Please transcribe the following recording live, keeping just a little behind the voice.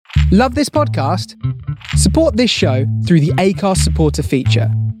Love this podcast? Support this show through the Acast supporter feature.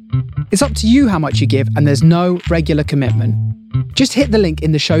 It's up to you how much you give, and there's no regular commitment. Just hit the link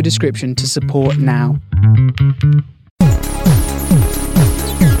in the show description to support now.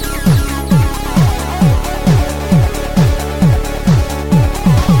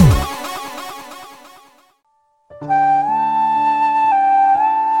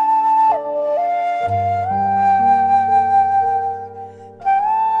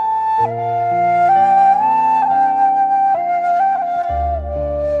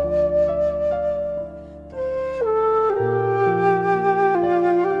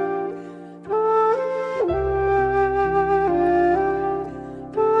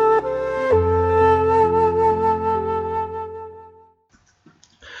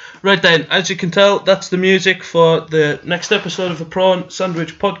 Right then, as you can tell, that's the music for the next episode of the Prawn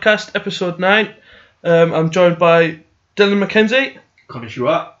Sandwich Podcast, episode 9. I'm joined by Dylan McKenzie.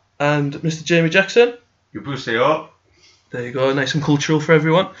 Konnichiwa. And Mr. Jamie Jackson. Yubuseo. There you go, nice and cultural for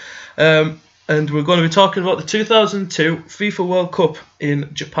everyone. And we're going to be talking about the 2002 FIFA World Cup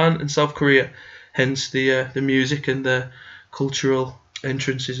in Japan and South Korea. Hence the music and the cultural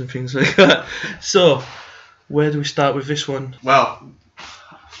entrances and things like that. So, where do we start with this one? Well,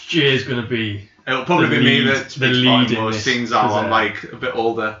 Jay's going to be... It'll probably be me that the speaks lead about most things. I'm like a bit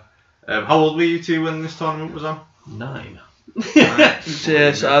older. How old were you two when this tournament was on? 9. Yeah,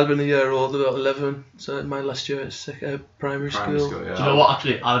 so I've been a year old, about 11. So my last year at primary school. Yeah. Do you know what?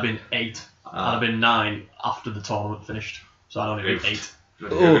 Actually, I'd have been 8. I'd have been 9 after the tournament finished. So I'd only been 8.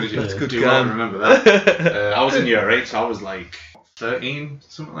 Oh, that's good. Do I remember that? I was in year 8, so I was like 13,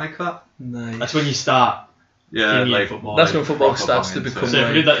 something like that. Nice. That's when you start. Yeah, like football. That's when football proper starts to banging, become. So if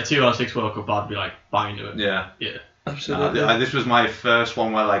like, we did that at 2006 World Cup, I'd be like banging to it. Yeah. absolutely. This was my first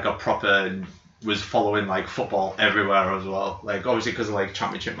one where like a proper was following like football everywhere as well. Like obviously because of like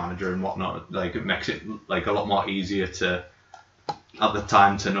Championship Manager and whatnot, like it makes it like a lot more easier to at the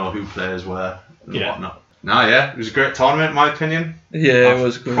time to know who players were and whatnot. It was a great tournament in my opinion. Yeah, it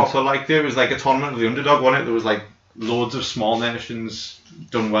was good. Proper like it was like a tournament of the underdog, wasn't it? There was like loads of small nations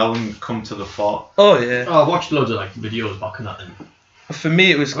done well and come to the fore. Oh yeah. I watched loads of like videos back in that. And For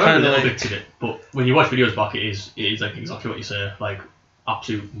me, it was I kind remember of little like. bits of it, but when you watch videos back, it is like exactly what you say, like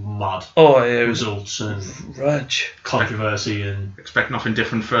absolute mad Oh yeah, it was results and raj. controversy and. Expect nothing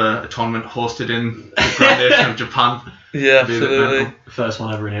different for a tournament hosted in the Grand Nation of Japan. Yeah, Be a bit absolutely. mental. First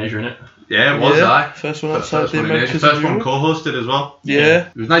one ever in Asia, innit? Yeah, it was. Yeah, first one outside First the one in Asia. Americas. First and one Europe. co-hosted as well. Yeah,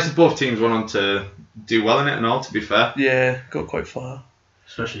 It was nice that both teams went on to do well in it and all, to be fair. yeah, got quite far.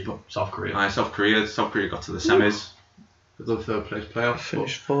 Especially South Korea. South Korea got to the semis. The third place playoff.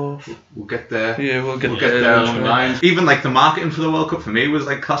 Finished fourth. We'll get there. Yeah, we'll get We'll there. get there along the eventually. line. Even like the marketing for the World Cup for me was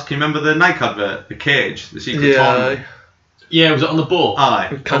like class. Can you remember the Nike advert, the cage, the secret tournament? Yeah, was it on the boat? Aye.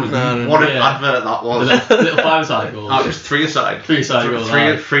 With That was- Cantona and- what an Yeah. advert that The was. little 5-side goals. It was 3-a-side. 3-a-side goals,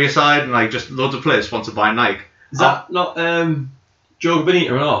 aye. Three-a-side and like just loads of players sponsored by Nike. Is that not Jogo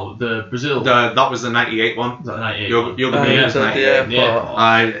Bonito and all? The Brazil? That was the 98 one. Is that the 98 Yoga one? Bonito was was at the 98. airport. Yeah.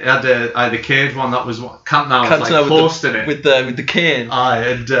 I had the cage one that was Cantona was Cantona like hosting it. with the cane. I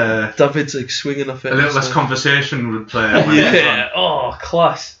had David's like swinging off it. a little less so- conversation with player. when it was Yeah. Oh,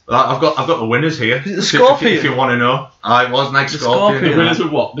 class. on. I've got the winners here. Is it the If Scorpion? you want to know, I was Nike The Scorpion. Scorpion. The winners were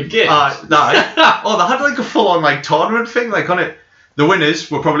what? The gift? They had like a full-on like tournament thing like on it. The winners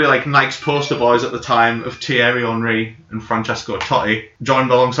were probably like Nike's poster boys at the time of Thierry Henry and Francesco Totti.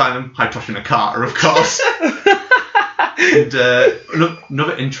 Joined alongside them, Hitoshi Nakata, of course. And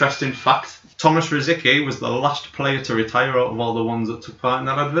another interesting fact: Thomas Rosicky was the last player to retire out of all the ones that took part in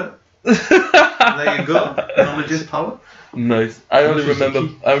that advert. There you go. Knowledge is power. Nice. I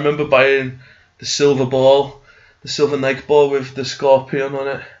remember buying the silver ball, the silver Nike ball with the Scorpion on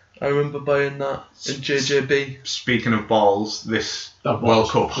it. I remember buying that in JJB. Speaking of balls, this That World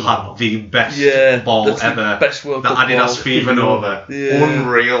was Cup phenomenal. had the best ball that's the ever. Best World The Cup Adidas ball. Fever Nova. Yeah.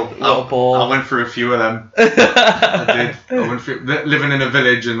 Unreal. What a ball. I went through a few of them. I did. I went through living in a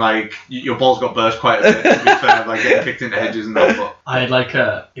village and like your balls got burst quite a bit. To be fair, like getting kicked into hedges and that. But I had like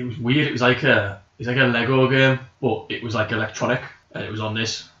it was weird. It was like a Lego game, but it was like electronic, and it was on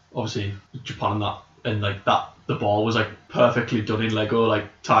this, obviously Japan and that, and like that, the ball was like perfectly done in Lego, like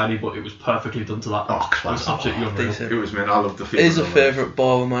tiny, but it was perfectly done to that. oh, It was class! absolutely unreal. decent. It was man. I love the It Fever is a Nova. favourite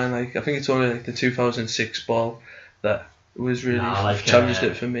ball of mine. Like I think it's only like the 2006 ball that was really Nah, I like, challenged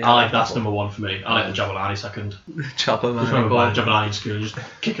it for me. I like that's number 1 for me. I like the Javelani second. Chopper I man. remember ball. buying Javelani in school, just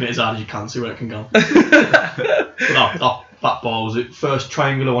kicking it as hard as you can, see where it can go. But that ball was the first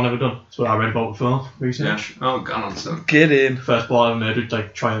triangular one ever done. That's what I read about before Yeah. research. Oh, gone on son. Get in. First ball I ever made with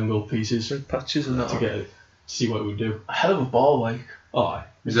like triangle pieces Like patches and that. to get it, to see what it would do. A hell of a ball, like. Oh, aye.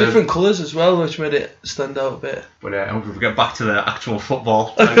 Different colours as well, which made it stand out a bit. But if we get back to the actual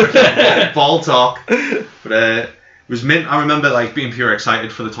football, ball talk. But it was mint. I remember like being pure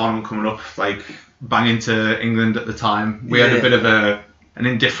excited for the tournament coming up, like banging to England at the time. We had a bit of an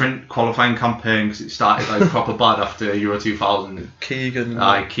indifferent qualifying campaign because it started like proper bad after Euro 2000. Keegan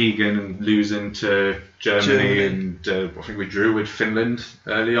and losing to Germany. And I think we drew with Finland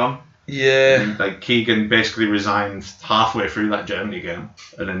early on. Yeah. And, like Keegan basically resigned halfway through that Germany game,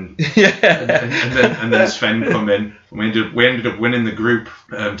 and then and then Sven come in. And we ended up winning the group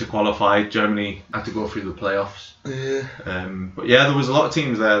to qualify. Germany had to go through the playoffs. Yeah. But yeah, there was a lot of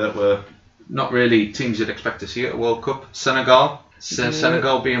teams there that were not really teams you'd expect to see at a World Cup. Senegal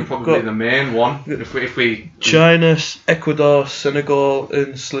being probably the main one. If we China, Ecuador, Senegal,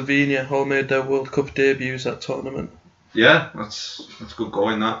 and Slovenia all made their World Cup debuts at tournament. Yeah, that's good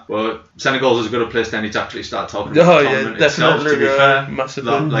going that. But Senegal's as good a place than to actually start talking about the tournament itself, to be fair. Massively.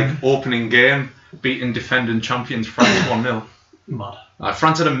 That, like opening game, beating defending champions France 1-0. Mad.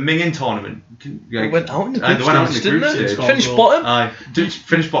 France had a minging tournament. They went out in the group They went out in the stage, group didn't stage. they? Finished bottom.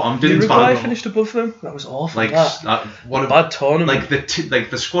 Finished bottom. Didn't Uruguay bottom. finished above them. That was awful. Like what a bad tournament. Like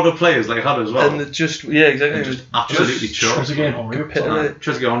the squad of players they had as well. And exactly. And just absolutely choked.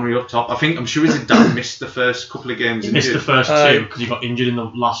 Trezeguet Henry up top. I'm sure his dad missed the first couple of games. He missed the first two because he got injured in the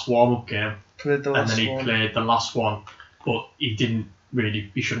last warm-up game. Played the and last then he one. played the last one, but he didn't really.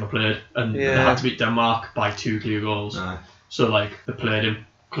 He shouldn't have played, and they Yeah. had to beat Denmark by 2 clear goals. So like they played him.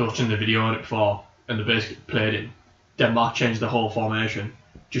 Cause watching the video on it before, and they basically played him. Denmark changed the whole formation,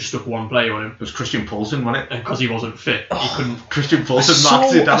 just stuck one player on him, It was Christian Poulsen, wasn't it? and because he wasn't fit, he couldn't. Christian Poulsen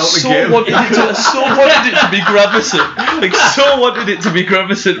marked it down out the game. I so wanted it to be Gravison. Like, so wanted it to be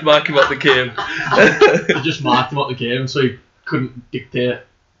Gravison to mark him out the game. They just marked him out the game, so he couldn't dictate,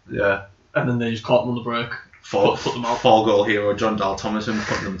 Yeah. and then they just caught him on the break. Put them out. 4-goal hero John Dahl Thomason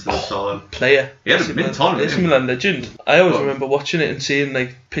putting them to the side. Player. He had a mint tournament. AC Milan legend. I always remember watching it and seeing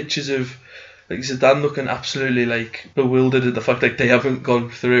like pictures of like Zidane looking absolutely like bewildered at the fact that they haven't gone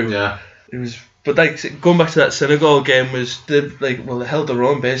through. Yeah. It was, but like going back to that Senegal game was they held their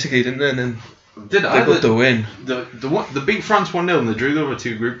own basically, didn't they? And then they got the win. The beat France 1-0 and they drew the other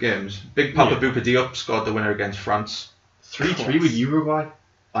 2 group games. Big Papa Bouba Diop scored the winner against France. 3-3 with Uruguay.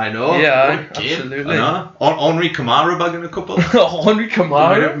 I know. Yeah, what a game. absolutely. I know. Henri Camara bagging a couple. Henri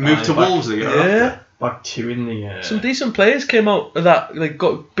Camara. Moved to Wolves the year after. Back 2 in the. Some decent players came out of that, like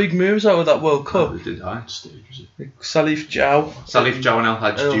got big moves out of that World Cup. They did, aye. Like Salif Diao. Salif Diao and El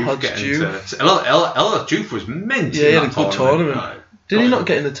Hadj Diouf getting to... El Hadj Diouf was mint. Yeah, he had a good tournament. Right. Did he not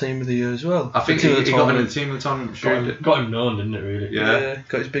get in the team of the year as well? I think he got in the team of the tournament. Sure. Got him known, didn't it? Really. Yeah.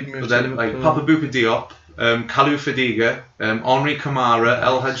 Got his big moves. But then, like Papa Bouba Diop, Kalou Fadiga, Henri Camara,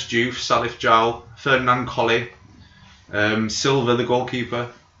 El Hadj Diouf, Salif Diao, Ferdinand Colli, Silva, the goalkeeper.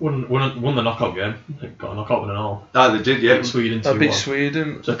 Won the knockout game. They got a knockout win and all. Ah, they did, yeah. Beat Sweden 2-1. I beat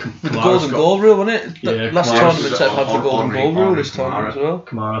Sweden. So With the golden goal rule, wasn't it? Yeah, Last Kamara's tournament set had the golden goal rule this tournament as well.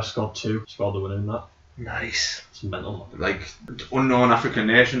 Kamara scored 2. Scored the winner in that. Nice. It's mental. Like unknown African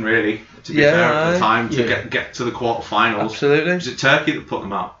nation, really. To be fair, at the time to get to the quarterfinals. Absolutely. Was it Turkey that put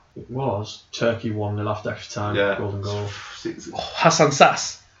them out? It was. Turkey 1-0 after extra time. Yeah. Golden goal. Hassan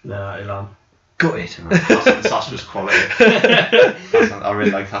Sass. Nah, Iran. Gutted. Hassan Sass was quality. I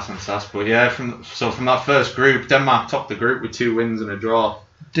really liked Hassan Sass, but yeah, from that first group, Denmark topped the group with 2 wins and a draw.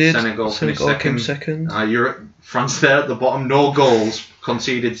 Senegal finished came second. France there at the bottom, no goals,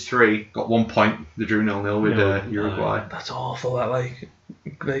 conceded 3, got 1 point. They drew 0-0 with Uruguay. That's awful. That like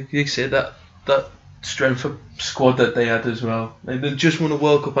you said that strength of squad that they had as well. Like, they just won a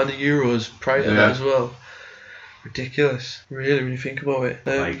World Cup and the Euros prior to that as well. Ridiculous, really, when you think about it.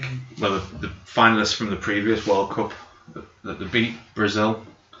 The finalists from the previous World Cup that they beat Brazil.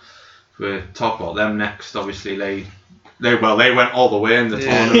 We'll talk about them next. Obviously, they went all the way in the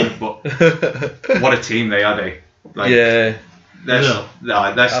tournament, but what a team they had, eh?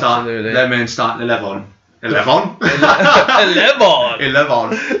 Their main starting 11. 11? 11.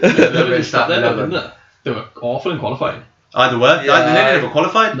 They were awful in qualifying. They were. They never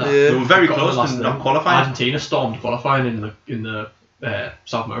qualified. No. They were very close to not qualifying. Argentina stormed qualifying in the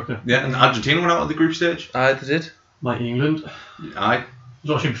South America. Yeah, and Argentina went out of the group stage. They did. Like England. Aye. I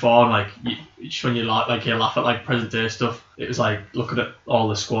was watching before, and just when you laugh at like present day stuff, it was like looking at all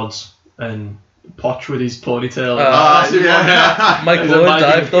the squads and Poch with his ponytail. Mike Owen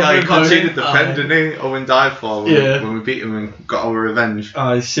dived over he him. conceded the pen, didn't he? Owen dived for when we beat him and got our revenge.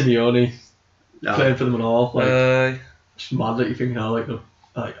 Simeone playing for them and all. Just mad that you think now,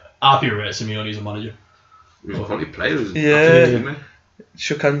 I'd be a rate Simeone as a manager. He was a quality player. Yeah.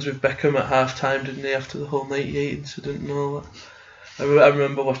 Shook hands with Beckham at half time, didn't he, after the whole 98 incident and all that. I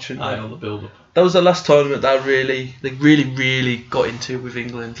remember watching I that. on the build up. That was the last tournament that I really got into with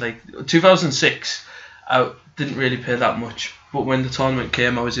England. Like 2006, I didn't really play that much, but when the tournament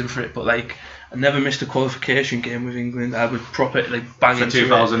came, I was in for it. But like, I never missed a qualification game with England. I would prop it like bang For into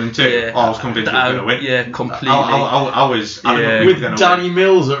 2002? it. Yeah, I was convinced we were going to win. Yeah, completely. I was. I Yeah. didn't think we were With gonna Danny win.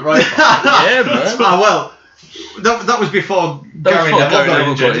 Mills at right back. Yeah, man. Well, that was before Gary before Neville Gary got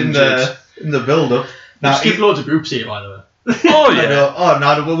Neville injured got in the build-up. We've skipped loads of groups here, by the way. Oh I yeah. know. Oh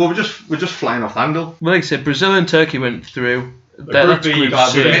no, we're just flying off the handle. Well, like I said, Brazil and Turkey went through. Group B, you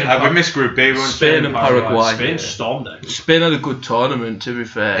got C. Spain. We missed Group B. We weren't Spain and Paraguay. Spain Yeah. stormed it. Spain had a good tournament, to be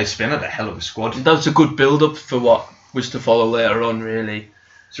fair. Hey, Spain had a hell of a squad. That was a good build-up for what was to follow later on, really.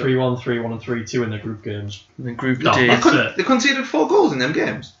 3-1, 3-1 and 3-2 in their group games. And then Group No, D. that's They conceded 4 goals in them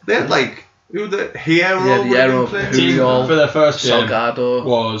games. They had like who the Hierro. Yeah, the would have Hierro, been playing. Team Puyol, For their first game Salgado.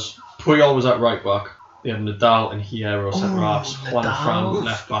 was Puyol was at right back. They had Nadal and Hierro centre Oh, halves. Juan Nadal. Fran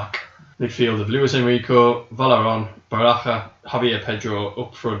left back. Midfield of Luis Enrico, Valeron, Baraja, Javier Pedro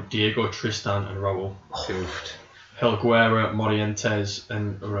up front, Diego Tristan and Raul. Helguera, Morientes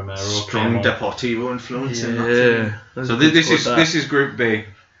and Romero. Strong came on. Deportivo influence in that team. Yeah. That's So a good this squad, is Group B. that.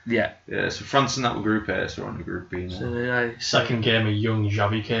 Yeah. Yeah, so France and that were Group A, so we're on to Group B now. So, yeah, Second game, a young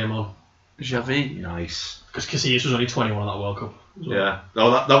Xavi came on. Xavi. Nice. Because Casillas was only 21 at that World Cup. as well. Yeah. Oh,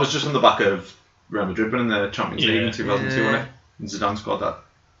 that was just on the back of Real Madrid winning the Champions League Yeah. in 2002, wasn't it? And Zidane scored that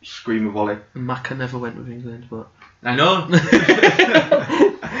screamer volley. Maka never went with England, but I know.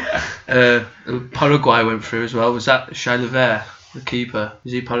 Paraguay went through as well. Was that Chilavert, the keeper?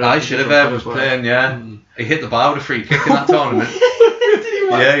 Is he Paraguay? I should have was playing, yeah. He hit the bar with a free kick in that tournament.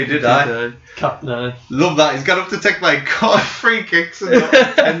 Yeah, he did. I Captain love that. He's got up to take like free kicks and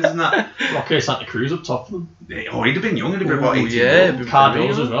pens and that. Roque Santa Cruz up top of them. Oh, he'd have been young. He'd have been about 18. yeah, years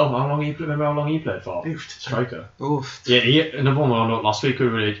Cardozo as well. Remember how long he played for? old. Striker. Oof. Yeah, another one I noted last week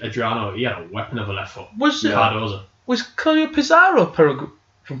with Adriano, he had a weapon of a left foot. Was it? Cardozo. Was Claudio Pizarro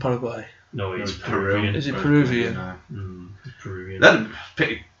from Paraguay? No, he's Peru. Peruvian. Is it Peruvian? He's Peruvian. That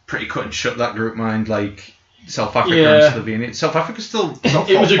pretty cut and shut that group, mind. Like South Africa Yeah. and Slovenia. South Africa still.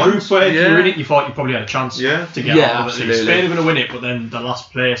 It was a group where if you were in Yeah. it, you thought you probably had a chance Yeah. to get Yeah, out of it. absolutely. Spain were going to win it, but then the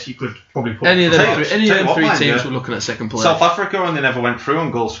last place you could probably put. Any of them Tell you- three, any tell of you them what, three man, teams yeah. were looking at second place. South Africa only never went through on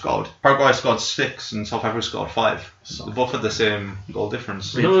goals scored. Paraguay scored 6 and South Africa scored 5. So- They both had the same goal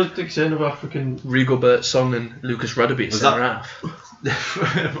difference. You know the saying of African. Rigobert Song and Lucas Radebe at Was centre that-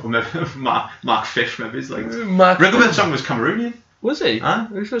 half. Or maybe Mark Fish, maybe. It's like. Mark, Rigobert Song was Cameroonian. was he? Huh?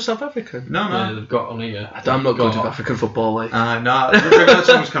 He was South African. No, Yeah, no. they've got only. I'm not good with African football. Like. No, Rigobert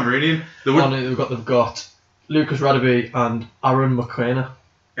Song was Cameroonian. They would. They've got Lucas Radebe and Aaron McQuaina.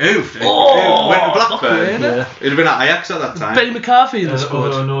 Oof. Oh, Went to Blackburn. Macarena. Yeah. It'd have been at Ajax at that time. Benny McCarthy in the Other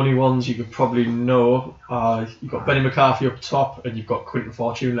squad. unknown ones you could probably know. You've got Benny McCarthy up top, and you've got Quinton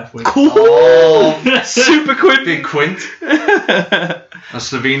Fortune left wing. Oh, Super quick. big Quint. And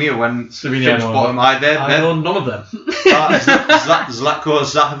Slovenia when Slovenia, finished I know. bottom. I know none of them. Zlatko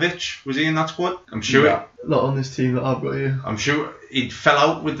Zahovic, was he in that squad? I'm sure. Yeah. Not on this team that I've got here. I'm sure he fell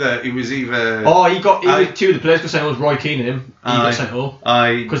out with the. He was either. Oh, he was Aye. 2 of the players got sent home. Roy Keane and him. He Aye. got sent home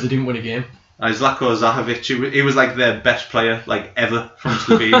I because they didn't win a game. Zlatko Zahovic. He was like their best player like ever from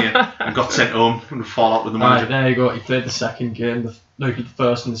Slovenia and got sent home and fall out with the Right, manager. there you go. He played the second game. No, he played the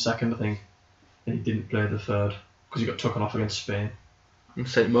first and the second, I think. And he didn't play the third because he got taken off against Spain.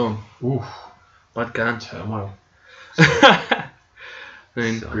 St. Mom. Ooh, Bad gun. turmoil. I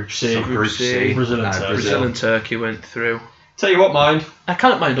mean, Group C. Group C. Brazil and Turkey. Brazil and Turkey went through. Tell you what, mind. I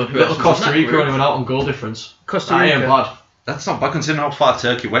can't mind on who Little else was in Costa that Rica group. only went out on goal difference. Costa I Rica. ain't bad. That's not bad considering how far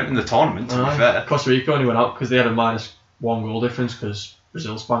Turkey went in the tournament. To be fair. Costa Rica only went out because they had a -1 goal difference because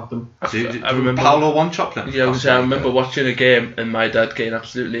Brazil spanked them. I remember. Paolo won chocolate. Yeah, I remember watching a game and my dad getting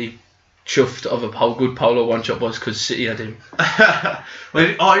absolutely chuffed of how good Paulo Wanchop was because City had him. Well,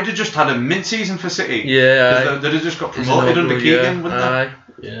 he'd have just had a mid-season for City. Yeah, 'Cause they'd have just got promoted under Keegan, wouldn't they? Aye.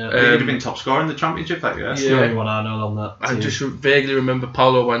 Yeah. He'd have been top scorer in the championship that year. That's yeah. the only one I know on that. I team. just vaguely remember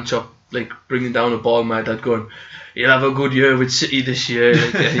Paulo Wanchop like bringing down a ball and my dad going, "You'll have a good year with City this year."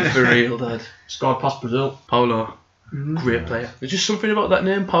 Like, for real, Dad. scored past Brazil. Paulo, great player. There's just something about that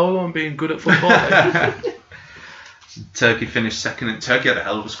name, Paulo, and being good at football. Like. Turkey finished second, and Turkey had a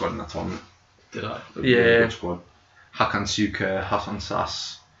hell of a squad in that tournament. Did I? A really Yeah. good squad. Hakan Suker, Hasan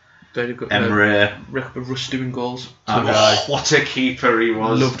Sass, Very good. Emre. Russ doing goals. What a keeper he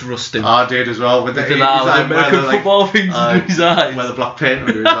was. Loved Rustin. I did as well. With the, With the American football things under his eyes. Where the black paint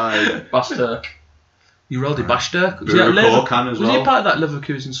under his eyes. Basturk. Uraldi Bashturk. Was, Guru he at Korkan as was well. he part of that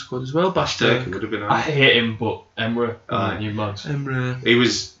Leverkusen squad as well? Turkey Bashturk. would have been I on. hate him, but Emre, Aye. new mugs. Emre. He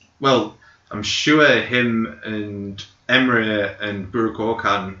was, well, I'm sure him and Emre and Burak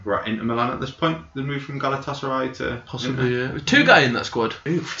Okan were at Inter Milan at this point. They moved from Galatasaray to Possibly, Inter. yeah. Two guy in that squad.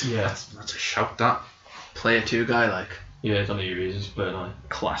 Yeah. That's a shout, that. Player two guy, like. Yeah, it's only reasons playing on.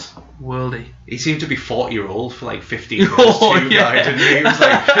 Class. Worldy. He seemed to be 40-year-old for like 15 years. Oh, Two yeah. guy, didn't he?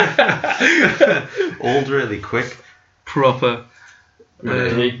 He was like old really quick. Proper.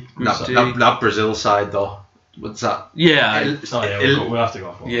 That Brazil side though. What's that? Yeah. Oh yeah, we'll have to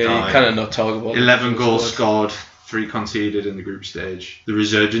go for it. Yeah, Oh, you kind of not talk about 11 the goals squad. scored, 3 conceded in the group stage. The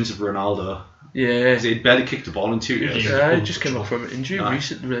resurgence of Ronaldo. Yeah. He'd barely kicked the ball in 2 years. Yeah, he just came up from injury Aye.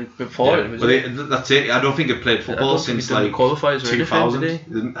 recently. Before it was. That's it. I don't think he'd played football since like qualifiers or 2000.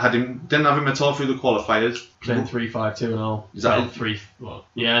 anything, Didn't have him at all through the qualifiers. Playing 3-5-2 and all. Is that Well, it? three? Well,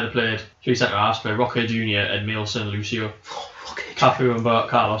 yeah, they played 3 centre halves. Played Roque Junior, Edmilson, Lucio, Cafu and Bert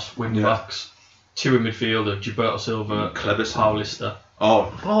Carlos, wing backs. 2 in midfield of Gilberto Silva, Cleberson. Paulista,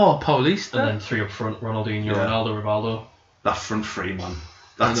 Oh, Paulista. and then 3 up front: Ronaldinho, Yeah. Ronaldo, Rivaldo. that front three, man.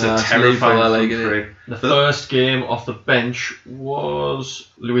 That's I know, a it's terrifying lethal, I front like it. three. The first game off the bench was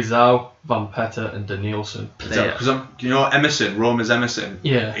Luizão, Van Petter, and Danielson. Player. Because you know Emerson, Roma's Emerson.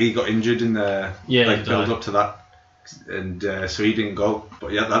 Yeah. He got injured in the Yeah, like he build died. up to that, and so he didn't go.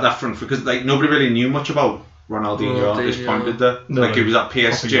 But yeah, that front because like nobody really knew much about Ronaldinho at this point, did they? No, Like he was at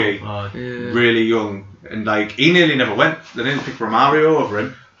PSG, Proper young. Yeah. really young, and like he nearly never went. They didn't pick Romario over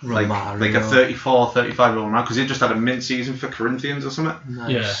him. Like a 34, 35-year-old man because he just had a mint season for Corinthians or something.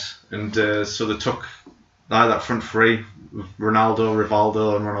 Nice. And so they took that front three, Ronaldo,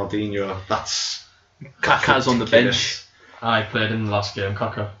 Rivaldo, and Ronaldinho. That's Kaká's on the bench. I played in the last game.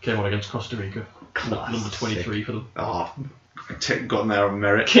 Kaká came on against Costa Rica. Class. Number 23 for them. oh, got in there on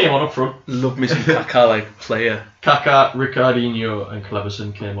merit. Came on up front. Love me some Kaká like player. Kaká, Ricardinho, and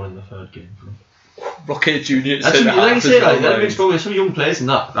Cleberson came on in the third game for them. Rocket Junior. That's what like you say, like there's probably some young players in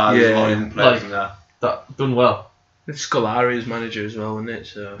that There's a lot of Yeah. young players Like- in there. that done well. It's Scolari's manager as well, isn't it?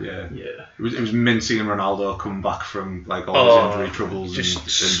 So Yeah. Yeah. It was mint seeing Ronaldo come back from like all Oh, his injury troubles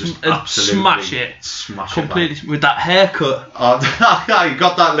just and and absolutely smash it. smash completely it. with that haircut. Oh, you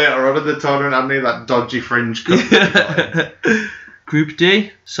got that later on in the tournament, hadn't you? That dodgy fringe cut. Group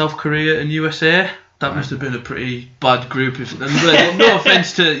D, South Korea and USA. That must have been a pretty bad group. If no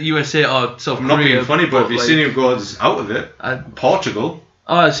offense to USA or South I'm not Korea. being funny, but have you like, seen who goes out of it? Oh, Portugal.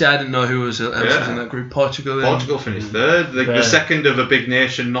 I didn't know who was else was Yeah. in that group. Portugal. Portugal finished third. Like the Third. second of a big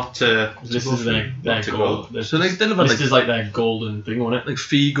nation not to. This is their Not to goal. go. So they'll have had, This like- is like their golden thing, wasn't it? like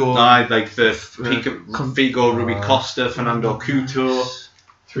Figo. Like the Figo, Rui Costa, Fernando Couto.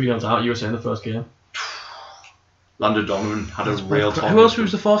 3-0 down USA in the first game. Lando Donovan had a real Who else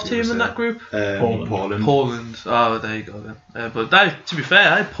was the fourth team in that group? Poland. Poland. Oh, there you go then. But that, to be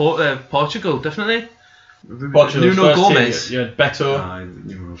fair, I had Portugal definitely. Portugal's Nuno first Gomes. team, you had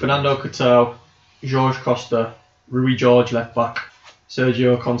Beto, Fernando Coutinho, Jorge Costa, Rui George left back,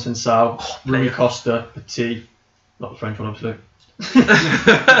 Sergio Conceição, Rui Costa, Petit, not the French one obviously.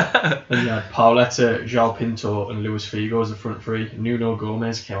 And you had Pauleta, João Pinto, and Luis Figo as the front three. Nuno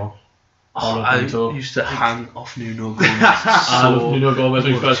Gomes came on. Paulo I Pinto. used to hang off Nuno Gomes. I love so Nuno Gomes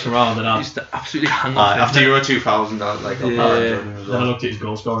when he first came around, and I I used to absolutely hang off him. After Euro 2000, I was like, then I looked at his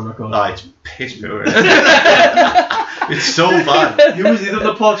goal scoring record. It's piss poor. It's so bad. He was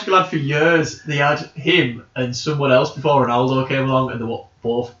the Portugal had for years. They had him and someone else before Ronaldo came along, and they were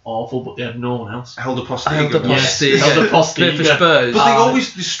both awful, but they had no one else. Held a I held the Postiga. Yes, Postiga. held the Postiga. For Spurs. But they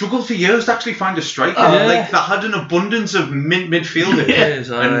struggled for years to actually find a striker. Yeah. Like they had an abundance of midfielders, Yes,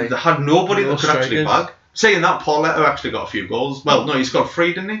 and aye. they had nobody No that could actually strikers. bag. Saying that, Pauletta actually got a few goals. Well, no, he scored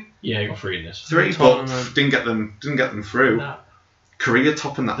 3, didn't he? Yeah, he got 3 in this. 3, but Tournament. didn't get them through. Nah. Korea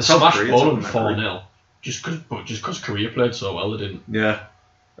topping that. They South smashed Korea Poland topping that 4-0. Just because Korea played so well, they didn't. group.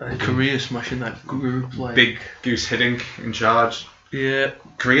 Yeah, Korea smashing that group. Like, big Goose Hiddink in charge. Yeah.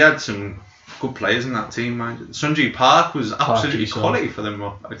 Korea had some good players in that team, mind you. Sunji Park was absolutely Ji-sung. quality for them.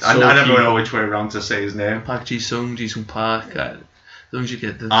 I So never key. know which way around to say his name. Park Ji-sung, Ji-sung Park. As long as you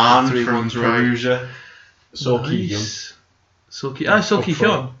get the Anne 3 from ones right. Perugia. So Ki Hyun. Nice. So Ki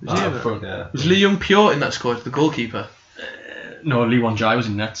Hyun. Was he Up ever? front. Yeah. Was Lee Young Pure in that squad, the goalkeeper? No, Lee Won Jai was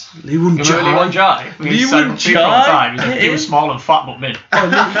in nets. Lee Won Remember Lee Won Jai? Lee Won Jai? He was small and fat, but mid.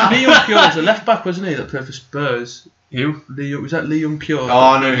 Oh, Lee Young Pure was a left back, wasn't he? That played for Spurs. Who? Was that Lee Young Pure? Oh,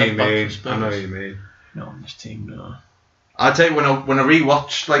 I know who you Left back for mean. Spurs? I know who you mean. No, on this team, no. I'd tell you when I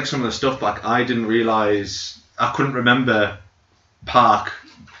rewatched like some of the stuff back, I didn't realise I couldn't remember Park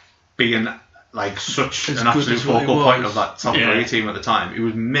being like such As an good absolute as what he focal point was. of that South Yeah. Korea team at the time. It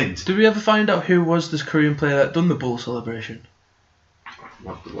was mint. Did we ever find out who was this Korean player that done the bull celebration?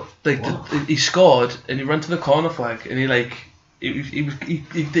 What? Like he scored and he ran to the corner flag and he like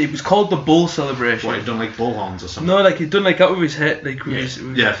it was called the bull celebration. What, he'd done like bullhorns or something? No, like he'd done like that with his head, like with his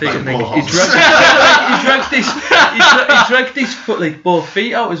yeah, thing, like and, like, he bullhorns. dragged his foot, like both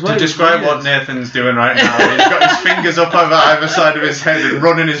feet out as well. To describe what Nathan's doing right now, he's got his fingers up over either side of his head and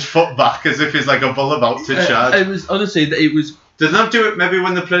running his foot back as if he's like a bull about to charge. It was honestly that it was. Did they do it maybe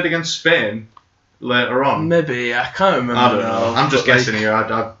when they played against Spain later on? Maybe I can't remember. I don't know. now, I'm just but, guessing like,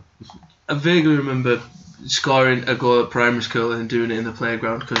 here. I vaguely remember scoring a goal at primary school and doing it in the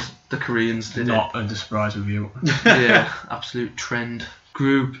playground because the Koreans did Not a surprise with you. it. Yeah, absolute trend.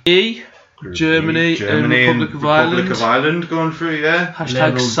 Group E, Germany and Republic of Ireland. Republic of Ireland going through, yeah.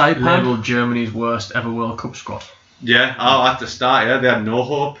 Hashtag Saipan. Labelled Germany's worst ever World Cup squad. Yeah, at the start, yeah, they had no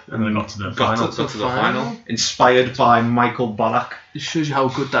hope. And they got to the got final. to the final. Inspired by Michael Ballack. It shows you how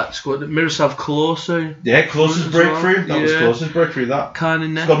good that squad. Miroslav Klose, Yeah, closest As well. breakthrough. That was Yeah. closest breakthrough, that. Khan in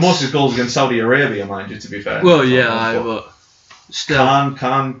He's nets. got most of his goals against Saudi Arabia, mind you, to be fair. Well, yeah, but still.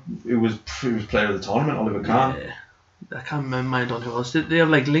 Khan, it was player of the tournament, Oliver Kahn. Yeah. I can't mind on who else. They have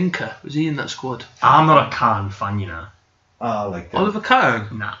like Linker. Was he in that squad? I'm not a Khan fan, you know. I like that. Oliver Kahn.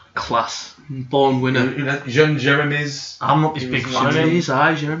 Nah. Class. Born winner. Jean Jeremy's. I'm not this He big was fan of him. Jeremy's,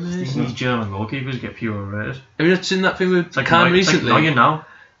 aye, Jeremy's. These German goalkeepers get pure rated. Have you not seen that thing with It's like Kahn Neuer- recently? It's like Neuer now.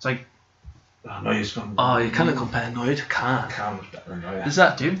 It's like, Oh, no, he's gone. Oh, you can't compare Neuer to Kahn. Kahn was better than Neuer. There's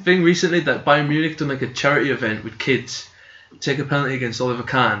that thing recently that Bayern Munich done like a charity event with kids. Take a penalty against Oliver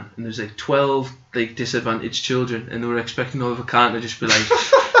Kahn, and there's like 12 like disadvantaged children, and they were expecting Oliver Kahn to just be like,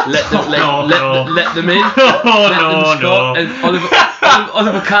 let them let them in, let them score. And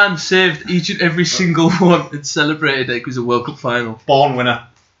Oliver Kahn saved each and every single one and celebrated like it was a World Cup final. Born winner.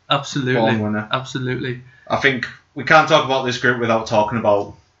 Absolutely, Born winner. absolutely. I think we can't talk about this group without talking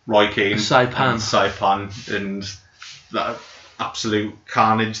about Roy Keane Saipan and that absolute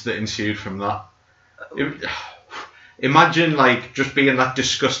carnage that ensued from that. Imagine like just being that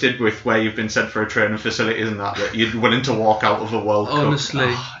disgusted with where you've been sent for a training facility and that you're willing to walk out of a World Cup.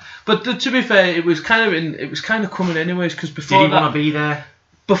 Honestly, but to be fair, it was kind of coming anyways because did before he want to be there?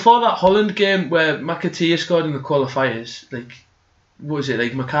 before that Holland game where McAteer scored in the qualifiers, like what was it,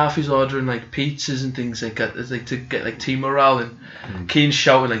 like McCarthy's ordering like pizzas and things like that, like to get like team morale, and Keane's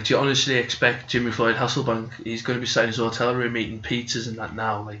shouting like, do you honestly expect Jimmy Floyd Hasselbank, he's going to be sat in his hotel room eating pizzas and that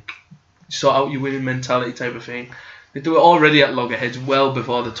now, like sort out your winning mentality type of thing. They were already at loggerheads well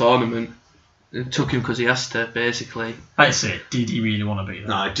before the tournament. It took him because he has to, basically. That's it. Did he really want to be there?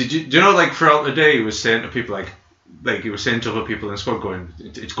 No, do you know, like throughout the day he was saying to people like he was saying to other people in the squad going,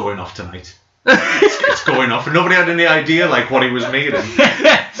 it's going off tonight. It's going off, and nobody had any idea like what he was meaning.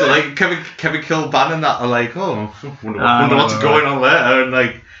 So like Kevin Kilban and that are like, oh, wonder what's going on there,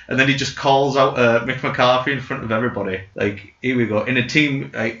 and then he just calls out Mick McCarthy in front of everybody. Like, here we go. In a team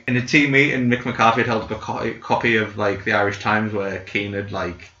meeting, Mick McCarthy had held up a copy of like the Irish Times where Keane had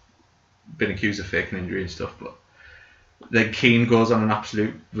like been accused of faking injury and stuff. But then Keane goes on an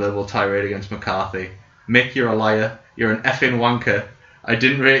absolute verbal tirade against McCarthy. Mick, you're a liar. You're an effing wanker. I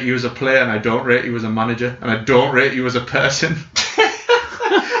didn't rate you as a player, and I don't rate you as a manager, and I don't rate you as a person.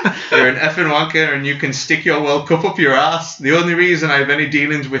 You're an effing wanker, and you can stick your World Cup up your ass. The only reason I have any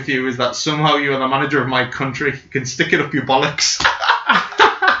dealings with you is that somehow you are the manager of my country. You can stick it up your bollocks.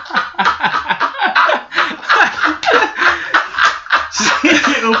 Stick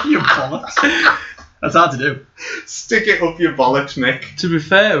it up your bollocks. That's hard to do. Stick it up your bollocks, Mick. To be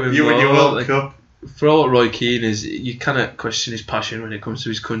fair with You and your World Cup. For all what Roy Keane is, you cannot question his passion when it comes to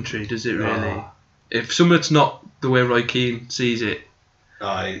his country, does it really? Oh. If something's not the way Roy Keane sees it,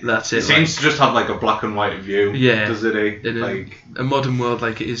 that's it. He seems to just have like a black and white view. Yeah, doesn't he? in Like a modern world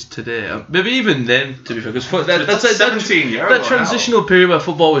like it is today. Maybe even then, to be fair, because that's 17 years ago that transitional period where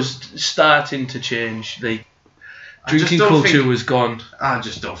football was starting to change, like I just drinking don't culture think- was gone. I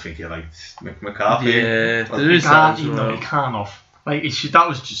just don't think he liked Mick McCarthy. Yeah, Well, there You is that can't, as you know, well. you can't off. Like, that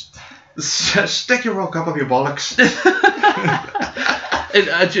was just... Stick your World Cup up your bollocks.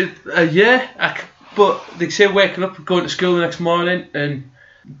 But they say waking up, going to school the next morning, and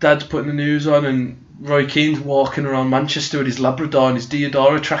Dad's putting the news on, and Roy Keane's walking around Manchester with his Labrador and his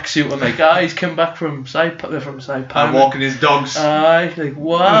Diodora tracksuit, and like, he's come back from Saipan. And walking his dogs. Aye, like,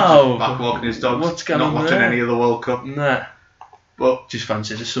 wow. Back walking his dogs. What's going Not on watching there? any of the World Cup. Nah, But just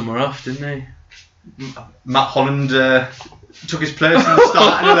fancied the summer off, didn't he? Matt Holland took his place in the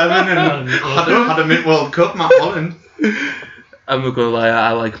starting 11 and had a mid-World Cup. Matt Holland. I'm not gonna lie,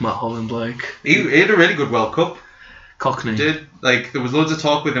 I like Matt Holland, like He had a really good World Cup. Cockney. He did. Like, there was loads of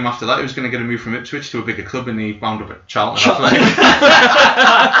talk with him after that. He was going to get a move from Ipswich to a bigger club, and he wound up at Charlton.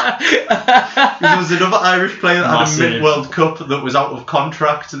 There was another Irish player that had a Massive. mid-World Cup that was out of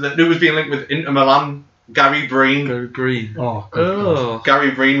contract, that was being linked with Inter Milan Gary Breen. Gary Breen. Oh, good God. Oh,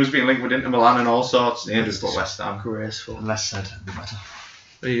 Gary Breen was being linked with Inter Milan and all sorts. He ended up at West Ham. graceful. Less said, the better.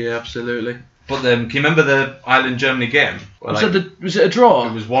 Yeah, absolutely. But can you remember the Ireland-Germany game? Where, Was it a draw?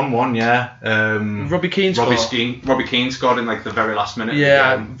 It was 1-1, yeah. Robbie Keane scored. Robbie Keane scored in like the very last minute. Yeah,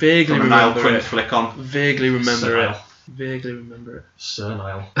 I of the game, vaguely from a Niall remember Quinn it. flick on. Vaguely remember Senile. it. Vaguely remember it.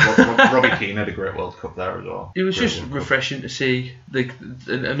 Senile. Robbie Keane had a great World Cup there as well. It was Great just World Cup. refreshing to see like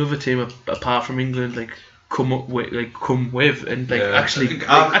another team apart from England like come with and like Yeah.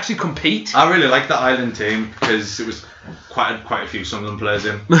 actually compete. I really like the Ireland team because it was quite a few Sunderland players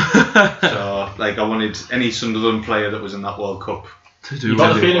in. So like I wanted any Sunderland player that was in that World Cup. to You do got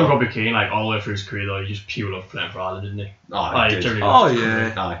the really feeling well. Robbie Keane, like all the way through his career though, he just pure love playing for Ireland, didn't he? Oh, I Like, did. generally Oh loved yeah.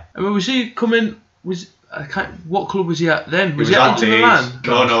 it. Aye. I mean, was he coming? What club was he at then? Was He he at at Inter Leeds.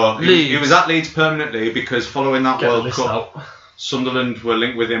 Milan? No, Leeds. he was at Leeds permanently because following that Get the World list Cup, out. Sunderland were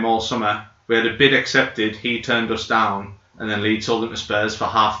linked with him all summer. We had a bid accepted, he turned us down, and then Leeds sold him to Spurs for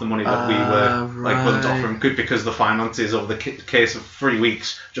half the money that we were willing to offer him, because the finances of the case of 3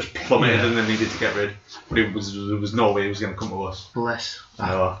 weeks just plummeted Yeah. and they needed to get rid. But there was no way he was going to come to us. Bless.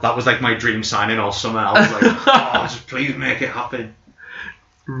 No, that was like my dream signing all summer. I was like, oh, just please make it happen.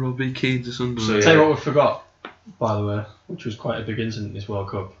 Robbie Keane to Sunderland. So, yeah. Tell you what we forgot, by the way, which was quite a big incident in this World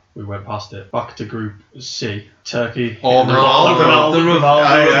Cup. We went past it. Back to Group C. Turkey. Oh, Rivaldo. The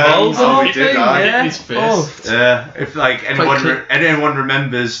Rivaldo Oh, we did thing, that. yeah. His face. Oh, If like Quite anyone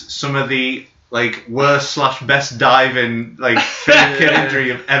remembers some of the like worst / best diving like fake kid injury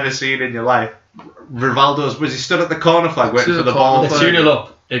you've ever seen in your life. Rivaldo's was he stood at the corner flag waiting Stood for the at the ball? corner They're flag. 2-0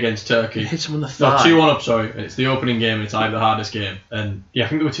 up against Turkey. hits him on the No, thigh. 2-1 up, sorry. And it's the opening game and it's the hardest game. And yeah, I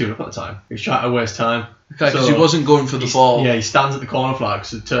think they were 2-0 up at the time. He was trying to waste time. Because So, he wasn't going for the ball. Yeah, he stands at the corner flag,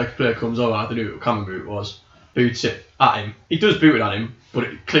 so the Turkey player comes over, I don't know what Cameron boot it was, boots it at him. He does boot it at him, but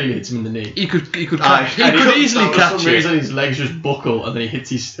it clearly hits him in the knee. He could Aye. catch. He And could easily for catch some it. reason his legs just buckle and then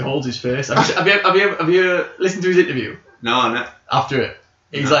he holds his face. Have you listened to his interview No. after it?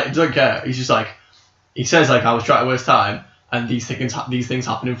 He's No. like, he doesn't care. He's just like, he says like, I was trying to waste time and these things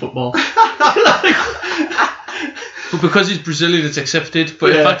happen in football. But because he's Brazilian, it's accepted.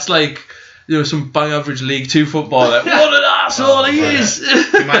 But if Yeah. that's like, some bang average League 2 football, like, what an arsehole he is!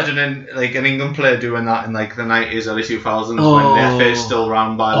 Imagine like an England player doing that in like the 90s, early 2000s when Oh. the FA is still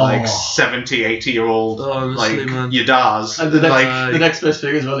run by like Oh. 70, 80-year-old Honestly, like man. Yadars. And the like next best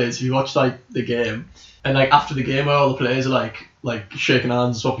thing as well is if you watch like the game and like after the game where all the players are like shaking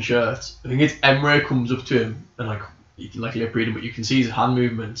hands, swapping shirts. I think it's Emre comes up to him and like you can like lip read him, but you can see his hand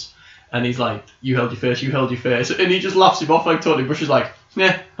movements. And he's like, you held your face, and he just laughs him off like Tony Bush is like,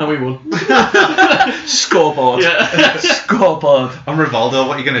 yeah, and we won. Scoreboard. Yeah. Scoreboard. I'm Rivaldo,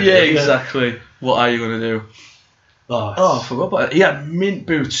 what are you going to Yeah, do? exactly. What are you going to do? Oh, I forgot about it. He had mint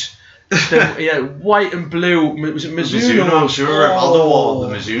boots. Yeah, white and blue. Was it Mizuno? Mizuno, sure, Rivaldo wore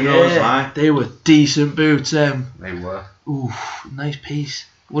the Mizunos, aye. They were decent boots, They were. Ooh, nice piece.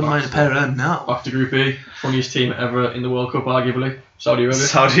 Wouldn't mind a pair of them now. Back to Group E, funniest team ever in the World Cup, arguably. Saudi Arabia.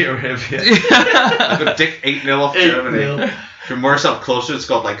 Saudi Arabia. I got dick 8-0 off Germany. 8-0. From worse up closer, it's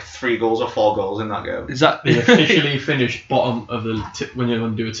got like 3 goals or 4 goals in that game. Is that They officially finished bottom of the when you're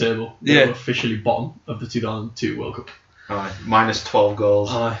going to do a table. They Yeah. were officially bottom of the 2002 World Cup. Aye, minus 12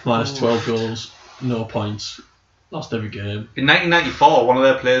 goals. Minus 12 goals, no points, lost every game. In 1994, one of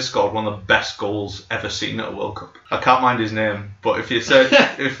their players scored one of the best goals ever seen at a World Cup. I can't mind his name, but if you search,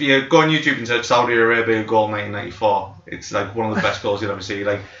 if you go on YouTube and search Saudi Arabia goal 1994, it's like one of the best goals you'll ever see.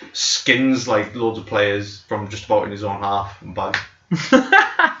 Like skins like loads of players from just about in his own half and bag.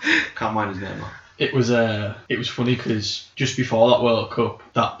 Can't mind his name though. It was funny because just before that World Cup,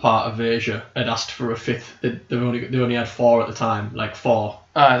 that part of Asia had asked for a fifth. They only had 4 at the time, like 4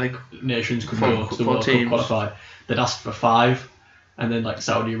 I think nations could Four- go to the four World teams. Cup qualify. They'd asked for 5, and then like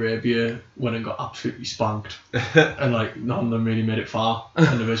Saudi Arabia went and got absolutely spanked, and like none of them really made it far,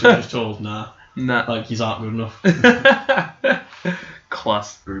 and the was just told, nah, like he's aren't good enough.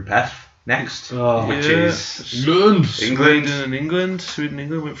 Class. Group F next, Oh, which Yeah. is England, Sweden,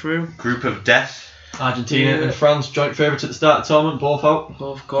 England went through. Group of Death. Argentina Yeah. and France, joint favourites at the start of the tournament, both out.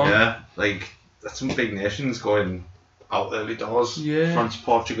 Both gone. Yeah, like that's some big nations going out early doors. Yeah. France,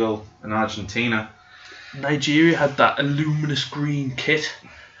 Portugal, and Argentina. Nigeria had that luminous green kit.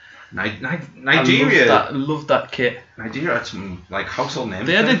 Nigeria. I loved that kit. Nigeria had some like household names.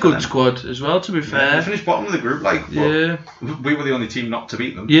 They had a for good them. squad as well, to be Yeah, fair. they finished bottom of the group. Like, but Yeah. we were the only team not to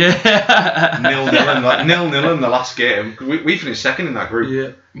beat them. Yeah. 0-0 in the last game. We finished second in that group.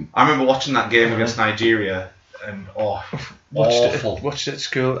 Yeah. I remember watching that game against Nigeria, and awful. Watched it at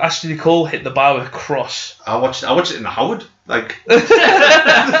school. Ashley Cole hit the bar with a cross. I watched it in Howard. Like,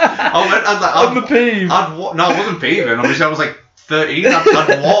 I I'm a peeve. no, I wasn't peeving. Obviously, I was like 13.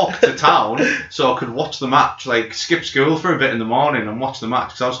 I'd walk to town so I could watch the match. Like, skip school for a bit in the morning and watch the match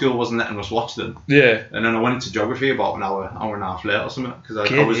because our school wasn't letting us watch them. Yeah. And then I went into geography about an hour and a half later or something because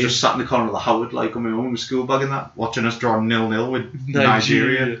I was just sat in the corner of the Howard, like on my own with school bag and that, watching us draw 0-0 with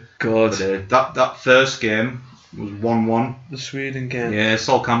Nigeria. God. But, that first game was 1-1. The Sweden game. Yeah,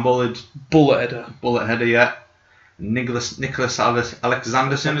 Sol Campbell had Bullet header. yeah. Nicholas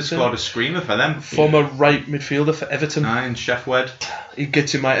Alexanderson had scored a screamer for them. Former right midfielder for Everton. And Chef Wed. He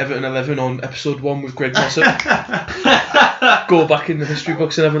gets in my Everton 11 on episode 1 with Greg Mossop. Go back in the history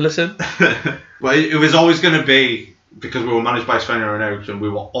books and have a listen. Well, it was always going to be, because we were managed by Sven-Göran Eriksson, we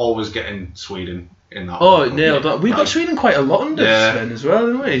were always getting Sweden in that. Oh, nailed that. We got Sweden quite a lot under Sven as well,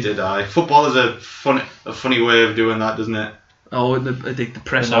 didn't we? Did I? Football is a funny way of doing that, doesn't it? Oh, and I think the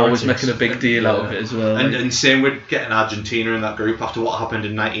press are always making a big deal out of it as well. And same with getting Argentina in that group after what happened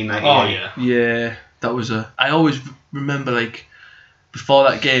in 1998. Oh, yeah. Yeah, that was I always remember, like, before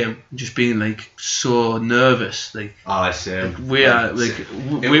that game, just being, like, so nervous. Like, I see. We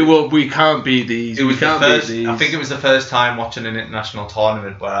can't beat these. It was we can't the first. beat these. I think it was the first time watching an international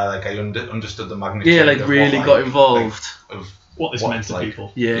tournament where I understood the magnitude. Yeah, like, of really what, got involved. Of what this meant to like,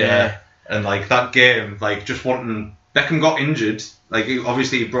 people. Yeah. And like that game, like just wanting. Beckham got injured. Like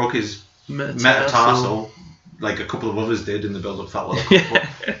obviously he broke his metatarsal. Like a couple of others did in the build-up to that World Cup.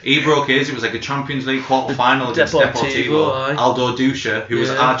 But he broke his. It was like a Champions League quarter-final against Deportivo. Aldo Ducha, who was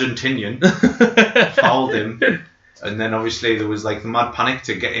Argentinian, fouled him. And then obviously there was like the mad panic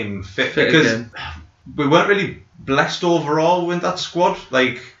to get him fit because we weren't really blessed overall with that squad.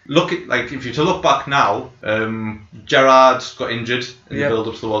 Like if you to look back now, Gerrard got injured in the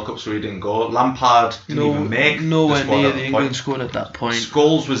build-up to the World Cup, so he didn't go. Lampard didn't even make nowhere the squad near the England squad at that point.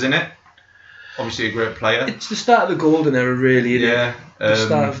 Scholes was in it. Obviously a great player. It's the start of the golden era, really, isn't it? The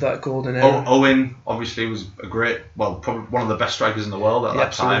start of that golden era. Owen obviously was probably one of the best strikers in the world at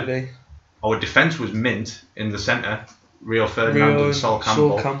that time. Our defence was mint in the centre. Rio Ferdinand and Sol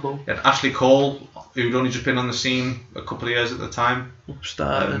Campbell. You had Ashley Cole, who'd only just been on the scene a couple of years at the time.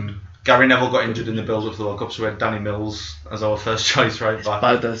 Gary Neville got injured in the build-up to the World Cup, so we had Danny Mills as our first choice right back.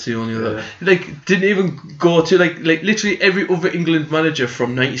 Bad, that's the only other. Like, didn't even go to like literally every other England manager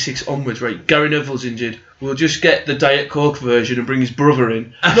from '96 onwards. Right, Gary Neville's injured. We'll just get the Diet Coke version and bring his brother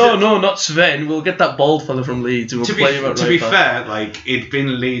in. No, not Sven. We'll get that bald fella from Leeds and we'll play him at right back. To be fair, like he'd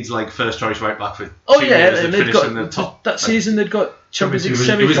been Leeds like first choice right back for 2 years. And they'd got in the top. That season they'd got Champions League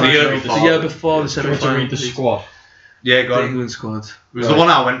semi-final. It was the year before the semi-final. To read the squad. Yeah, go on. The England squad. It was the one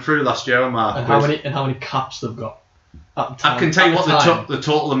I went through last year on my quiz. How many caps they've got? I can tell you what the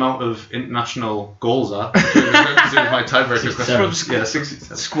total amount of international goals are. Because it was my tiebreaker question. Yeah,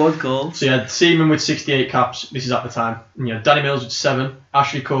 67. Squad goals. So you had Seaman with 68 caps. This is at the time. And you had Danny Mills with 7,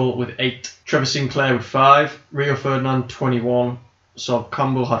 Ashley Cole with 8, Trevor Sinclair with 5, Rio Ferdinand 21, Sol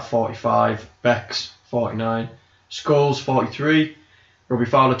Campbell had 45, Becks 49, Scholes 43, Robbie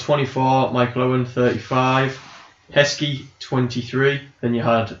Fowler 24, Michael Owen 35, Heskey 23. Then you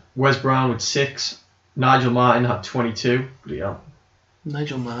had Wes Brown with 6. Nigel Martin had 22.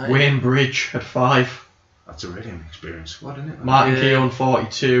 Nigel Martin. Wayne Bridge had 5. That's a really inexperienced squad, isn't it? Martin Keown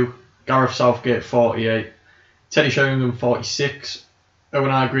 42. Gareth Southgate 48. Teddy Sheringham 46. Owen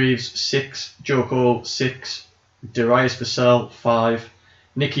Hargreaves 6. Joe Cole 6. Darius Vassell 5.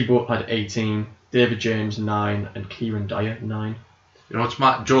 Nicky Butt had 18. David James 9. And Kieran Dyer 9. You know what's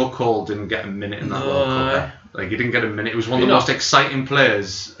mad? Joe Cole didn't get a minute in that World Cup. Like, he didn't get a minute. He was one of the most exciting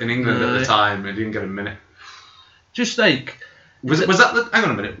players in England at the time. He didn't get a minute. Just like... Was that hang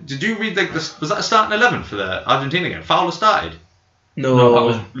on a minute. Did you read like this? Was that a starting 11 for the Argentina game? Fowler started?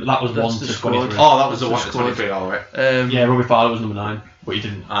 No, that was 1 to 23. Oh, that was the 1 to 23, alright. Yeah, Robbie Fowler was number 9, but he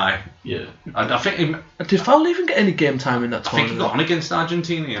didn't. Aye. Yeah. I think did Fowler even get any game time in that tournament? I think he got on against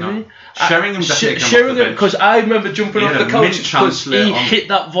Argentina, you know. Really? Sheringham definitely came off the bench. Because I remember jumping off the couch because he hit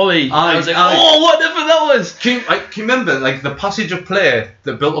that volley. I was like, whatever that was. Can you remember like the passage of play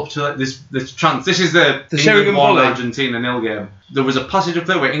that built up to like, this chance? This is the England 1 Argentina 0 game. There was a passage of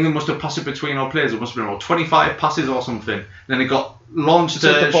play where England must have passed it between our players. It must have been about 25 passes or something. Then it got launched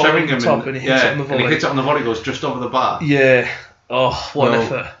to Sheringham and he hits it on the volley. And he hits it on the volley, goes just over the bar. Yeah. Oh, what an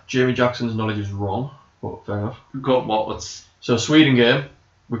effort. Jamie Jackson's knowledge is wrong, but fair enough. Got what's So Sweden game,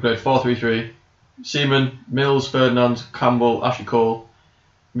 we played 4-3-3. Seaman, Mills, Ferdinand, Campbell, Ashley Cole.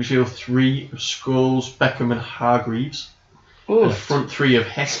 Midfield 3 of Scholes, Beckham and Hargreaves. And a front 3 of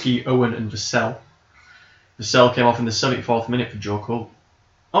Heskey, Owen and Vassell. Vassell came off in the 74th minute for Joe Cole.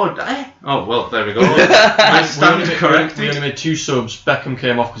 Oh, well, there we go. I stand corrected. We only made 2 subs. Beckham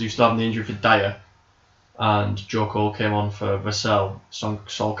came off because he was still having the injury for Dyer. and Joe Cole came on for Vassell.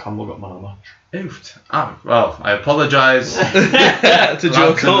 Sol Campbell got man of the match. Oofed. Well, I apologise to Joe lads and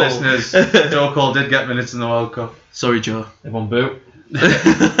Cole. listeners. Joe Cole did get minutes in the World Cup. Sorry, Joe. Everyone boo.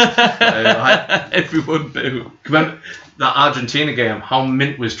 Everyone boo. Remember that Argentina game? How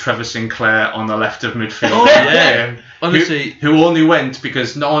mint was Trevor Sinclair on the left of midfield? Oh, yeah. Honestly. Who only went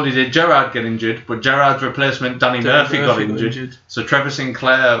because not only did Gerrard get injured, but Gerrard's replacement Danny Murphy got injured. So Trevor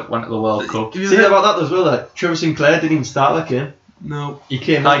Sinclair went to the World Cup. See about that as well. Like, Trevor Sinclair didn't even start that game. No. He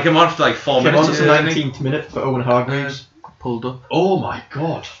came Like him on for like 4 came minutes. on to the 19th minute for Owen Hargreaves. Pulled up. Oh my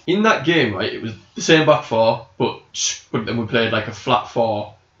god! In that game, right, it was the same back four, but then we played like a flat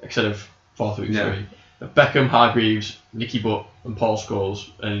four instead of 4-3-3. Yeah. Beckham, Hargreaves, Nicky Butt, and Paul Scholes,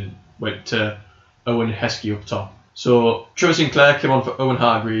 and went to Owen Heskey up top. So Trevor Sinclair came on for Owen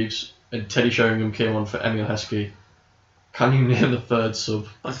Hargreaves, and Teddy Sheringham came on for Emile Heskey. Can you name the third sub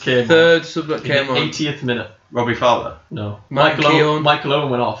that came Third sub that on? came In the on. 80th minute. Robbie Fowler. No. Mike Keown. Michael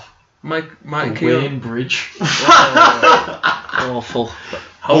Owen went off. Mike Wayne Keown. Bridge. Awful.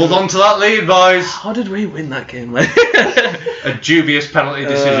 Hold on to that lead, boys. How did we win that game, mate? A dubious penalty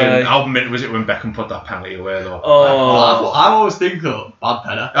decision. How mint was it when Beckham put that penalty away, though? I always think though, bad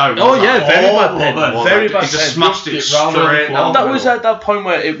penner. Oh yeah, very bad pen. Well, Very he bad just pen. smashed it It round on the straight floor. down. That was at that point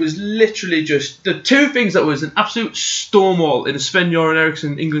where it was literally just the two things that was an absolute stonewall in the Sven-Göran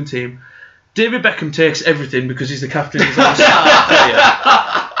Eriksson England team. David Beckham takes everything because he's the captain. He's a star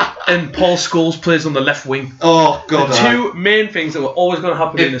player. And Paul Scholes plays on the left wing. Oh god. The two main things that were always going to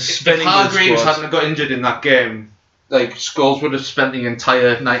happen in a If Sven England Hargreaves squad. hadn't got injured in that game, like Scholes would have spent the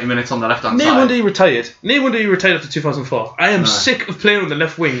entire 90 minutes on the left hand No side. wonder he retired. No wonder he retired after 2004. I am sick of playing on the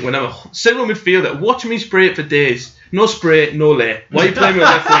left wing when I'm a central midfielder. Watch me spray it for days. No spray, no lay. Why are you playing me on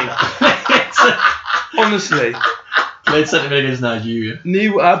left wing? Honestly. Played centre mid against Nigeria.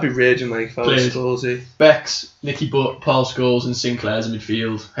 I'd be raging like if I was Played. Scholesy. Becks, Nicky Butt, Paul Scholes, and Sinclair's in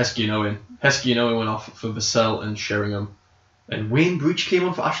midfield. Heskey and Owen. Heskey and Owen went off for Vassell and Sheringham. And Wayne Bridge came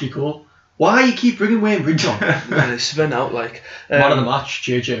on for Ashley Cole. Why you keep bringing Wayne Bridge on? They Sven out like. Man of the match,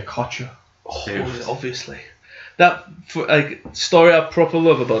 JJ Okocha. Obviously. That story I proper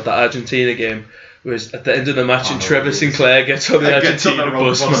love about that Argentina game was at the end of the match and Trevor Sinclair gets on the Gets on the Argentina wrong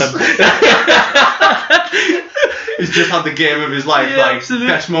bus, bus. man. He's just had the game of his life, Yeah, like absolutely.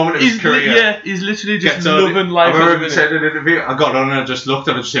 best moment of his career. He's literally just Gets on it. loving life. I remember at him the saying minute. in an interview, I got on and I just looked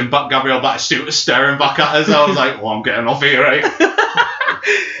at it, just him, Gabriel Batistuta staring back at us. I was like, well, I'm getting off here, right?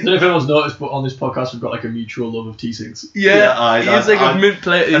 I don't know if anyone's noticed, but on this podcast we've got like a mutual love of T-Sings. He's like a mid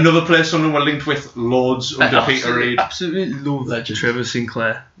player. Another player someone we're linked with loads under Peter Reid. Absolutely love Legend. Trevor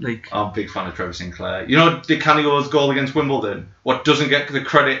Sinclair. Like, I'm a big fan of Trevor Sinclair. You know Di Canio's goal against Wimbledon? What doesn't get the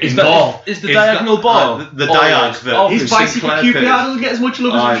credit Is in the ball. is the diagonal ball. The diag that Always. His bicycle Sinclair QPR plays. doesn't get as much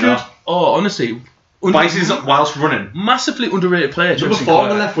love as I it know. should. Oh, honestly, Spices whilst running. massively underrated player. Number Trevor 4 on the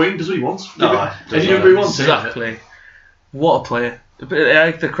Sinclair. left wing does what he wants. No, Any number he wants. Exactly. What a player. But I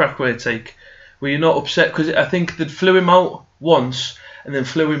like the crack where it's like, were you not upset? Because I think they flew him out once and then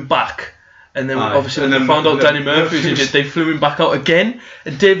flew him back. And then obviously when And they then- found out and then Danny Murphy was injured, they flew him back out again.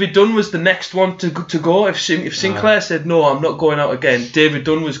 And David Dunn was the next one to go. If Sinclair said, no, I'm not going out again, David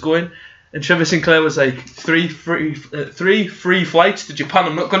Dunn was going. And Trevor Sinclair was like, three free flights to Japan,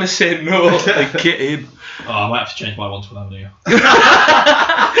 I'm not going to say no. Like, get in. Oh, I might have to change my one to an avenue.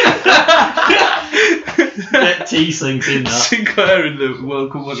 Get T-Sings in that. Sinclair in the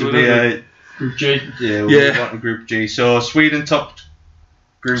World Cup. Should be, Group G. yeah, Yeah. we're in Group G. So Sweden topped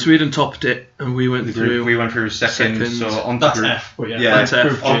Group. Sweden topped it, and we went through. We went through second. So on to That's Group. F, but yeah. Yeah, That's F.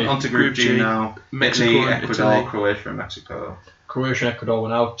 Group G. On to Group G now. Mexico Italy, and Ecuador, Italy. Croatia, and Mexico. Croatia, Ecuador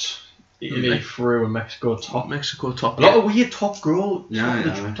went out. Italy through and Mexico top. Mexico top. A lot of weird top goal.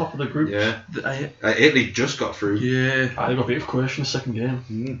 Yeah, Top of the group. Yeah. Yeah. Italy just got through. I got beat of Croatia in the second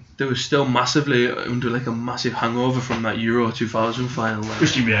game. They were still massively under like a massive hangover from that Euro 2000 final.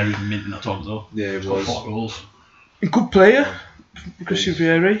 Christian Vieri was mint in that top as well. Yeah, it Got was. 4 goals. Good player, Christian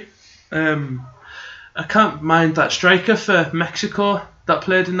Vieri. I can't mind that striker for Mexico that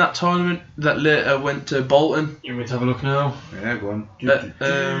played in that tournament that later went to Bolton. You want me to have a look now? Yeah, go on.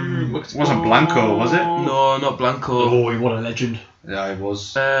 It wasn't Blanco, was it? No, not Blanco. Oh, what a legend. Yeah, it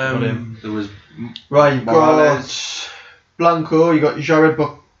was. Um, him. There was. Right, you've Morales. got Blanco, you got Jared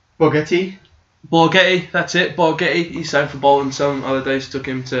Borghetti. Borghetti, that's it. Borghetti, he signed for Bolton. Sam Allardyce took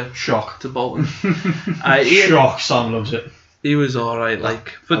him to Shock. Bolton. Shock, Sam loves it. He was alright,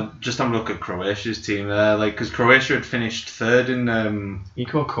 like. But Just have a look at Croatia's team there, like, because Croatia had finished third in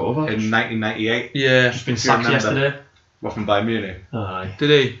Niko Kovac. 1998. yeah, Just been if you sacked remember. yesterday. What, from Bayern Munich? Aye. Did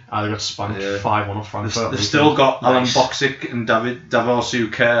he? They got spanked Yeah. 5-1 off Frankfurt. They've still got Alan Nice. Boxic and Davor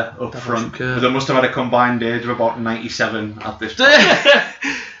Suker up front. Suker. But they must have had a combined age of about 97 at this point.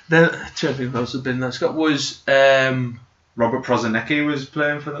 The champion else have been that Scott was Robert Prozinecki was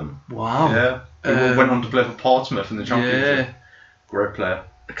playing for them. wow. Yeah. He went on to play for Portsmouth in the Championship. Yeah. Great player.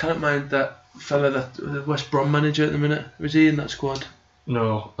 I can't mind that fella, that the West Brom manager at the minute. Was he in that squad?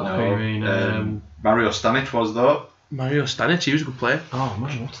 No, that's what you mean. Mario Stanic was, though. Mario Stanic, he was a good player. Oh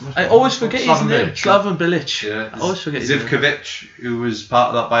man, what's the I always forget his Slaven name. Bilic. Slaven Bilic. Yeah. I always forget his name. Zivkovic, who was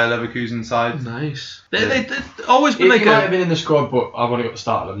part of that Bayer Leverkusen side. Nice. Yeah. They've always been He like might have a. been in the squad, but I've only got the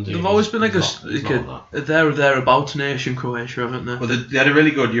start of them. They've always been like He's not a there or thereabouts nation, Croatia, haven't they? Well, they had a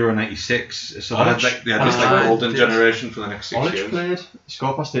really good Euro 96, so they had, Olic. they had this Ah, golden did. generation for the next 6 Olic years. played. He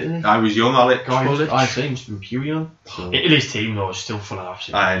scored past Italy. I was young, Olic. Olic. I think he's from Purion. Italy's team though is still full of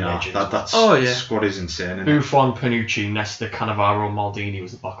absolute I know, legends. that's Oh, yeah. squad is insane. Isn't it? Buffon, Panucci, Nesta, Cannavaro, Maldini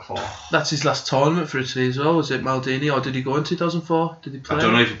was the back four. That's his last tournament for Italy as well. Was it Maldini, or did he go in 2004? Did he play? I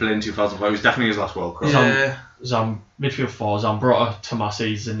don't know if he played in 2005. It was definitely his last World Cup. Yeah. Midfield four, Zambrotta,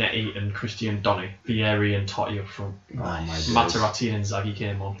 Tomasi, Zanetti and Christian Donny. Vieri and Totti up front. Nice. Materazzi and Inzaghi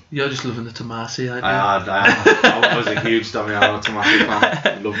came on. You're just loving the Tomasi, aren't you? I was a huge Damiano Tomasi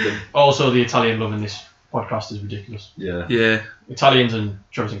fan. Loved him. Also, the Italian love in this podcast is ridiculous. Yeah. Yeah. Italians and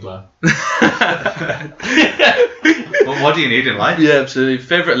Trevor Sinclair. Well, what do you need in life? Yeah, absolutely.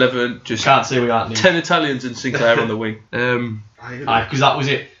 Favourite 11, just Can't say we aren't new. 10 Italians and Sinclair on the wing. Because that was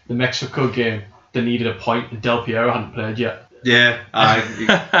it. The Mexico game, they needed a point, and Del Piero hadn't played yet. Yeah, he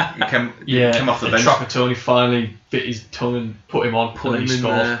came off the and bench. Trapattoni finally bit his tongue and put him on, Put and him then he in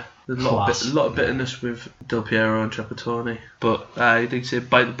scored. there. There's a lot of bitterness with Del Piero and Trapattoni. But I think say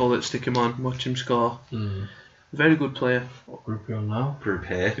bite the bullet, stick him on, watch him score. Very good player. What group are you on now? Group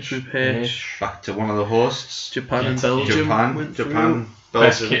H. Group H. Back to one of the hosts. Japan Yeah, and Belgium. went through. Japan,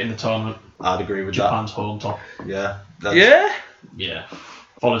 Best Belgium. kit in the tournament. I'd agree with Japan's home top. that. Yeah. Yeah? Yeah.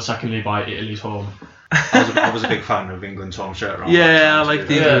 Followed secondly by Italy's home. I was a big fan of England's home shirt. around that Yeah, I time like too.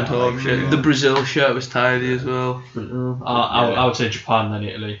 the Yeah, England home shirt. The Brazil shirt was tidy as well. I would say Japan, then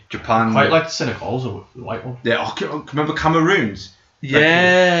Italy. Japan. Quite like the Senegal's, the white one. Yeah, remember Cameroons?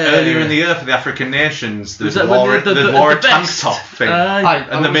 Yeah. Earlier in the year for the African nations, they Was that when wore they a the tank best? top thing. Aye.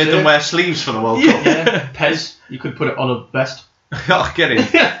 and they made them wear sleeves for the World Cup. Yeah, Pez, you could put it on a vest. Oh, get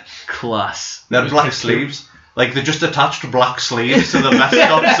it. Class. They had black sleeves. Like, they just attached black sleeves to the vest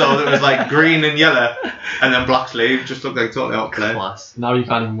top, so it was like green and yellow, and then black sleeves. Just looked like totally out play. Class. Now you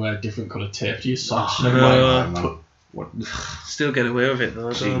can't even wear different coloured tape to your socks. Oh, Never no. mind. man. What? Still get away with it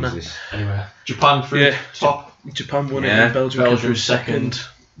though, don't I? Jesus. Anyway, Japan through Yeah. top, Japan won it Yeah. and Belgium came through Belgium second. second,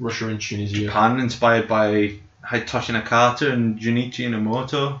 Russia and Tunisia. Japan, inspired by Hitoshi Nakata and Junichi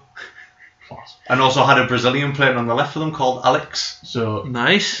Inamoto. Class. And also had a Brazilian playing on the left for them called Alex. So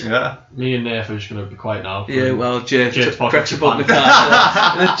Nice. Yeah. me and Nath are just going to be quiet now. Yeah, well, Jay Jay's part cracks of about Japan.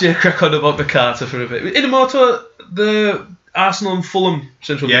 Nakata. Let Jay crack on about Nakata for a bit. Inamoto, the Arsenal and Fulham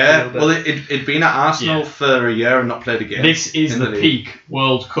central Yeah, midfielder. well, it'd been at Arsenal Yeah. for a year and not played a game. This is in the league. peak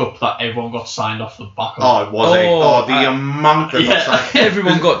World Cup that everyone got signed off the back of. Oh, it was it? Oh, The amount that yeah. got signed.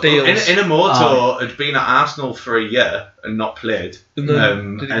 Everyone got deals. Inamoto had been at Arsenal for a year and not played, And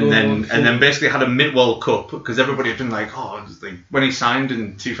then did he go on and then basically had a mid World Cup because everybody had been like, oh, it's like, when he signed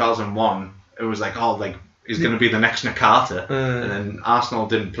in 2001, it was like, oh, like he's going to be the next Nakata, and then Arsenal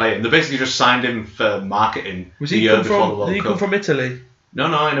didn't play him. They basically just signed him for marketing Was the he year come before the from? World Did he Cup. come from Italy? No,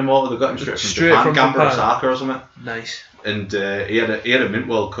 Inamoto, they got him straight Straight from from Japan, Gamba Japan. Osaka or something. Nice. And he had a mint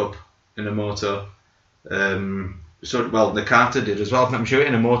World Cup, Inamoto. Nakata did as well. I'm sure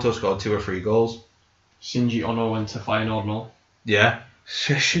Inamoto scored 2 or 3 goals. Shinji Ono went to Feyenoord now. Yeah.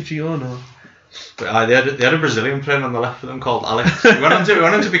 Shinji Ono. But they had a Brazilian playing on the left for them called Alex. He went on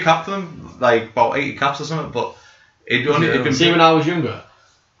to be capped for them, like about 80 caps or something. But he'd been. See, when I was younger,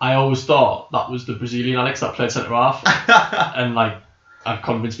 I always thought that was the Brazilian Alex that played centre half, and like I'd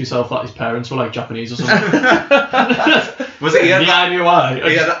convinced myself that his parents were like Japanese or something. Was it? He had, I knew why.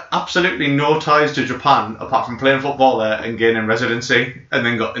 he had absolutely no ties to Japan apart from playing football there and gaining residency, and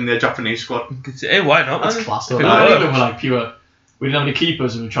then got in the Japanese squad. Hey, why not? That's man? class. If Though. it I think works. we were like pure. We didn't have any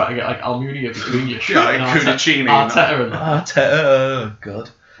keepers, and we tried to get like Almunia between you. Yeah, like Cudicini and Arteta and that. Arteta, oh god.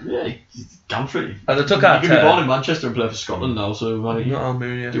 Yeah, he's Gamfrey. And I took You could be born Arteta. in Manchester and play for Scotland now, so Not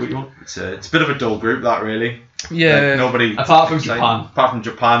Almunia. do what you want. It's a bit of a dull group, that really. Yeah. Like, nobody. Apart from exciting. Japan. Apart from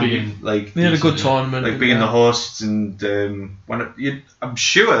Japan, Being- like They had a good decent, tournament. being the hosts and I'm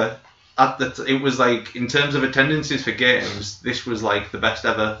sure it was like, in terms of attendances for games, this was like the best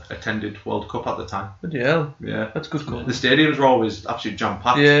ever attended World Cup at the time. Bloody hell. Yeah. That's good call. The stadiums were always absolutely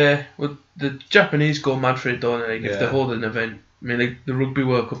jam-packed. Yeah, well, the Japanese go mad for it, don't they? Like, if Yeah. they hold an event. I mean, like the Rugby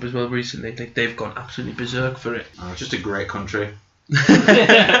World Cup as well recently, like they've gone absolutely berserk for it. It's just a great country.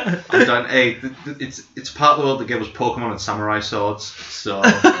 I'm done. Hey, it's part of the world that gave us Pokemon and samurai swords, so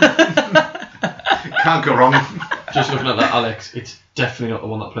can't go wrong. Just looking at that, Alex, it's definitely not the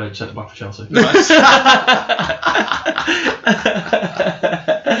one that played centre back for Chelsea.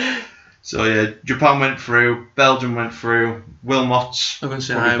 So yeah, Japan went through, Belgium went through, Wilmots, I'm going to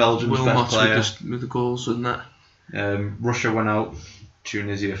say probably Belgium's best Wilmots player. with the goals and that. Russia went out,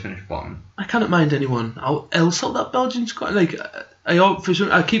 Tunisia finished bottom. I can't mind anyone else out that Belgian squad. Like,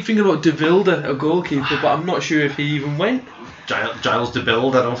 I keep thinking about De Wilde, a goalkeeper, but I'm not sure if he even went. Giles de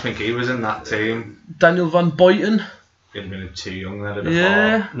Bilde, I don't think he was in that team. Daniel Van Boyten. He'd been too young then.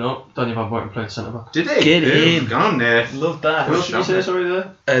 Yeah. No, Daniel Van Boyten played centre back. Did he? Get in. Gone there. Love that. Well, What did you say, sorry,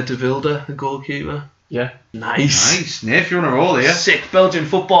 there? De Wilde, a goalkeeper. Yeah. Nice. Nice. Nath, you're on a roll here. Sick. Belgian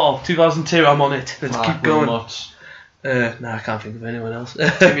football, 2002. I'm on it. Let's keep going. Wilmots. I can't think of anyone else.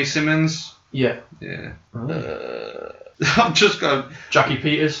 Timmy Simmons. Yeah. Yeah. I'm just going. Jackie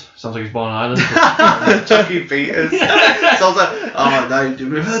Peters. Sounds like he's born in Ireland. Jackie Peters. Sounds like, oh no,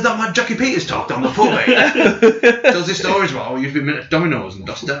 we've heard that man Jackie Peters talk down the pub, eh? Tells his stories about how you've been at Domino's and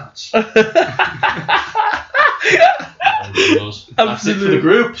dust darts. That's it for the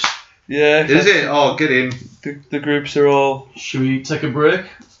groups. Yeah. Is it? Oh, get in. The groups are all. Should we take a break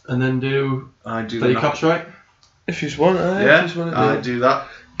and then do I do play that. your caps right? If you want, Yeah, if you want I to do that.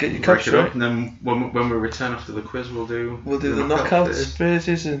 get your Break caps it up, right. and then when we return after the quiz, we'll do The knockout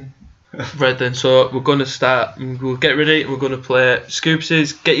phases and. Right then, so we're going to start. We'll get ready. And we're going to play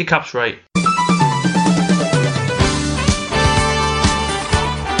Scoopses. Get your caps right.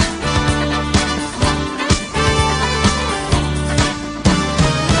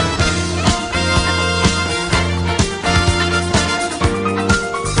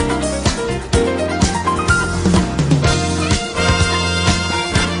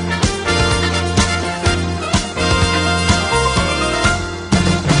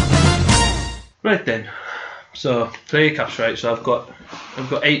 Right then, so play your caps right. So I've got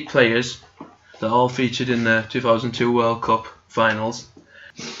 8 players that all featured in the 2002 World Cup finals.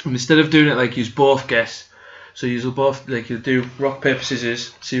 And instead of doing it like you both guess, so you'll both like you do rock paper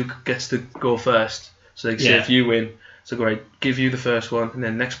scissors. So who gets to go first. So like say Yeah. if you win, so go right, give you the first one, and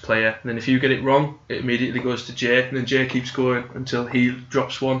then next player, and then if you get it wrong, it immediately goes to Jay, and then Jay keeps going until he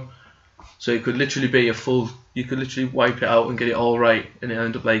drops one. So it could literally be a full. You could literally wipe it out and get it all right, and it'll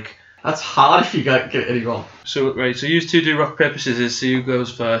end up like. That's hard if you get any wrong. So right, so you two do rock paper scissors. See who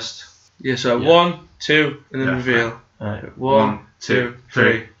goes first. Yeah. So Yeah. 1, 2, and then Yeah. reveal. Alright. 1, 2,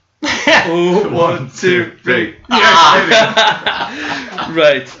 3. Oh, Oh, 1, 2, 3. Yes,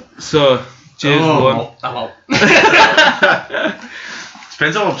 Right. So Jay's won. I'm out.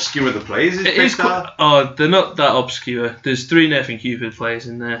 Depends how obscure the players is. It is they're not that obscure. There's 3 Nathan Cupid players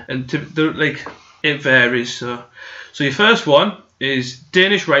in there, and they're like it varies. So your first one is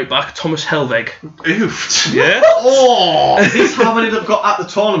Danish right back Thomas Helveg. Oof. Yeah. Oh. Is this how many they've got at the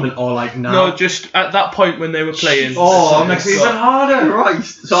tournament or like now? No, just at that point when they were playing. Oh, So makes they've it even got- harder. Right.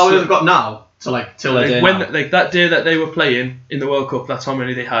 So how many they've got now? So like till a day Like, now. like that day that they were playing in the World Cup, that's how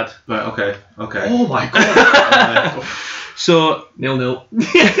many they had. Right. Okay. Oh my god. So 0-0.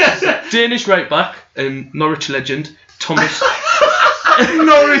 Danish right back and Norwich legend Thomas.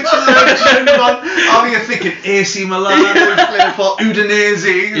 Norwich legend, man. How are you thinking? AC Milan, who's playing for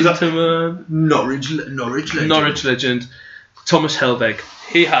Udinese. Norwich legend. Norwich legend Thomas Helveg.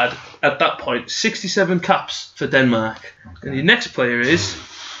 He had at that point 67 caps for Denmark. Okay. And the next player is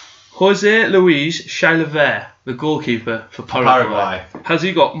Jose Luis Chilavert, the goalkeeper for Paraguay. Has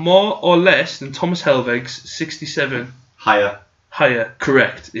he got more or less than Thomas Helveg's 67? Higher. Higher,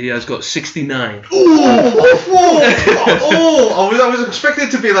 correct. He has got 69. I was expecting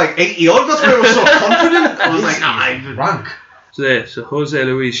it to be like 80 odd. That's why I was so confident. I was like, rank. So Jose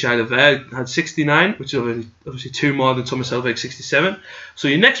Luis Chilavert had 69, which is obviously 2 more than Thomas Helveg 67. So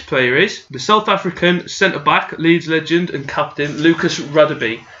your next player is the South African centre-back, Leeds legend and captain Lucas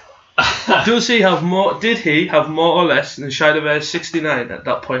Radebe. Did he have more or less than Chilavert's 69 at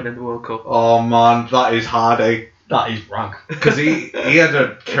that point in the World Cup? oh man, that is hard, eh? That is rank. Because he had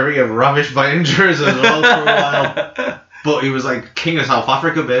a career ravished by injuries as well for a while. But he was like king of South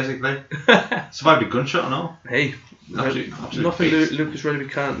Africa, basically. Survived a gunshot and all. Hey, Absolute nothing beast. Lucas Radebe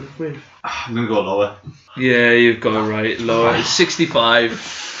can't live with. I'm going to go lower. Yeah, you've got it right. Lower. It's 65.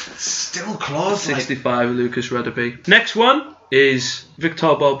 Still close. 65 Lucas Radebe. Next one is Victor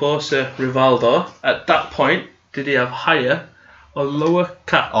Barbosa Rivaldo. At that point, did he have higher or lower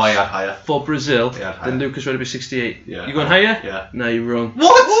caps Oh, he had higher. for Brazil He had higher. than Lucas Redeby 68? Yeah. You going higher? Yeah. No, you're wrong.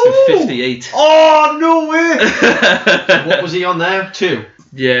 What? 58. Oh, no way! What was he on there? 2.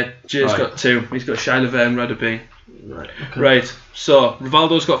 Yeah, Jay's Right. got 2. He's got Shia LaBeouf and Redeby. Right. Okay. Right, so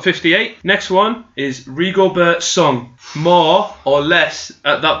Rivaldo's got 58. Next one is Rigobert Song. More or less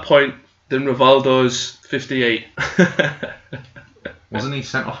at that point than Rivaldo's 58. Wasn't he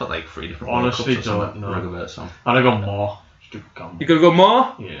sent off at like 3 different Honestly, World Cups or something? don't know. Rigobert Song. I'd have gone more. Just have gone You gotta go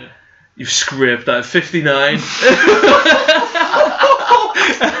more? more. Yeah. You've scraped that at 59.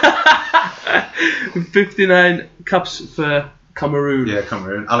 59 caps for Cameroon. Yeah,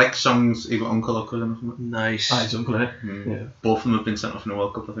 Cameroon. Alex Song's he got uncle or cousin or something. Nice. His uncle, eh? Yeah. Both of them have been sent off in a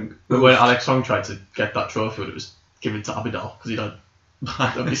World Cup, I think. But when Alex Song tried to get that trophy, it was given to Abidal because he don't.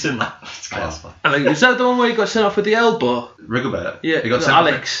 Have you seen that? It's class. I think, is that the one where he got sent off with the elbow? Rigobert. Yeah, he got sent off.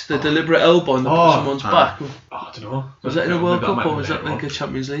 Alex, the deliberate elbow on someone's back. Oh, I don't know. Was that in a World Cup or was that like like a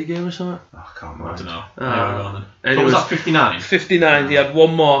Champions League game or something? Oh, I can't I remember. don't know. And What it was that, 59? 59, he had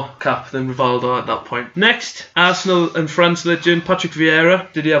one more cap than Rivaldo at that point. Next, Arsenal and France legend Patrick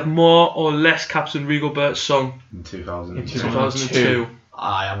Vieira. Did he have more or less caps than Rigobert Song? In 2000. In 2002.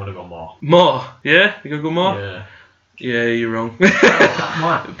 I'm going to go more. More? Yeah? You gonna go more? Yeah. Yeah, you're wrong.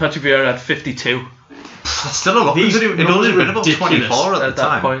 What? Patrick Vieira had 52 That's still a lot. These It only numbers are been about ridiculous 24 at at the that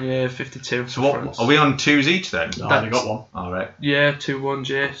time. point. Yeah, 52. So what? Are we on 2s each then? No, I only got one. Alright. Yeah, 2-1,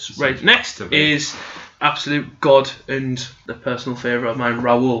 Jay. Right, next to be. is absolute god and the personal favourite of mine,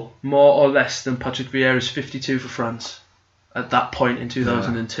 Raul. More or less than Patrick Vieira's 52 for France at that point in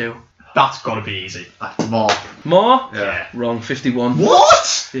 2002. That's got to be easy. More. More? Yeah. Wrong, 51.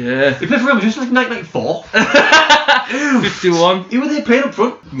 What? Yeah. They played for Real Madrid like 1994. 51. Who were they playing up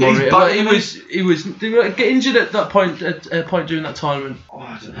front? Murray, He's well, back he was they were get injured at that point at a point during that tournament. Oh,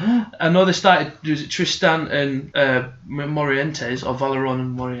 I don't know. I know they started. Was it Tristan and Morientes or Valeron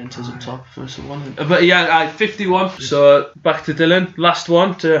and Morientes up top first one? But yeah, I 51. So back to Dylan. Last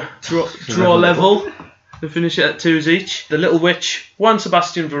one to draw level. To finish it at 2s each. The Little Witch, Juan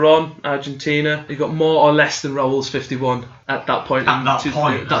Sebastian Veron, Argentina. He got more or less than Raul's 51 at that point. At that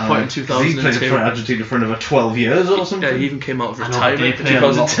point. At that point in He played 2002. for Argentina for another 12 years or Yeah, something. he even came out of I know, but they retirement in play a lot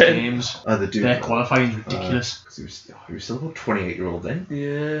of 2010. games. They do. Their qualifying is ridiculous. He was still about 28-year-old then.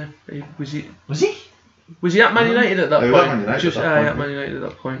 Yeah, was he Was he? at Man United at that He point? was at Man United Just at that point, at Man United at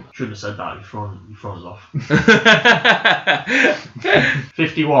that point. Shouldn't have said that. You've thrown us off.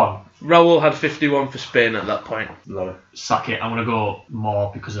 51. Raul had 51 for Spain at that point. Sack it. I'm going to go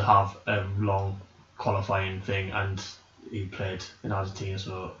more because I have a long qualifying thing and he played in Argentina,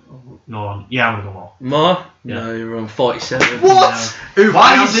 so no. Yeah, I'm going to go more. More? Yeah. No, you're wrong. 47. What? No.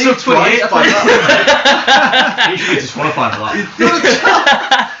 Why is is he he 28 by that? He should be disqualified for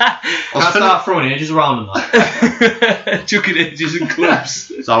that. Can't start throwing ages around and that. Chucking ages and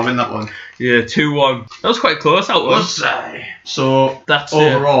clubs. So I'll win that one. Yeah, 2-1. That was quite close, that was. So That's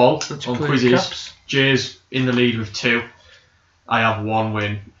overall, That's on your quizzes, caps. Jay's in the lead with 2. I have 1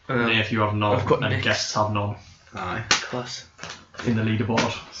 win. If you have none, I've got and Nick. guests have none Aye. Class. in the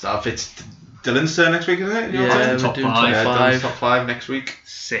leaderboard. So if it's Dylan's turn next week, isn't it? Your Yeah, turn? we're top doing five. top Yeah, 5. Dylan's top 5 next week.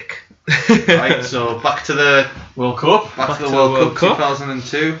 Sick. Right, so back to the World Cup. World Cup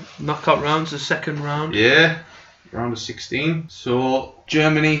 2002. Knockout rounds, the second round. Yeah, round of 16. So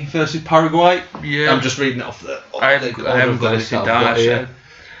Germany versus Paraguay. Yeah. I'm just reading it off the. I haven't got it down, actually.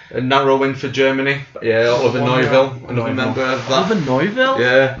 A narrow win for Germany. Yeah, Oliver 1-0. Neuville, another member of that. Oliver Neuville?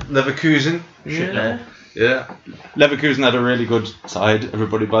 Yeah, Leverkusen. Yeah. Yeah, Leverkusen had a really good side.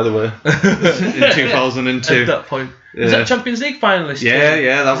 Everybody, by the way, in 2002. At that point. Yeah. Was that Champions League finalist? Yeah,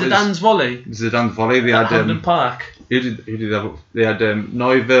 yeah, that was Zidane's volley Zidane's volley. They at had Hampden Park. who did that? They had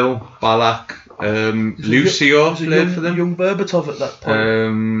Neuville, Ballack, Lucio Was it played young, for them. Young Berbatov at that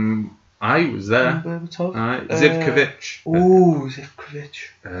point. I was there. Young Berbatov. Zivkovic. Oh,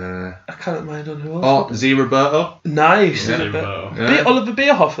 Zivkovic. I can't mind on who else. Z Roberto. Nice. Yeah. Zivkovic. Oliver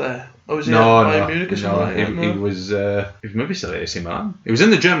Bierhoff there. Or was he No, at Bayern no, Munich or something no. like that? He was. He was maybe still at AC Milan. He was in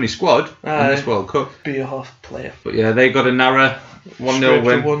the Germany squad in this World Cup. Bierhoff player. But yeah, they got a narrow 1-0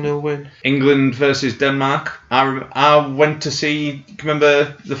 win. 1-0 win. England versus Denmark. I went to see.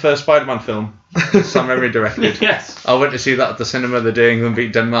 Remember the first Spider-Man film? Sam Raimi directed. Yes. I went to see that at the cinema the day England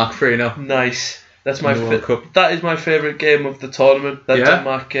beat Denmark 3-0. Nice. That's my In the World Cup. that is my favourite game of the tournament. That Yeah?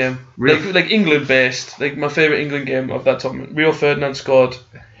 Denmark game. Really? Like England based. Like my favourite England game of that tournament. Rio Ferdinand scored.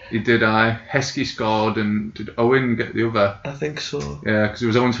 He did. Heskey scored, and did Owen get the other? I think so. Yeah, because it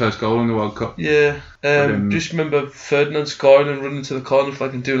was Owen's first goal in the World Cup. Yeah. Just remember Ferdinand scoring and running to the corner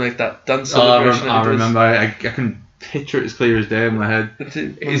flag and doing like that dance celebration. I remember. I can picture it as clear as day in my head.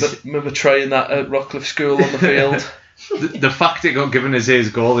 Remember trying that at Rockcliffe School on the field. The fact it got given as his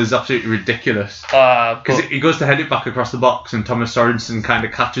goal is absolutely ridiculous. But Because he goes to head it back across the box and Thomas Sorensen kind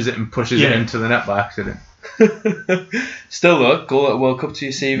of catches it and pushes it Yeah. into the net by accident. still though, goal at World Cup to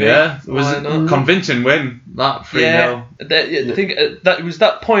your CV. Yeah, it was Why a not? convincing win, that 3-0. I think that it was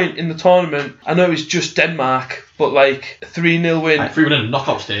that point in the tournament. I know it was just Denmark, but like 3-0 win. Like, 3-1 in a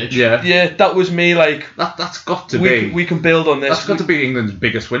knockout stage. Yeah. Yeah, that was me. Like That's got to be. we can build on this. That's got to be England's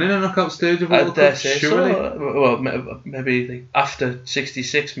biggest win in a knockout stage of I World dare Cup, say surely. so. Well, maybe like after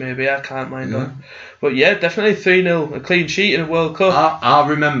 66, maybe I can't mind Yeah. that. But yeah, definitely 3-0, a clean sheet in a World Cup. I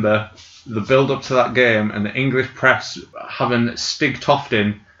remember the build-up to that game and the English press having Stig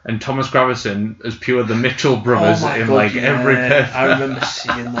Toftin and Thomas Gravesen as pure the Mitchell brothers in like every paper. I remember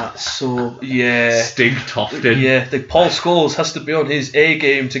seeing that. So yeah. Stig Toftin. Yeah, like Paul Scholes has to be on his A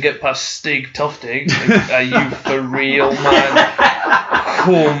game to get past Stig Tofting. Like, are you for real, man?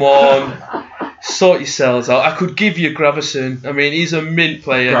 Come on. Sort yourselves out. I could give you Gravesen. I mean, he's a mint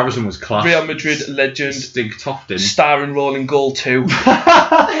player. Gravesen was class. Real Madrid legend. Stig Toftin. Star in Rolling Goal 2.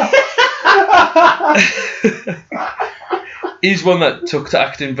 He's one that took to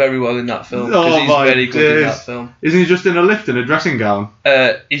acting very well in that film. Because Oh he's my very good in days. that film. Isn't he just in a lift in a dressing gown?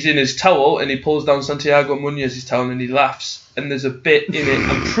 He's in his towel and he pulls down Santiago Munez's towel and he laughs. And there's a bit in it,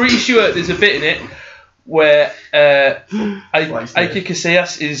 I'm pretty sure there's a bit in it where Iker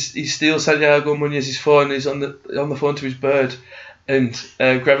Casillas he steals Santiago Munez's phone. He's on the phone to his bird, and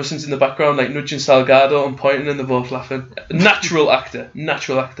Gravesen's in the background like nudging Salgado and pointing, and they're both laughing. Natural actor,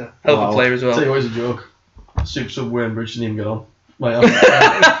 hell of a player as I'll tell you well. what is a joke. Super Sub Wayne Bridge didn't even get on. Like,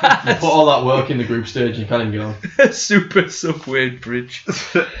 you put all that work in the group stage and you can't even get on. Super Subway Bridge.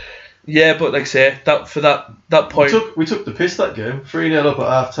 Yeah, but like I say, that point. We took the piss that game, 3-0 up at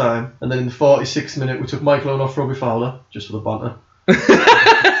half time, and then in the 46th minute we took Michael Owen off Robbie Fowler, just for the banter.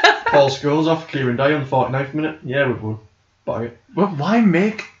 Paul Scholes off, Kieran Dye on the 49th minute. Yeah, we've won. Bang it. Well, why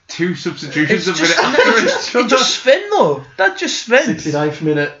make two substitutions It's a minute just, after each other? just Sven though. That just Sven. 69th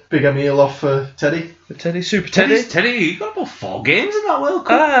minute, big Emil off for Teddy. Super Teddy. Teddy, he got about 4 games in that World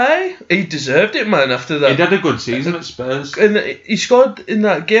Cup. Aye, he deserved it, man. After that, He had a good season at Spurs. and he scored in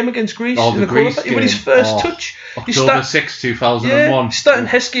that game against Greece. Oh, in the Greece qualifier. With his game. first Oh, touch. He October start- 6, 2001. Yeah, starting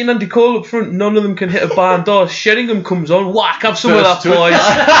Heskey and Andy Cole up front. None of them can hit a barn door. Sheringham comes on. Whack! Have some of that, First boys.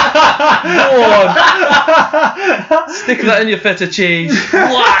 Go on. Stick that in your feta cheese.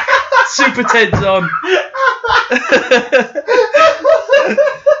 Whack! Super Ted's on.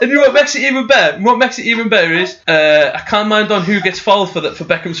 And you know what makes it even better? What makes it even better is I can't mind on who gets fouled for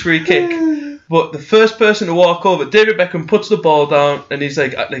Beckham's free kick. But the first person to walk over, David Beckham puts the ball down and he's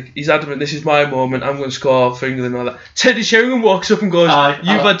like he's adamant, this is my moment, I'm going to score for England and all that. Teddy Sheringham walks up and goes,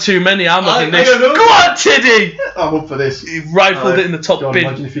 you've had too many, I'm having this. Go on, Teddy! I'm up for this. He rifled it in the top God, bin.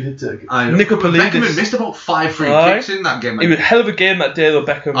 imagine if he did take it. Nicopolidis. Beckham had missed about 5 free Aye. kicks in that game. He was a hell of a game that day though,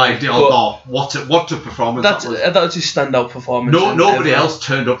 Beckham. I did. But What a performance that was. that was his standout performance. Nobody ever. else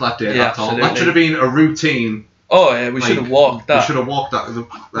turned up that day Yeah, at all. absolutely. That should have been a routine. Oh yeah, we should have walked that. We should have walked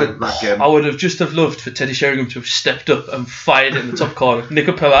that game. I would have just have loved for Teddy Sheringham to have stepped up and fired it in the top corner.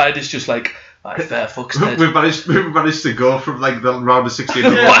 Nicopolidis just like, fair fuck's dead. We managed to go from like the round of 16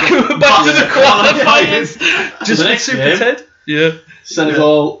 back to the quarterfinals. Just the with next Super game. Ted. Yeah.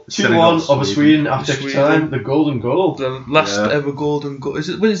 Senegal 2-1 over Sweden. Sweden after extra Sweden. time. The golden goal. The last ever golden goal. Is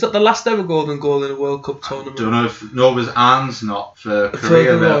that the last ever golden goal in a World Cup tournament? Don't know if it was Anne's not for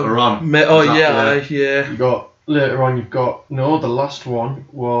Korea later on. Oh Was that yeah, the- yeah. You got later on. The last one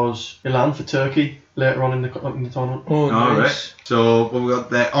was Ilan for Turkey. Later on in the tournament. Oh, All nice. right. So what we got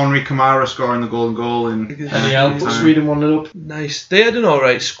there? Henri Camara scoring the golden goal in Anyhow, put Sweden 1-0 up. Nice. They had an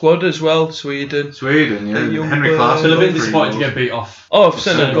alright squad as well, Sweden. Sweden. Yeah, The young Henry bird. Claassen. Still a bit got 3 disappointed to goals. get beat off. Oh,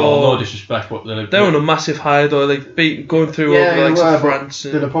 Senegal. No disrespect, but They're on a massive high though, like going through all the likes of France.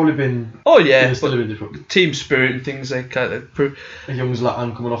 They'd have probably been. Oh yeah, They'd still but have been different. team spirit and things like that. A young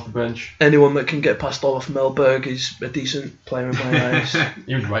Zlatan coming off the bench. Anyone that can get past Olaf Melberg is a decent player in my eyes.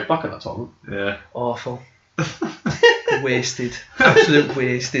 He was right back at that tournament. Yeah. Awful. Wasted. Absolute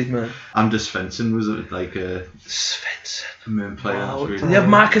wasted, man. Anders Svensson was like a Svensson. main player. Wow. in Sweden. They have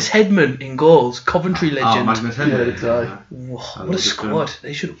Marcus Hedman in goals, Coventry Oh, legend. Magnus Yeah, Hedman. it's, aye. Whoa, I what a love it, squad.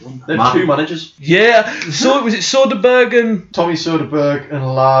 They should have won. They had Mark- 2 managers. Yeah, so was it Soderberg and Tommy Soderberg and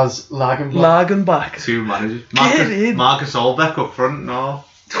Lars Lagenbach. Lagenbach? 2 managers. Get in. Marcus Olbeck up front. No.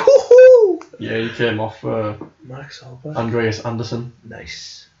 Woohoo! Yeah, he came off Max Albert. Andreas Andersen.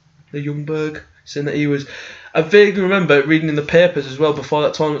 Nice. The Youngberg, saying that he was. I vaguely remember reading in the papers as well before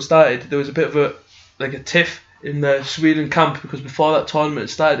that tournament started. There was a bit of a tiff in the Sweden camp because before that tournament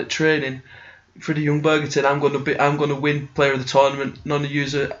started at training, Freddie Ljungberg said, I'm going to win player of the tournament. None of you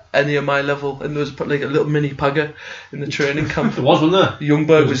are any of my level. And there was like a little mini pagger in the training camp. There was, wasn't there?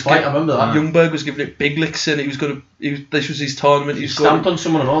 Ljungberg was a fight, I remember that. Ljungberg was giving it big licks, and this was his tournament. He stamped on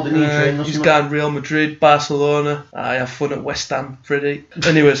someone and all, didn't he? He's gone Real Madrid, Barcelona. I have fun at West Ham, Freddie.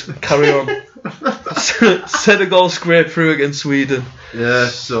 Anyways, carry on. Senegal scraped through against Sweden. Yeah,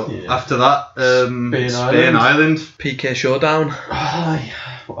 so after that, Spain, Ireland. PK showdown. Aye,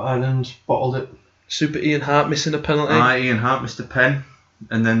 Ireland bottled it. Super Ian Hart missing a penalty. Ian Hart missed a pen.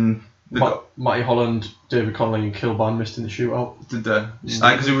 And then Matty Holland, David Connolly and Kilban missed in the shootout.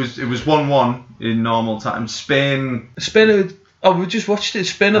 Because it was 1-1 in normal time. Spain, we just watched it.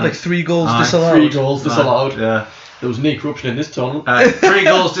 Spain had like 3 goals disallowed. 3 goals disallowed. Yeah. There was no corruption in this tournament. 3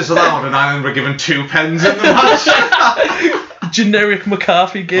 goals disallowed, and Ireland were given 2 pens in the match. Generic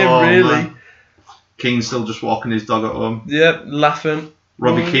McCarthy game, really. Man. Keane still just walking his dog at home. Yep, laughing.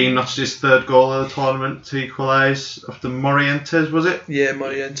 Robbie Keane notched his 3rd goal of the tournament to equalise after Morientes, was it? Yeah,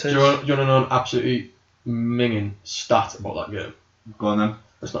 Morientes. Do you want to know an absolutely minging stat about that game? Go on then.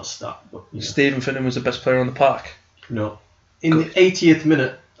 It's not a stat, but Stephen Finnan was the best player on the park. No. In the 80th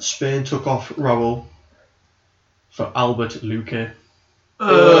minute, Spain took off Raul for Albert Luque.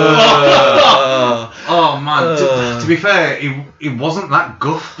 Oh man! To be fair, he wasn't that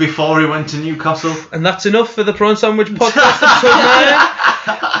guff before he went to Newcastle. And that's enough for the Prawn Sandwich podcast episode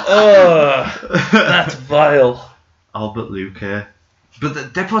 9. That's vile. Albert Luque. But the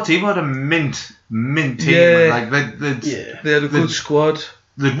Deportivo had a mint team. Yeah. Like They had a good squad.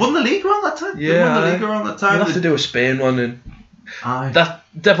 They'd won the league around that time. We'll have to do a Spain one, and aye. that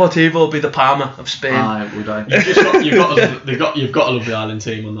Deportivo will be the Parma of Spain. Aye, would I? You've got to love the Ireland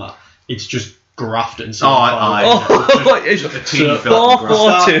team on that. It's just grafted. It's a team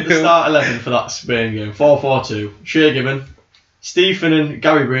 4-4-2. The start 11 for that Spain game. 4-4-2. Shea Given, Steve Finnan,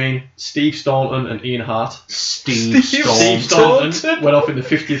 Gary Breen, Steve Staunton and Ian Hart. Steve Staunton went off in the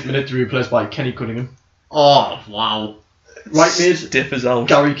 50th minute to be replaced by Kenny Cunningham. Oh, wow. Right mid, stiff as hell.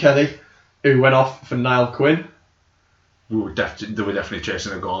 Gary Kelly, who went off for Niall Quinn. They were definitely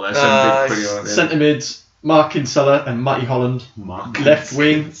chasing a goal there. Centre mids, Mark Kinsella and Matty Holland. Left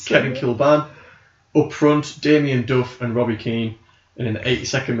wing, Kevin Kilban. Up front, Damien Duff and Robbie Keane. And in the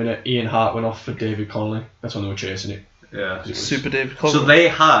 82nd minute, Ian Hart went off for David Connolly. That's when they were chasing it. Yeah. Super David Connolly. So they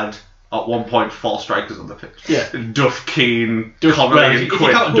had, at one point, 4 strikers on the pitch. Yeah. Duff, Keane, Connolly and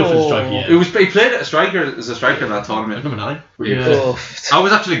Quinn. He played as a striker in that tournament. Number 9. Yeah. I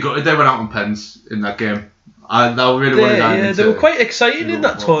was actually gutted they went out on pens in that game. I really wanted that. They were quite exciting in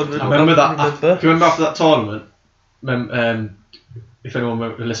that tournament. I remember that. Do you remember after that tournament? If anyone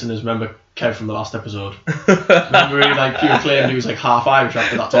of the listeners remember Kev from the last episode, remember you were claiming he was like half Irish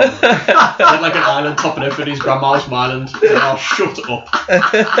after that tournament. He had like an island topping it for his grandma's island. Oh, shut up.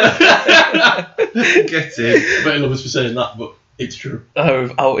 Get it. But I love us for saying that, but it's true.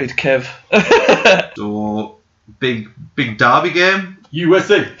 I've outed Kev. So big derby game.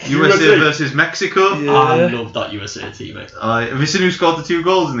 USA versus Mexico. Yeah. I love that USA team, mate. Have you seen who scored the 2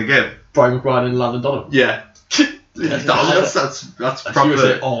 goals in the game? Brian McBride and Landon Donovan. Yeah. That's proper.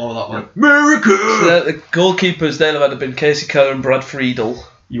 USA all that one. America. So the goalkeepers then have been Casey Keller and Brad Friedel.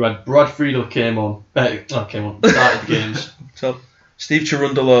 You had Brad Friedel started the games. So Steve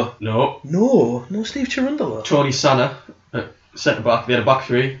Cherundolo. No, Steve Cherundolo. Tony Sanna at centre back. They had a back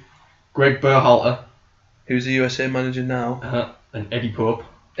 3. Greg Berhalter, who's the USA manager now, and Eddie Pope.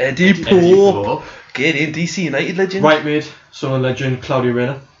 Eddie Pope. Get in, DC United legend. Right mid, Sunderland legend Claudio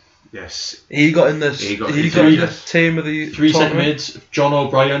Reyna. Yes. He got in the team of the 3 centre mids, John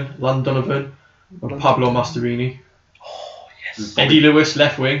O'Brien, Landon Donovan, and Pablo Masterini. Oh, yes. Eddie Lewis,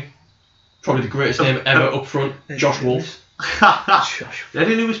 left wing. Probably the greatest name ever up front, Josh Wolf.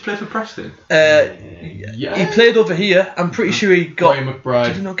 Eddie Lewis play for Preston? Yeah. He played over here. I'm pretty sure he got. Brian McBride.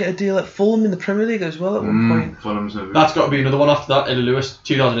 Did he not get a deal at Fulham in the Premier League as well at one point? Fulham's no. That's got to be another one after that. Eddie Lewis,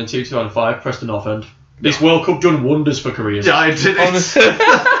 2002, 2005, Preston North End. This World Cup done wonders for careers. Yeah, I did it.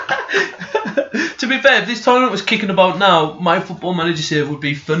 To be fair, if this tournament was kicking about now, my Football Manager save would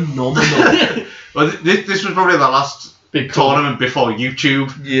be phenomenal. Well, this was probably the last big tournament before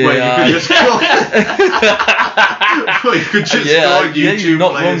YouTube, yeah, where you could just go. You could just go on YouTube. Yeah, you're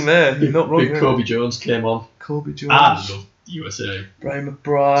not wrong there. You're not wrong. Big Kobe Jones came on. Kobe Jones. I love USA. Brian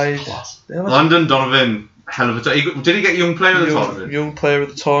McBride. Class. Landon Donovan. Hell of a time. Did he get young player of the tournament? Young player of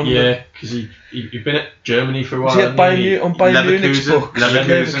the tournament. Yeah, because he'd been at Germany for a while. Was he at Bayern Munich's book?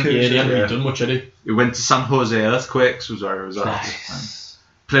 Leverkusen. Yeah, he hadn't really done much, had he? He went to San Jose Earthquakes, was where he was at.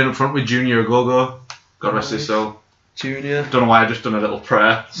 Playing up front with Junior Agogo. God rest his soul. Junior. Don't know why I just done a little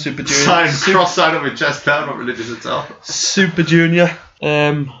prayer. Super Junior. Cross sign on my chest there, I'm not religious at all. Super Junior.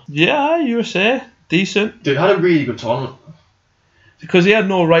 Yeah, USA, decent. They had a really good tournament. Because he had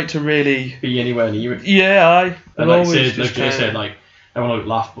no right to really... Be anywhere near it. Yeah, aye. And like Always Jay just said, kinda- like, everyone would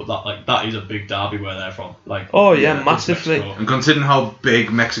laugh, but that is a big derby where they're from. Like, Oh, yeah, it's massively. Mexico. And considering how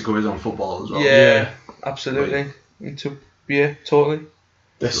big Mexico is on football as well. Yeah, absolutely. Yeah, totally.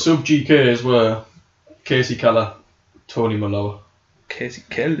 Their sub-GKs were Casey Keller, Tony Maloa. Casey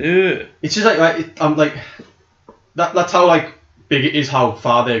Keller. It's just I'm like, that's how like big it is how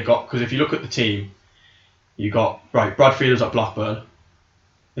far they got. Because if you look at the team, you got Brad Fields at Blackburn,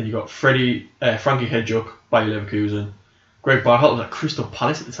 then you got Frankie Hedjuk by Leverkusen, Greg Barholt was at Crystal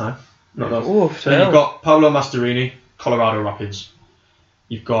Palace at the time. Not that. Oh, So then you've got Paolo Masterini, Colorado Rapids.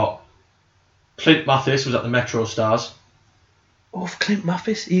 You've got Clint Mathis was at the Metro Stars. Oh, Clint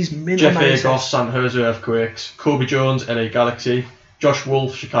Mathis, he's Jeff minimised. Agos, San Jose Earthquakes. Kobe Jones, LA Galaxy. Josh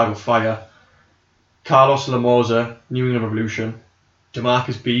Wolf, Chicago Fire. Carlos Lamosa, New England Revolution.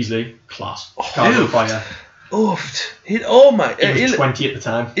 DeMarcus Beasley, class. Chicago ew. Fire. He was 20 at the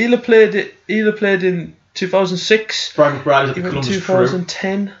time. He'll have played in 2006. Brian McBride was at He the went in Columbus Crew.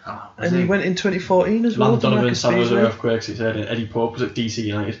 2010, Oh, and he went in 2014 as well. Landon Donovan, DeMarcus San Jose Beasley. Earthquakes, he said, and Eddie Pope was at DC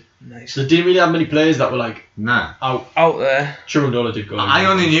United. Nice. So they didn't really have many players that were like Nah. out. Out there. Shurandola did go. I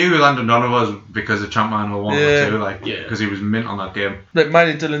only knew who Landon Donovan was because of Champman 1 Yeah. or 2, like, Yeah. because he was mint on that game. Like mine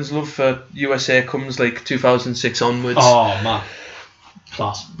and Dylan's love for USA comes like 2006 onwards. Oh man,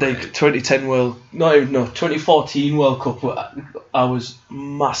 class. Like 2014 World Cup. I was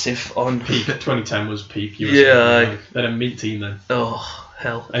massive on. Peak 2010 was peak. USA. Yeah, aye. They had a mint team then. Oh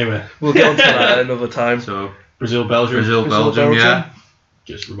hell. Anyway, We'll get onto that another time. So, Brazil, Belgium, Belgium, Belgium. yeah.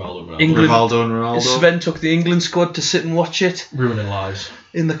 just Ronaldo. England. Rivaldo and Ronaldo. Sven took the England squad to sit and watch it Ruining lives.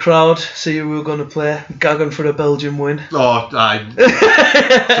 in the crowd, see who we were going to play, gagging for a Belgium win. Oh,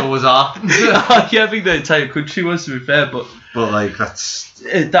 so was I. Yeah, I think the entire country was, to be fair, but But, like, that's...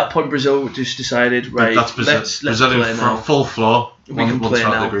 at that point Brazil just decided, right, that's let's Brazil play in now. full flow. We can once play they're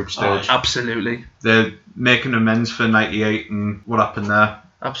at now. the group stage. Absolutely. They're making amends for 98 and what happened there.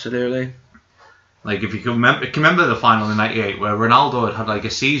 Absolutely. Like, if you can remember the final in 98 where Ronaldo had like a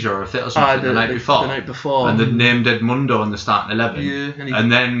seizure or a fit or something the night before. The night before. And they'd named Edmundo in the starting 11. Yeah,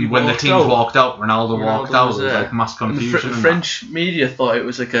 and then when the teams walked out, Ronaldo walked out. It was like mass And confusion. the French media thought it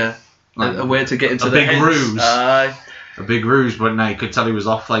was like a way to get into a the big heads. ruse. Aye. A big ruse, but no, you could tell he was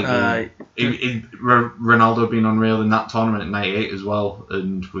off. Like Ronaldo had been unreal in that tournament in 98 as well,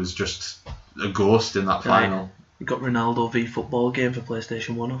 and was just a ghost in that final. You got Ronaldo v Football game for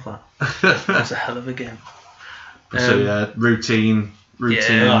PlayStation 1 off that. That was a hell of a game. So yeah, routine.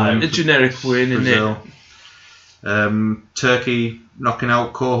 Yeah, a generic win, isn't it? Brazil. Turkey knocking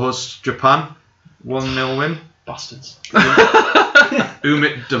out co-host Japan, 1-0 win. Bastards.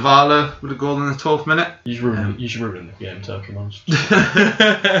 Umit Davala with a goal in the 12th minute. You should ruin the game, Turkey man.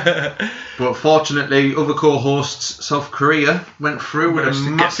 But fortunately, other co-hosts, South Korea, went through with a Managed to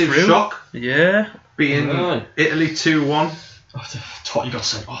get massive through. shock, Yeah. beating Aye. Italy 2-1. Totti got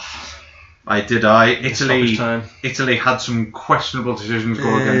sent off. Italy Time. Italy had some questionable decisions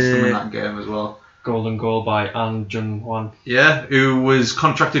go against them in that game as well. Golden goal by An Jun-hwan. Yeah, who was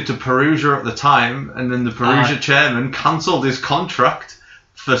contracted to Perugia at the time, and then the Perugia Aye. chairman cancelled his contract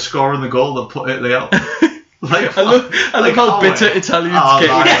for scoring the goal that put Italy out. Like, I love how bitter Italians get with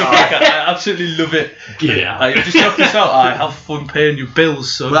stuff like that. I absolutely love it. Yeah. I just knock this out. I have fun paying you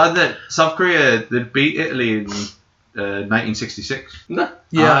bills, son. Well, South Korea, they beat Italy in 1966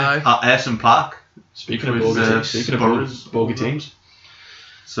 Yeah. at Ayers Park. Speaking of With, bogey teams.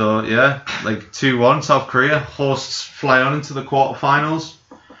 So yeah, like 2-1 South Korea. Hosts fly on into the quarterfinals.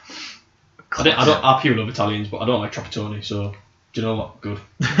 I pure love Italians, but I don't like Trapattoni, so do you know what? Good.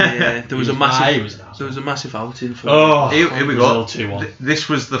 Yeah, there was a He massive. was an arsehole. There was a massive outing for. Oh, Here we go. Brazil 2-1. This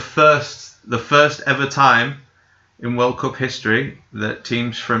was the first ever time in World Cup history that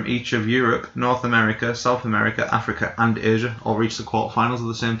teams from each of Europe, North America, South America, Africa, and Asia all reached the quarterfinals of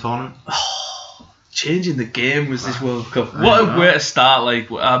the same tournament. Changing the game was this World Cup. What a way to start!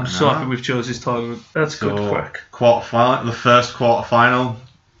 Like, I'm so happy we've chose this tournament. That's good work. Quarterfinal, the first quarterfinal,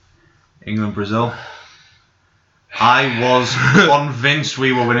 England Brazil. I was convinced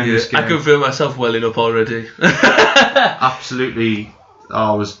we were winning this game. I can feel myself welling up already. Absolutely,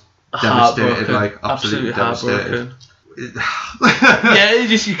 I was devastated. Heartbroken. Like absolutely devastated. heartbroken. Yeah,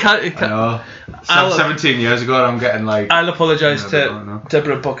 you can't. I know. I'll- 17 years ago, and I'm getting like. I'll apologise Yeah, I don't know. to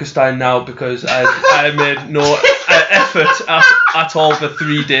Deborah Buckerstein now because I made no effort at all for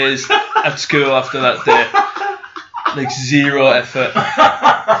 3 days at school after that day. like zero effort.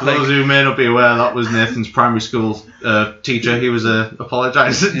 For those who may not be aware, that was Nathan's primary school teacher. He was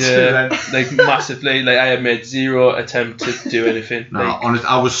apologising to them. like massively. Like I had made zero attempt to do anything. No, like, honest,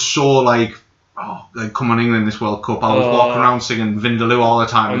 I was so like come on England this World Cup. I was walking around singing Vindaloo all the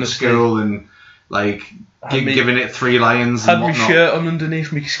time honestly. at school and like giving it 3 lions had and my whatnot. shirt on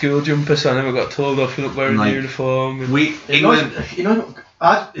underneath my school jumper, so I never got told off for not wearing Like, the uniform. And England.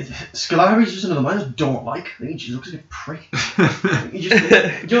 Scolari's just another man I just don't like. I think he just looks like a prick. He just,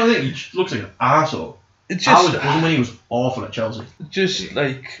 do you know what I think? He just looks like an arsehole. it I was just, buzzing when he was awful at Chelsea. just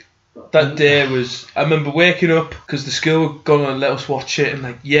like that day was. I remember waking up because the school were gonna let us watch it, and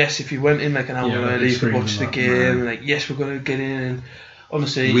like, yes, if you went in like an hour Yeah, early, you could screaming watch the that, game. And like, yes, we're gonna get in. And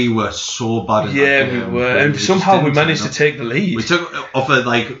honestly, We were so bad in yeah, that game. we were, and just somehow we didn't managed turn to up. take the lead. We took off of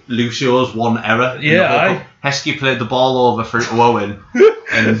like Lucio's one error. in Yeah, the whole aye. cup. Heskey played the ball over for Owen,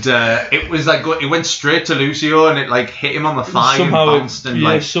 and it was like it went straight to Lucio, and it like hit him on the thigh and bounced, and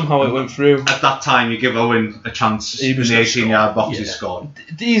like somehow it went through. at that time you give Owen a chance He in was the gonna 18-yard box. He Yeah. scored.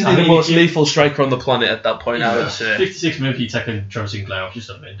 Easily I the mean, most it- lethal striker on the planet at that point, I would say. 56 minutes, he taken Trevor Sinclair off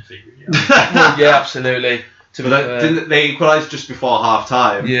just a minute defeat. Well, yeah, absolutely. To be But fair. didn't they equalised just before half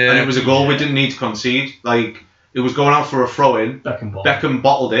time? Yeah. And it was a goal we Yeah. didn't need to concede. Like it was going out for a throw in. Beckham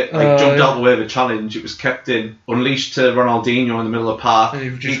bottled it, jumped yeah. out the way of the challenge. It was kept in, unleashed to Ronaldinho in the middle of the park. And he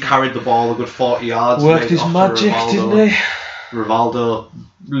He just carried the ball a good 40 yards. worked made it his off to magic, Rivaldo. didn't he? Rivaldo,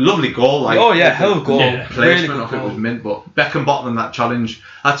 lovely goal. Like, Oh yeah, hell of a goal. Yeah. Really Placement good of it goal. was mint, but Beckham bottled that challenge.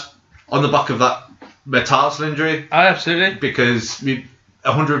 That's on the back of that metatarsal injury Aye, absolutely. because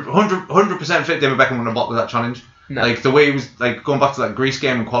 100% fit David Beckham wouldn't have bottled that challenge. No. Like the way he was like going back to that Greece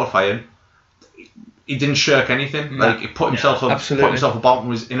game and qualifying, he didn't shirk anything. No. Like he put himself up, absolutely. put himself about and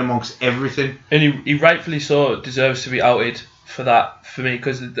was in amongst everything. And he rightfully so deserves to be outed for that, for me,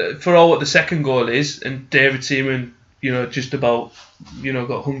 because for all what the second goal is, and David Seaman, just about,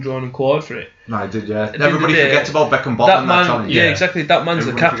 got hung, drawn and quartered for it. No, I did, yeah. the end Everybody of the day, forgets about Beckham That bottling that man, challenge. yeah, Yeah. exactly. That man's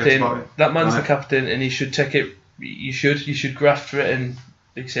Everyone the forgets captain. about it. That man's Right. the captain, and he should take it. You should graft for it, and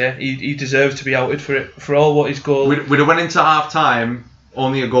like I say, he deserves to be outed for it, for all what his goal. We'd have went into half time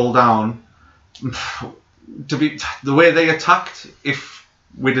only a goal down. To be the way they attacked, if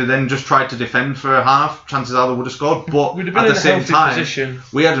we'd have then just tried to defend for a half, chances are they would have scored. But We'd have at been the in a same healthy time, position.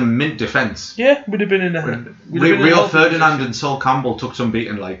 we had a mint defence. Yeah, would have been in a. we'd have been in a Rio healthy Ferdinand position. and Sol Campbell took some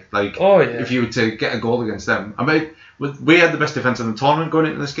beating. Like Oh yeah. if you were to get a goal against them, I mean, we had the best defence in the tournament going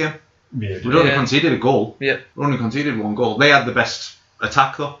into this game. Yeah. We'd only Yeah. conceded a goal. Yeah. We only conceded one goal. They had the best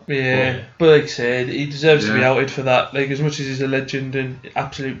attack though. Yeah, but like I said, he deserves to be Yeah. outed for that. Like, as much as he's a legend and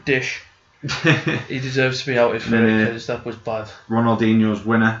absolute dish, he deserves to be outed for it Yeah. because that was bad. Ronaldinho's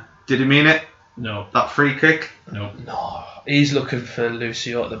winner. Did he mean it? No. That free kick? No. No, he's looking for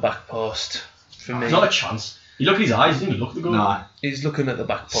Lucio at the back post. For me, There's not a chance. You look at his eyes, he didn't even look at the goal. Nah. he's looking at the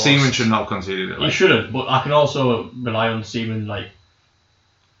back post. Seaman should not have conceded it. He Like. shouldn't, but I can also rely on Seaman,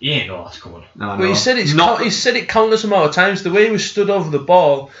 he ain't know that's coming. No, Well, he said he said it countless amount of times. The way he was stood over the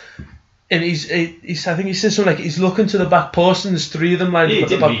ball, and I think he said something like he's looking to the back post, and there's 3 of them lined Yeah, up at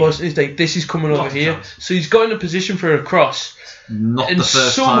the didn't back he? post, and he's like, "This is coming Not over a here." chance. So he's got in a position for a cross. Not and the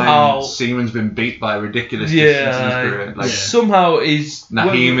first somehow- time Seaman's been beat by a ridiculous distance in his career. Like Yeah. Somehow he's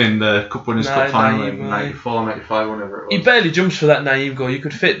Naheem in the Cup Winners' Cup final in Naeem, 94, 95, whatever it He was. barely jumps for that Naeem goal. You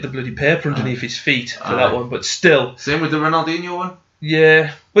could fit the bloody paper underneath his feet for that one, but still, Same with the Ronaldinho one.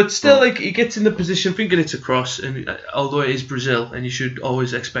 yeah. But still, like, he gets in the position thinking it's a cross, and although it is Brazil, and you should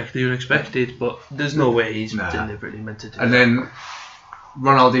always expect the unexpected, but there's no way he's Nah. deliberately meant to do And that. then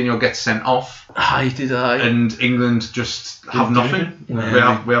Ronaldinho gets sent off, I did I. and England just have Didn't do nothing. anything?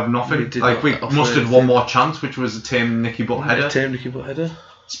 Yeah. We have nothing. We did Like not we offer mustered anything. one more chance, which was a tame Nicky Butt header. Tame Nicky Butt header.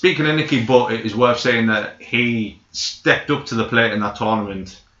 Speaking of Nicky Butt, it is worth saying that he stepped up to the plate in that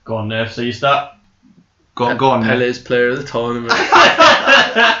tournament. Go on there, so you start. Go on, Nick. Pele's player of the tournament.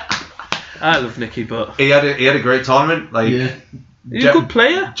 I love Nicky Butt. He had a great tournament. Like He's a good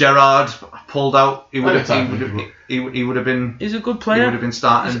player. Gerrard pulled out. He would I have don't think he would have been He's a good he player. would have been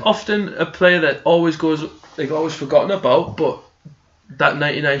starting. He's often a player that always goes, like, always forgotten about, but that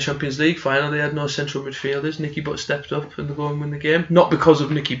 99 Champions League final, they had no central midfielders. Nicky Butt stepped up and they go and win the game. Not because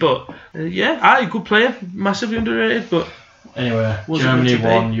of Nicky Butt. Good player. Massively underrated, but Anyway, Wasn't Germany meant to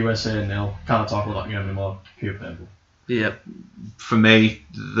be. 1, USA 0. Can't talk about that game anymore. Pure painful. yeah. For me,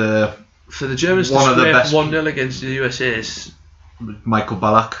 the For the Germans to One of the scrape best- 1-0 against the USA is... Michael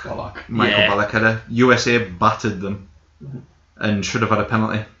Ballack. Ballack. Michael Yeah. Ballack header. USA battered them and should have had a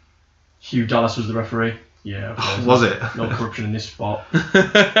penalty. Hugh Dallas was the referee. Yeah. okay. Was it? No corruption in this spot.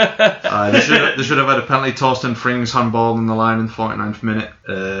 They should have had a penalty. Torsten Frings handball on the line in the 49th minute.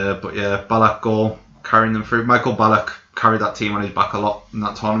 But yeah, Ballack goal. carrying them through. Michael Ballack carried that team on his back a lot in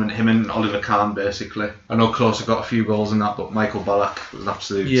that tournament. Him and Oliver Kahn, basically. I know Klose got a few goals in that, but Michael Ballack was an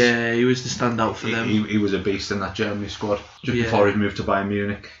absolute... Yeah, he was the standout for them. He was a beast in that Germany squad. Just Yeah. before he moved to Bayern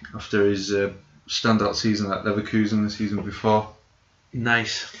Munich, after his standout season at Leverkusen the season before.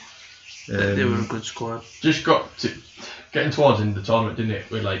 Nice. They were a good squad. Just got to getting towards the end of the tournament, didn't it?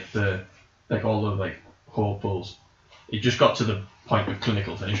 With all the hopefuls. It just got to the point of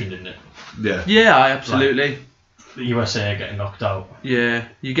clinical finishing, didn't it? Yeah. Yeah, absolutely. The USA getting knocked out. Yeah,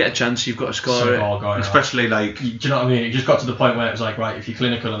 you get a chance, you've got to score Senegal it. going out. Especially like... Do you know what I mean? It just got to the point where it was like, right, if you're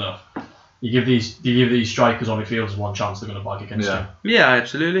clinical enough, you give these strikers on midfielders one chance, they're going to bag against you. Yeah,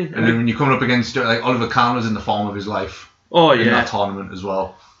 absolutely. And then when you're coming up against... Like, Oliver Kahn was in the form of his life. Oh, in yeah. that tournament as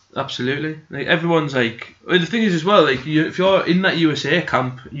well. Absolutely. Like everyone's like, well, the thing is as well, like if you're in that USA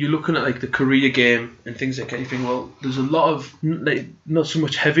camp, you're looking at like the Korea game and things like that. You think, well, there's a lot of like not so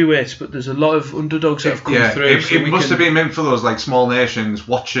much heavyweights, but there's a lot of underdogs that have come through. It must have been meant for those like small nations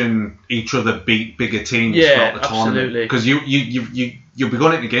watching each other beat bigger teams throughout the tournament. Absolutely. Because you'll be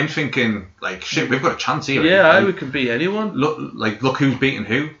going into the game thinking like, shit, we've got a chance here. Yeah, like, we can beat anyone. Look who's beating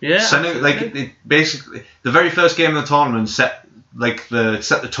who. Yeah, basically the very first game of the tournament set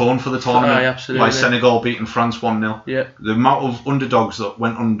the tone for the tournament absolutely. by Senegal beating France 1-0. Yeah. The amount of underdogs that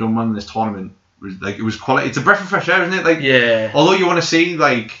went undone in this tournament was like, it was quality. It's a breath of fresh air, isn't it? Like, yeah. Although you want to see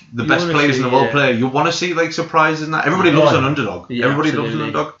like the best players in the world play, you want to see like surprises and that. Everybody loves an underdog. Yeah, Everybody loves an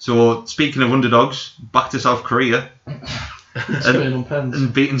underdog. So speaking of underdogs, back to South Korea. Spain on pens.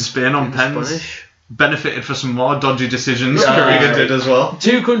 And beating Spain on pens. Spanish. Benefited for some more dodgy decisions. Yeah. Korea did as well.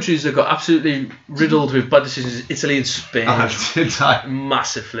 Two countries that got absolutely riddled with bad decisions: Italy and Spain.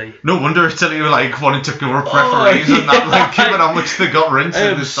 Massively. No wonder Italy were like wanting to corrupt referees and that, like given how much they got rinsed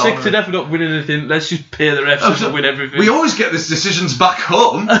in this sick to death of not winning anything. Let's just pay the refs to win everything. We always get these decisions back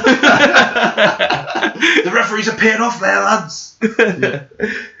home. The referees are paid off there, lads. Yeah.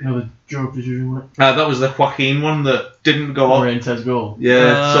 Another joke decision, right? That was the Joaquin one that didn't go off. Morientes goal.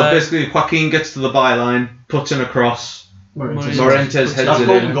 Yeah, so basically Joaquin gets to the byline, puts in a cross. Morientes heads That's it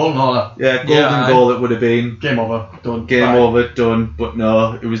golden in. goal, no. Yeah, golden goal it would have been. Game over, done. Game over, done. But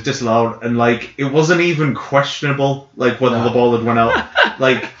no, it was disallowed, and like it wasn't even questionable, like whether the ball had went out.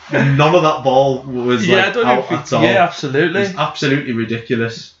 Like none of that ball was out at all. Yeah, absolutely. It's absolutely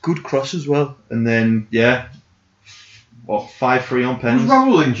ridiculous. Good cross as well. And then 5-3 on Was pens.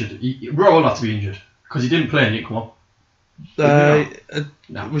 Raul injured? Raul had to be injured because he didn't play and he didn't come up. No.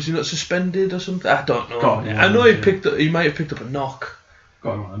 Was he not suspended or something? I don't know. God, I know he might have picked up a knock.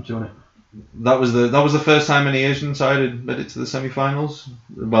 Got him on, I'm doing it. That was the first time any Asian side had made it to the semi-finals.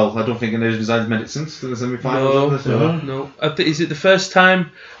 Well, I don't think an Asian side has made it since to the semi-finals. No. Is it the first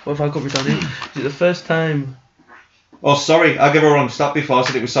time? What have I got me down here? Is it the first time? Oh, sorry, I gave a wrong stat before. I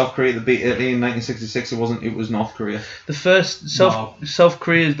said it was South Korea that beat Italy in 1966. It wasn't. It was North Korea. The first South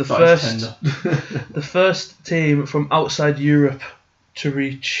Korea is the first team from outside Europe to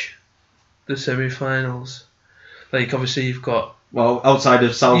reach the semi-finals. Like obviously you've got outside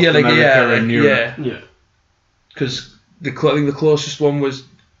of South America and Europe. Yeah. Because I think the closest one was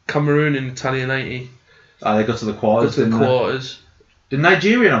Cameroon in Italia 90. They got to the quarters. Did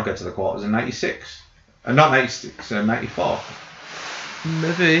Nigeria not get to the quarters in 96? Not 96, 94.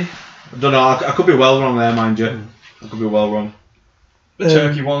 Maybe. I don't know. I could be well wrong there, mind you. I could be well wrong.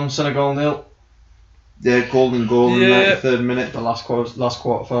 Turkey won, Senegal 0. Yeah, golden goal in the 93rd minute. The last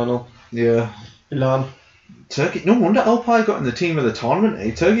quarter final. Yeah. Ilan. Turkey. No wonder Alpay got in the team of the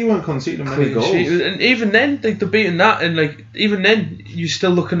tournament. Turkey weren't conceding many goals. And even then, they're beating that, and like even then, you're still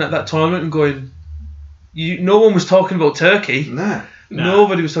looking at that tournament and going, no one was talking about Turkey. Nah.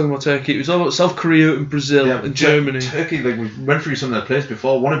 Nobody was talking about Turkey. It was all about South Korea and Brazil and Germany. Turkey, like we went through some of their players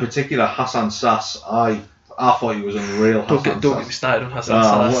before. One in particular, Hassan Sass. I thought he was unreal. Don't get me started on Hassan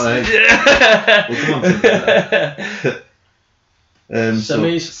Sass. We'll come on to that.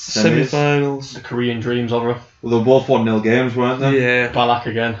 Semi-finals. The Korean dreams over. Well, they were both 1-0 games, weren't they? Yeah. Ballack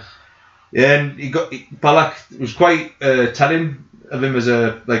again. Yeah, and Ballack was quite telling of him as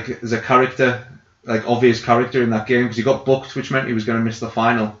a character. Like obvious character in that game because he got booked, which meant he was going to miss the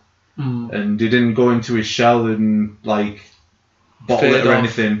final, and he didn't go into his shell and like bottle it or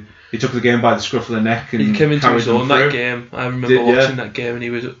anything. He took the game by the scruff of the neck and he came into his own that game. I remember watching that game and he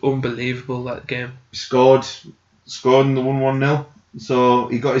was unbelievable that game. He scored in the 1-0, so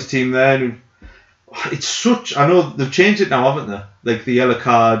he got his team there. And it's such. I know they've changed it now, haven't they? Like the yellow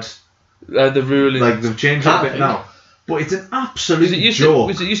card, the ruling. Like they've changed it a bit now. But it's an absolute joke.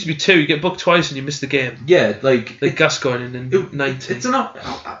 It used to be 2. You get booked twice and you miss the game. Yeah, like Gascoigne in 90.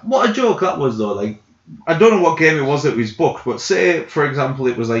 What a joke that was though. Like I don't know what game it was that was booked, but say for example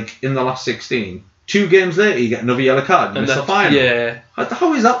it was like in the last 16, 2 games later you get another yellow card and And miss the that's- final. yeah,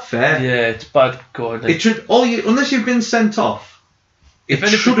 How is that fair? yeah, it's bad going. It should unless you've been sent off. It If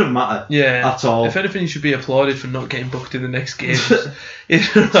anything- shouldn't matter. Yeah. At all. If anything, you should be applauded for not getting booked in the next game. You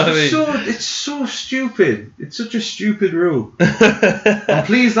know what I mean? It's so stupid. It's such a stupid rule. I'm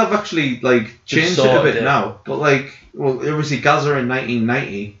pleased I've actually changed it a sorted bit it. now. But obviously Gaza in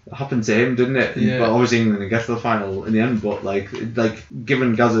 1990, it happened to him, didn't it? Yeah. But obviously England didn't get to the final in the end. But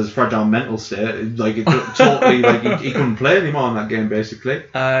given Gaza's fragile mental state, it totally he couldn't play anymore in that game basically.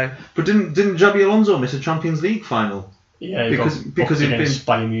 Aye. But didn't Xabi Alonso miss a Champions League final? Yeah, Because he'd he'd against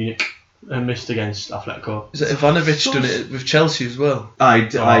Bayern Munich and missed against Atletico. Is it Ivanovic done it with Chelsea as well? I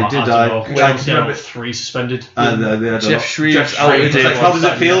did. Chelsea had 3 suspended. And they had Jeff Shreves out. outed him. How does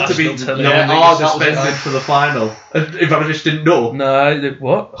it feel to be National knowing television. that you're suspended for the final? And Ivanovic didn't know. No,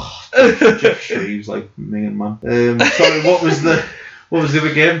 what? Jeff Shreves, man. Sorry, what was the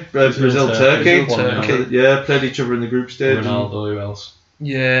other game? Brazil Turkey. Brazil-Turkey. Yeah, played each other in the group stage. Ronaldo, who else?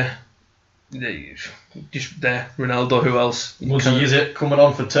 Yeah. Just there, Ronaldo. Who else? Muzzy, is it coming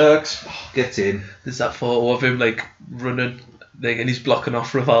on for Turks? Get in. There's that photo of him running, and he's blocking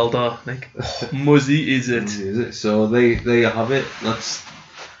off Rivaldo. Muzzy, is it? Is it? So there you have it.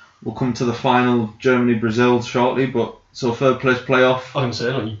 We'll come to the final, Germany-Brazil shortly. But so third place playoff. I can say,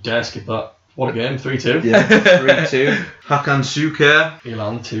 don't you dare skip that. What a game, 3-2. Yeah, 3-2. Hakan Suker.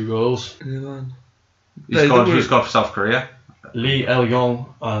 Ilan, 2 goals. He scored for South Korea. Lee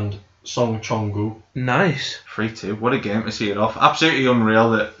El-yong and Song Chong-gu. Nice. 3-2. What a game to see it off. Absolutely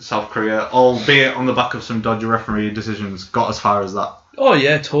unreal that South Korea, albeit on the back of some dodgy referee decisions, got as far as that. Oh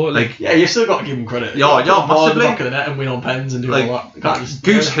yeah, totally. Yeah, you still got to give him credit. Yeah, Put the ball in massively. the back of the net and win on pens and do all that. You can't just-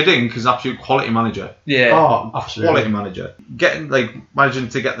 Goose Hiddink is absolute quality manager. Yeah. Oh, absolutely. Quality manager. Managing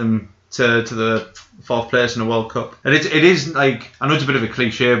to get them to the 4th place in the World Cup. And it is I know it's a bit of a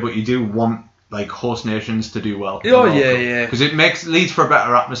cliche, but you do want host nations to do well. Oh yeah. Because it leads for a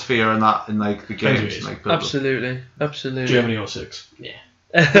better atmosphere in the games. is. Absolutely. Germany 06. Yeah.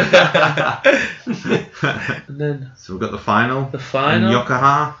 And then So we've got the final. the final.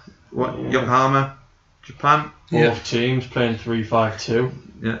 In Yokohama, Japan. Both teams playing 3-5-2.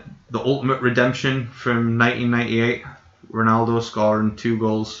 Yeah. The ultimate redemption from 1998. Ronaldo scoring 2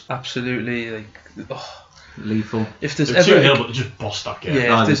 goals. Absolutely. Lethal. If there's They're ever 2-0, but they just bossed that game.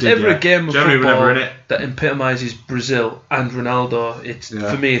 if there's ever a game of Germany were football never in it. that epitomises Brazil and Ronaldo,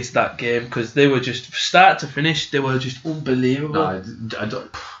 Yeah. for me it's that game, because they were just start to finish, they were just unbelievable. No, I don't.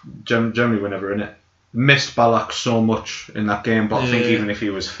 Germany were never in it. Missed Ballack so much in that game, but I think Yeah. even if he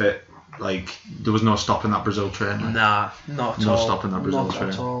was fit, there was no stopping that Brazil train. Nah, not at No all. stopping that Brazil Not train.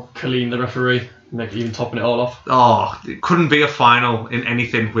 at all. Colleen, the referee, even topping it all off. Oh, it couldn't be a final in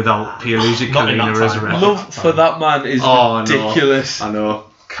anything without Pierluigi Not in that Kalina as a time. ref. Love for that man is ridiculous. I know.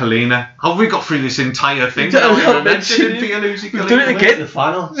 Kalina. How have we got through this entire thing? Don't Now we're mention mentioning him. Pierluigi We've done it Kalina. again. The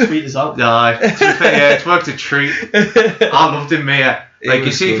final, sweet as out. Aye, to be fair, it's worked a treat. I loved him, mate. You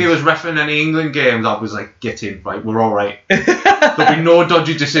was see, if good. he was reffing any England games, I was get in, right, we're alright. There'll be no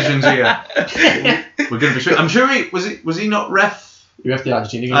dodgy decisions here. We're going to be sure. I'm sure was he not ref? You have the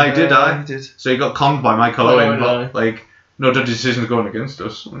Argentina game. I did, He did. So he got conned by Michael Oh, Owen, no. but, no dodgy decisions going against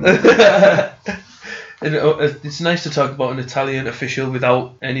us. And it's nice to talk about an Italian official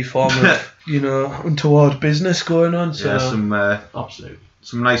without any form of, untoward business going on. So Yeah, Absolutely.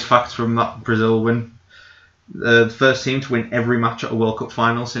 some nice facts from that Brazil win. The first team to win every match at a World Cup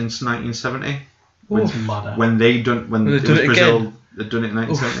final since 1970. It's mad. When they'd done When it they'd was done it Brazil, again. they'd done it in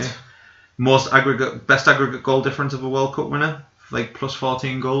 1970. Oof. Best aggregate goal difference of a World Cup winner, plus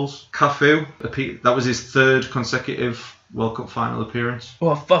 14 goals. Cafu, that was his 3rd consecutive World Cup final appearance.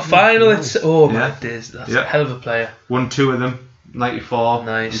 final, it's my Yeah. days. That's Yeah. a hell of a player. Won 2 of them, 94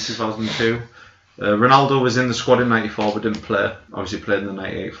 Nice. and 2002. Ronaldo was in the squad in 94 but didn't play. Obviously played in the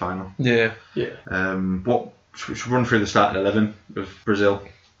 98 final. Yeah. We should run through the starting 11 of Brazil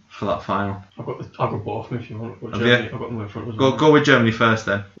for that final. I've got both if you want. Have Germany, you? I've got them in front as well. Go with Germany first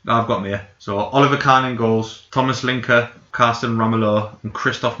then. I've got them here. So Oliver Kahn in goals, Thomas Linker, Carsten Ramelow and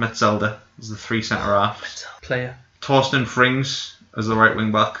Christoph Metzelder as the 3 centre-halves. Player. Torsten Frings as the right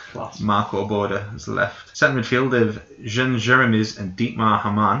wing-back, Class. Marco Bode as the left. Centre midfield of Jean Jeremies and Dietmar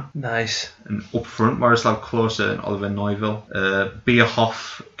Hamann. Nice. And up front, Miroslav Klose and Oliver Neuville.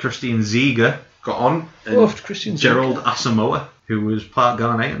 Bierhoff, Christian Ziege got on. And Christian Gerald Asamoah, who was part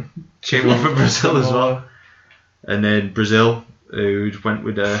Ghanaian, came over Brazil as well. And then Brazil, who went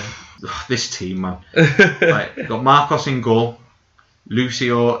with this team, man. Right, got Marcos in goal,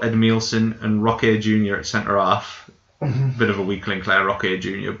 Lucio Edmilson and Roque Jr. at centre half. Bit of a weak link there, Roque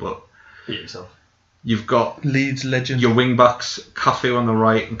Jr., but Beat yourself. You've got Leeds legend. your wing backs, Cafu on the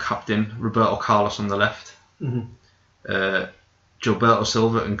right and captain Roberto Carlos on the left. Gilberto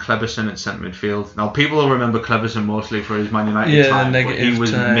Silva and Kleberson at centre midfield. Now, people will remember Kleberson mostly for his Man United time, but he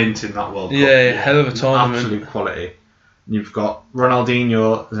was mint in that World Cup. Yeah, hell of a tournament. Absolute quality. You've got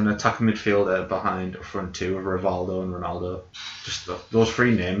Ronaldinho as an attacking midfielder behind a front two of Rivaldo and Ronaldo. Just those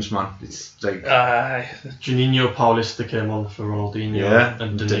three names, man. It's like Juninho Paulista came on for Ronaldinho.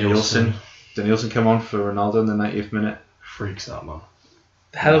 And Danielson. Danielson came on for Ronaldo in the 90th minute. Freaks that, man.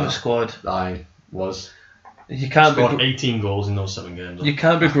 Hell of a squad. I was. You can't Scored 18 goals in those 7 games. You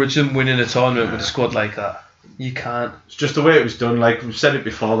can't begrudge them winning a tournament with a squad like that. You can't. It's just the way it was done. Like we've said it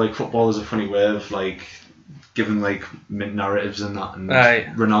before. Like football is a funny way of like giving like mint narratives and that. And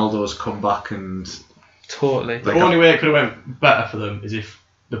Ronaldo's come back and totally. The only way it could have went better for them is if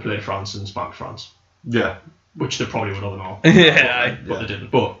they played France and spanked France. Yeah. Which they probably would have done. But they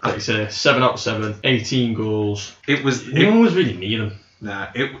didn't. But like you say, 7 out of 7, 18 goals. It was. No one was really near them. Nah,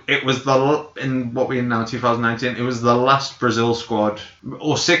 it was in what we in now 2019. It was the last Brazil squad.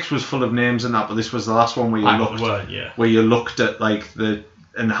 06 was full of names and that, but this was the last one where you looked at like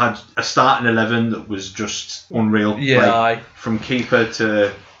and had a starting 11 that was just unreal. From keeper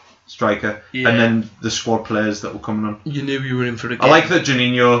to striker, and then the squad players that were coming on. You knew you were in for a game. I like that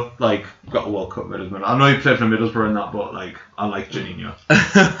Juninho got a World Cup Middlesbrough. I know he played for Middlesbrough and that, but I like Juninho.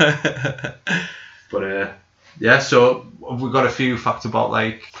 But yeah, so we've got a few facts about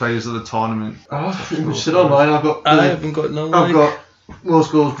players of the tournament. Sit on mine. I haven't got no. I've got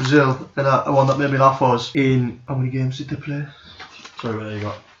most goals Brazil, and one that made me laugh was in how many games did they play? Sorry, where you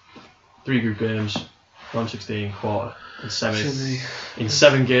got 3 group games, round 16, quarter, and semi. In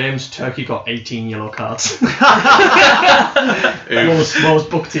 7 games, Turkey got 18 yellow cards. most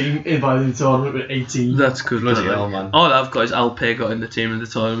booked team invited to the tournament with 18. That's good. Bloody hell, man. All I've got is Alpe got in the team of the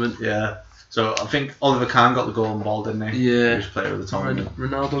tournament. Yeah. So I think Oliver Kahn got the golden ball, didn't he? Yeah. He was player of the tournament.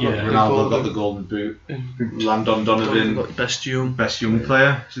 Ronaldo got the golden boot. Landon Donovan got best young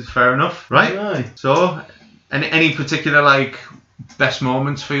player, which is fair enough, right? So, any particular best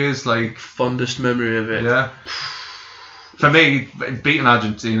moments for you? Fondest memory of it. Yeah. For me, beating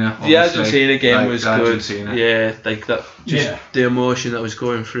Argentina. The Argentina game was Argentina. Good. Yeah, that. The emotion that was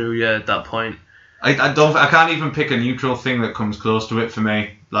going through. Yeah, at that point. I can't even pick a neutral thing that comes close to it for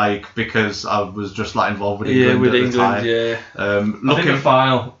me. because I was just involved with England at the time. I think the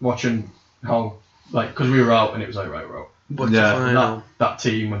final, watching how because we were out and it was right, we're out. That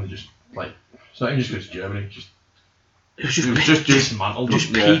team when they just so not just because Germany it was just dismantled them.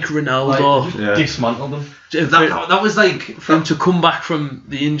 Just peak Ronaldo. Dismantled them. That was for him to come back from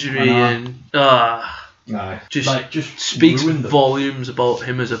the injury and just speaks volumes about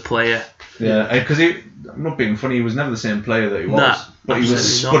him as a player. Yeah, because I'm not being funny. He was never the same player that he was, but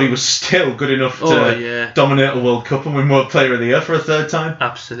he was still good enough to dominate a World Cup and win World Player of the Year for a 3rd time.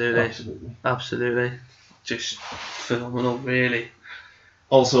 Absolutely. Just phenomenal, really.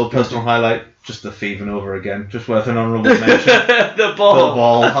 Also, personal highlight, just the thieving over again. Just worth an honourable mention. The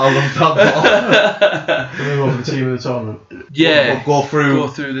ball. I love that ball. Can we go over the team of the tournament? Yeah. We'll go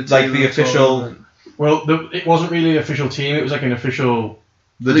through the team the official. Tournament. Well, it wasn't really an official team. It was an official.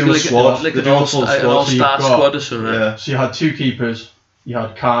 The dual squad. An all-star squad or something. Yeah. So you had 2 keepers. You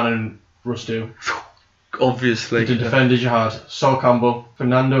had Khan and Rustu. Obviously. The defenders you had Sol Campbell,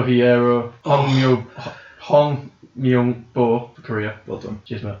 Fernando Hierro, Hong Myung-bo for Korea. Well done.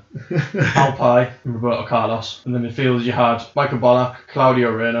 Cheers, mate. Alpai and Roberto Carlos. And the midfielders you had Michael Ballack,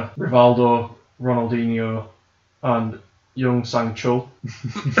 Claudio Reyna, Rivaldo, Ronaldinho, and Young Sang-chul.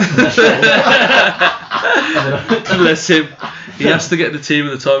 Bless him. He has to get the team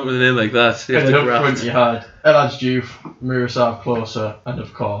of the tournament with a name like that. And then up front you had Elhadj Diouf, Miroslav Klose, and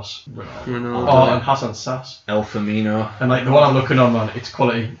of course Ronaldo. And Hassan Sass. El Firmino. And the one I'm looking on, man, it's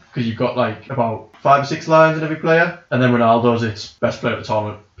quality because you've got about 5 or 6 lines in every player, and then Ronaldo's it's best player of the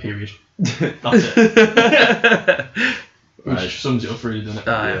tournament. Period. That's it. Which sums it up really, doesn't it?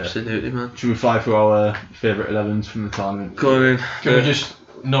 Absolutely, man. Should we fly through our favourite 11s from the tournament? Go on in. Can we just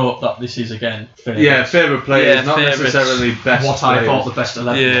note that this is again favourite? Yeah, favourite players, not necessarily best what players. I thought the best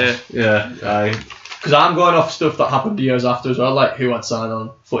 11 was. Yeah. Because I'm going off stuff that happened years after as well, who had signed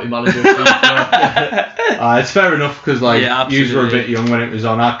on Footy Manager. It's fair enough because you were a bit young when it was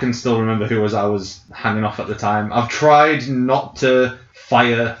on. I can still remember I was hanging off at the time. I've tried not to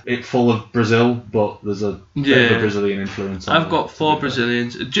fire it full of Brazil, but there's a bit of a Brazilian influence on I've got 4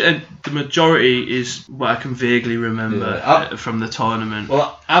 Brazilians. The majority is what I can vaguely remember from the tournament.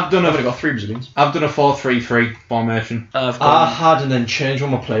 Well, I've got 3 Brazilians. I've done a 4-3-3 formation. I had and then changed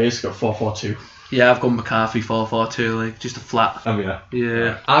one of my players, got 4-4-2. Yeah, I've gone McCarthy 4-4-2, just a flat. Oh yeah.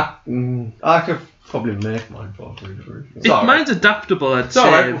 Yeah. I could Probably make mine for Mine's adaptable, I'd It's say,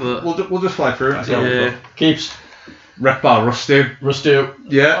 alright, but we'll just fly through it. yeah. Keeps. Rep bar Rustu. Rustu.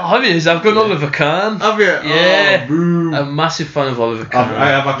 Yeah. Oh, have you? I've got Oliver Kahn. Have you? Yeah. Oh, boo. I'm a massive fan of Oliver Kahn. I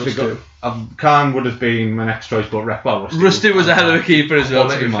have actually Rustu. got. Khan would have been my next choice, but Rep bar Rustu. Rustu was a hell of a keeper as well,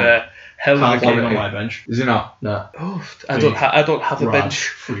 What's to be he, man? fair. Hell of a Can't Keep him keeper. on my bench. Is he not? Nah. Oh, I don't have a Rad. bench.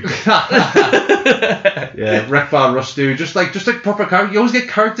 Freak. Yeah, Rep bar Rustu. Just like proper character. You always get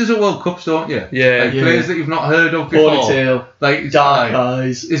characters at World Cups, don't you? Yeah. Like Yeah. players that you've not heard of before. Ponytail. Like Dark aye.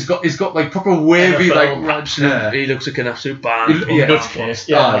 eyes. He's got like proper wavy NFL, like Absolute. Yeah. He looks like an absolute band. Yeah. Nutcase.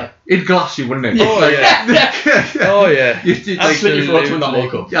 Aye. Yeah. He'd glass you, wouldn't he? Oh, yeah. Oh, yeah. You'd I'd split you for to win that Absolutely.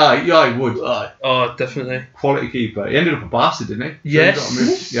 World Cup. yeah, I would. Aye. Oh, definitely. Quality keeper. He ended up at Barca, didn't he? Yes. So he got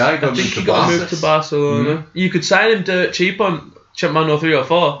moved, yeah, he got I think moved he to got Barca. moved to Barcelona. You could sign him dirt cheap on Champman 03 or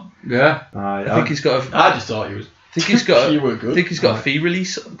 4. Yeah. I think he's got a. I just thought he was. I think he's got. You A, were I good. think he's got a fee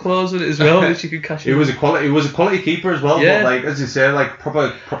release clause in it as well, which you could cash He in. was a quality keeper as well, Yeah. but like as you say, like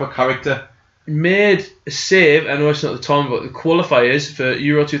proper character. Made a save. I know it's not the time, but the qualifiers for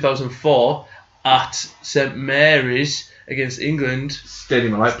Euro 2004 at St Mary's against England.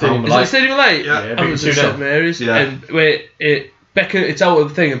 Stadium of Light. Stadium pal. of Is Light. it Stadium of Light? Yeah. Yeah, I was at 2-0. St Mary's. Yeah. And wait, Beckham. It's out of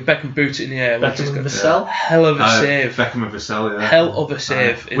the thing, and Beckham boots it in the air. which Beckham is and got Vassell. hell of a save. Beckham and Vassell, yeah. Hell of a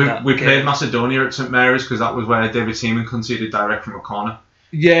save in we that we game. played Macedonia at St Mary's because that was where David Seaman conceded direct from a corner.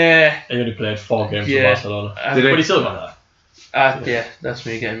 Yeah. He only played 4 games Yeah. for Barcelona. Did But he? he still got that. Yeah, that's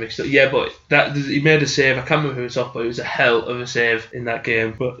me getting mixed up. Yeah, but that he made a save. I can't remember who it's off, but it was a hell of a save in that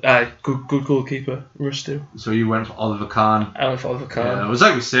game. But good goalkeeper, Rustu. So you went for Oliver Kahn. I went for Oliver Kahn. Yeah, it was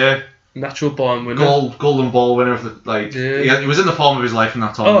like we say, Natural born winner. golden ball winner of the like. Yeah. He was in the form of his life in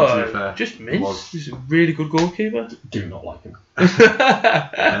that tournament. To be Oh, fair. just He mint. was. He's a really good goalkeeper. Do not like him.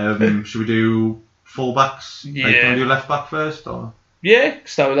 Should we do fullbacks? Yeah. Like, can we do left back first or Yeah,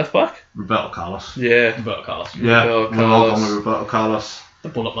 start with left back. Roberto Carlos? Yeah. Roberto Carlos. Yeah, Roberto we're all Carlos. going with Roberto Carlos. The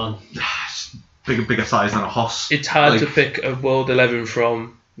bullet man. Bigger size than a hoss. It's hard Like, to pick a world 11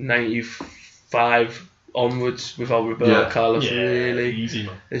 from 95 onwards without Roberto Yeah. Carlos. Yeah, Really, easy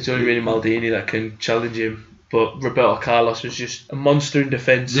man. it's only really Maldini that can challenge him. But Roberto Carlos was just a monster in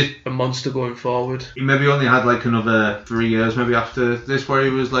defence, Did- a monster going forward. He maybe only had like another 3 years maybe after this where he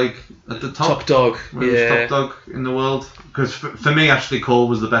was like at the Top dog, where he was yeah. top dog in the world. Because for me, Ashley Cole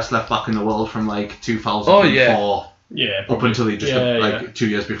was the best left back in the world from like 2004 Oh, yeah. Yeah, up probably. until he just yeah. 2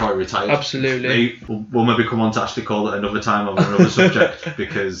 years before he retired. Absolutely. We'll maybe come on to Ashley Cole at another time over another subject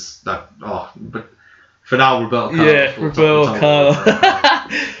because that. But for now, Roberto Carlos. Yeah, we'll Roberto talk Carlos.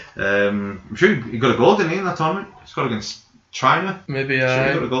 about I'm sure he got a goal, didn't he, in that tournament? He scored against China. Maybe Sure,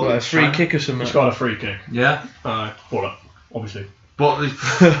 he got a goal a against free China. kick or He something. scored a free kick. Yeah. Bullet, obviously. But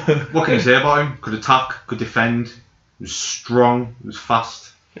what can you say about him? Could attack, could defend. He was strong. He was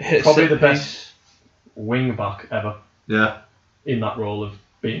fast. Hit a Probably set the piece. best wing back ever Yeah. in that role of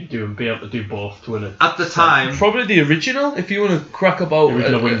be able to do both to win it. At the time, Probably the original, if you want to crack about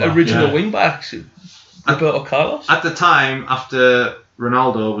Original wing back, original yeah. wing backs. Roberto Carlos. at the time after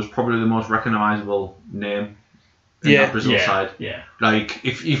Ronaldo was probably the most recognisable name in Yeah. that Brazil side. Yeah. Like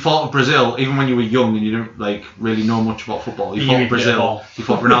if you thought of Brazil, even when you were young and you didn't like really know much about football, you You thought knew of he'd get a Brazil, ball. you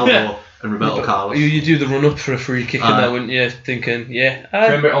thought Ronaldo Yeah. and Roberto Carlos. You do the run up for a free kick and Aye. that, wouldn't you? Thinking, yeah,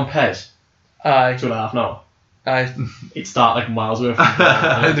 Remember it on Pez? aye, 2.5 now. aye. It'd start like miles away from the ball,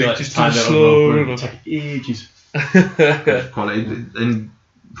 and it'd be, like, Just time do out slow of run the up. take ages. Quality, and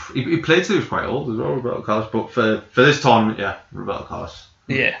he played till he was quite old as well, Roberto Carlos. But for this tournament, yeah, Roberto Carlos.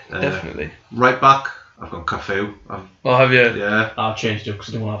 Yeah, definitely. Right back, I've got Cafu. Oh, have you? Yeah. I've changed it because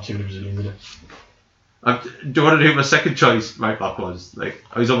I didn't want to have too many Brazilians in it. Do you want to do my second choice? Right back was like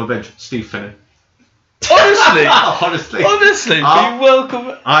I was on my bench. Steve Finnan. Honestly, Honestly, honestly, be Ah.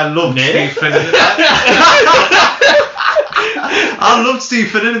 welcome. I loved Steve Finnan. I loved Steve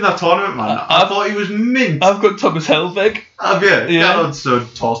Finnan in that tournament, man. I thought he was mint. I've got Thomas Helveg. Have you? Yeah. That son.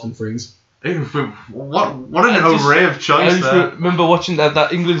 Torsten Frings. What an I just- array of I choice just there. remember watching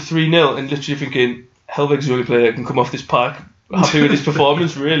that England 3-0 and literally thinking, Helveg's the only player that can come off this park. Happy with his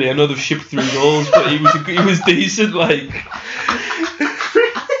performance, really. I know they've shipped 3 goals, but he was decent. Like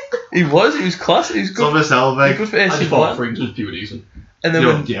he was class. He was good. Thomas He was Helveg. good for I AC just thought Milan. Frings was pure decent. And then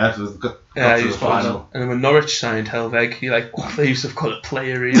when Yeah, it was got yeah, to he the was fine. final. And then when Norwich signed Helveg, he like, oh, they used to have called a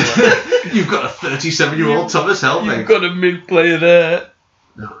player. He like, You've got a 37-year-old Thomas you've Helveg. got a mid player there.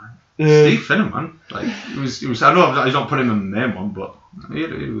 No. Yeah. Steve Finnan, man. Like he was. I know he's not putting him in the main one, but he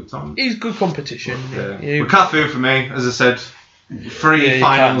had a good time. He's good competition. Yeah. Yeah. But Cafu for me, as I said, 3 Yeah, you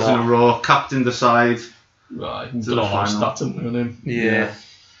finals can't in a row, captained the side. Right, To don't the know how final. stats in him. Yeah.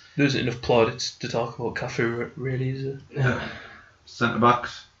 There isn't enough plaudits to talk about Cafu, really, is there? Centre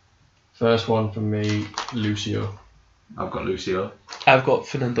backs. First one from me, Lucio. I've got Lucio. I've got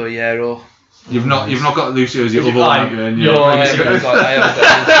Fernando Hierro. You've not got Lucio as your other one, have you? And No, I you're- haven't got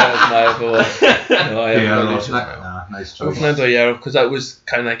Lucio as my other one. No, I haven't Yeah, got no, Lucio as my other one. nice I've got choice. Fernando Hierro because that was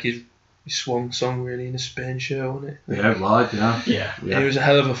kind of like his swan song really in a Spain shirt, wasn't it? Yeah, right, yeah. Yeah. He was a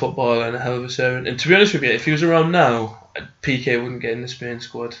hell of a footballer and a hell of a servant. And to be honest with you, if he was around now, PK wouldn't get in the Spain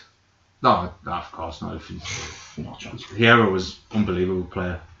squad. No, of course not. Not a chance. Hierro was unbelievable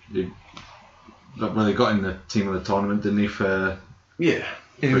player. Well, they got in the team of the tournament, didn't he, for Yeah.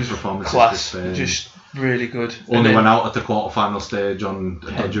 He his was performances class, for Spain. just really good. Only And then- went out at the quarter-final stage on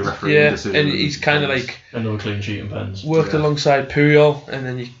a dodgy refereeing yeah, decision. and he's kind of like Another clean sheet and pens. worked Yeah. alongside Puyol, and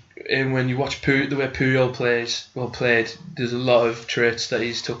then when you watch the way Puyol played, there's a lot of traits that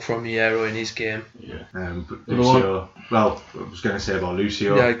he's took from Hierro in his game. Yeah. But The Lucio, well, I was going to say about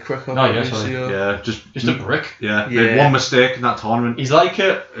Lucio. Yeah, crack on Oh, with yeah, sorry. Lucio. Yeah, just Just a brick. yeah. They Yeah. had one mistake in that tournament. He's like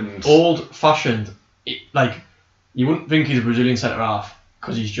a And old-fashioned, like, you wouldn't think he's a Brazilian centre-half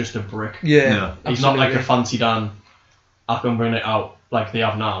because he's just a brick. Yeah, He's not like a absolutely. fancy Dan, I can bring it out like they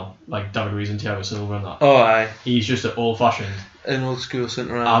have now, like David Luiz and Thiago Silva and that. Oh, aye, He's just an old-fashioned, an old school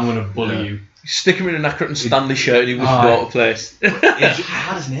centre half. I'm going to bully Yeah. you. Stick him in an Accrington Stanley shirt and he wouldn't Aye. go out of place.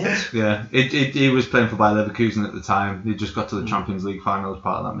 Hard as nails. yeah, he was playing for Bayer Leverkusen at the time. He just got to the Champions League final as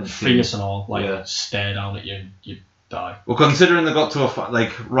part of that mid team. Fierce and all, like, Yeah. stare down at you and you die. Well, considering they got to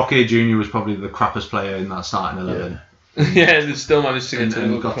like Roque Jr. was probably the crappiest player in that starting 11. Yeah, they still managed to get And- to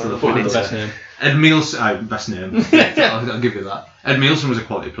and the got to the Probably the final. best name. Ed Mielsen, best name. I'll give you that. Ed Mielsen was a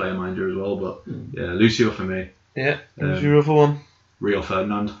quality player, mind you, as well. But yeah, Lucio for me. Yeah, who's Um, your other one? Rio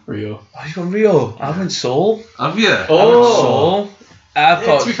Ferdinand. Rio. Oh, you got Rio. I've went Sol. Have you? Sol. I've Yeah,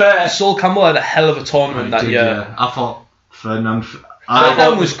 got to be fair- Sol Campbell had a hell of a tournament that year. Yeah, I thought Ferdinand.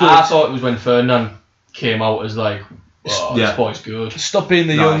 Ferdinand was good. I thought it was when Ferdinand came out as like, oh, Yeah. this boy's good. Stop being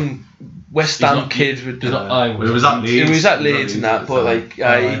the No. young West He's Ham not- kid with He's the. not, I Well, it was at Leeds. He was at Leeds and that, at but the like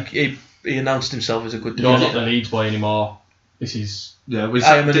Aye. he announced himself as a good He's not defender. the Leeds boy anymore. This is Yeah,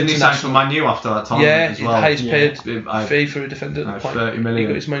 I am an didn't he sign for international- Man U after that tournament Yeah, as he's well? the highest Yeah. paid I- fee for a defender at the point. 30 He million.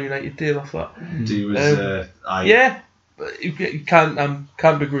 got his Man United deal off that. He was. Yeah, but you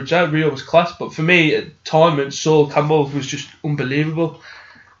can't begrudge that. Rio was class, but for me, at tournament, Sol Campbell was just unbelievable.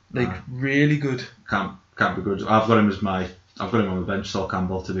 Like really good. Can't be good. I've got him on the bench. Sol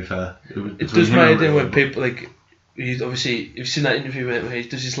Campbell. To be fair, It between does him my and head in Rio, when people like he's obviously you've seen that interview where he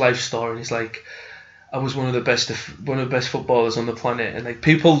does his life story and he's like, I was one of the best footballers on the planet, and like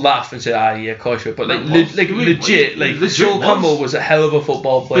people laugh and say, yeah, of course you are. But like legit, like legit Sol was. Campbell was a hell of a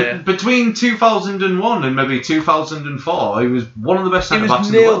football player. Between 2001 and maybe 2004, he was one of the best He centre backs was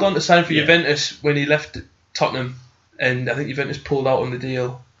in the nailed world. on to sign for Yeah. Juventus when he left Tottenham, and I think Juventus pulled out on the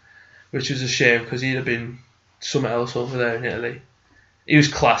deal, which was a shame because he'd have been something else over there in Italy. He was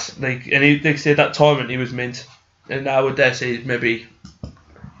class, like, and they said that tournament he was mint, and I would dare say he's maybe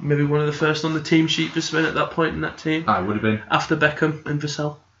one of the first on the team sheet for Spain at that point in that team I would have been. after Beckham and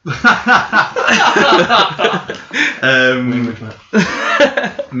Vassell.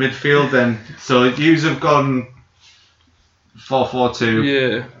 Midfield then. So yous have gone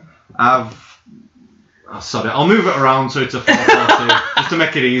 4-4-2. Yeah, I'll move it around so it's a 4-4-2 just to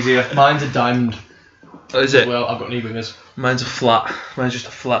make it easier. mine's a diamond. is as it? well. I've got knee wingers. Mine's a flat. Mine's just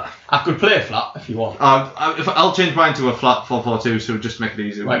a flat. I could play a flat if you want. I'll change mine to a flat 4-4-2 so just to make it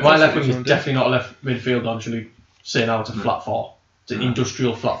easier. Right, my left which wing is one, definitely not a left midfield. I'm actually saying now it's a flat four. It's an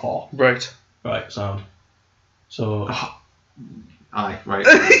industrial flat four. Right. Right, sound. So Aye, right.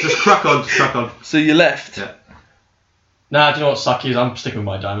 Just crack on. So you left. Yeah. nah, do you know what Saki is? I'm sticking with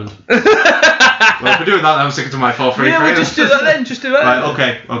my diamond. Well, if we're doing that, then I'm sticking to my 4-3-3. Yeah, we'll just do that then. Just do that.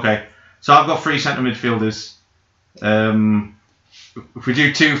 Right, okay. So I've got 3 centre midfielders. If we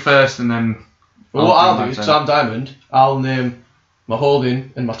do 2 first and then... Well, what I'll that do, then. so I'm diamond. I'll name my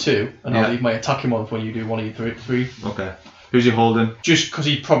holding and my 2, and Yeah. I'll leave my attacking one for when you do one of your three. Okay. Who's your holding? Just because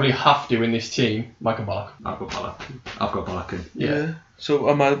he'd probably have to in this team, Michael Ballack. I've got Ballack in. Yeah. So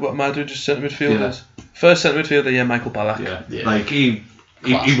what am I doing? Just centre midfielders. First centre midfielder, yeah, Michael Ballack. Yeah. Yeah. Like, he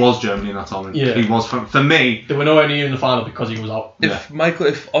was Germany in that tournament. Yeah. He was, for me... They were nowhere near in the final because he was out.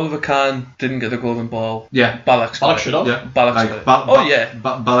 If Oliver Kahn didn't get the golden ball, Yeah. Ballack's got Ballack it. should have. Yeah. Ballack's Like, got it.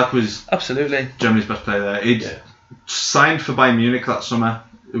 Ballack was Absolutely. Germany's best player there. He'd Yeah. signed for Bayern Munich that summer.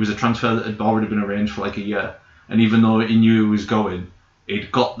 It was a transfer that had already been arranged for like a year. And even though he knew he was going,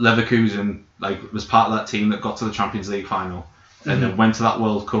 he'd got Leverkusen, like, was part of that team that got to the Champions League final and then went to that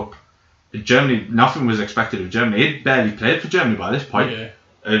World Cup. Germany, nothing was expected of Germany. He'd barely played for Germany by this point. Yeah.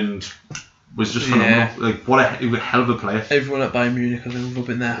 And was just phenomenal. Like what a hell of a player. Everyone at Bayern Munich, I think,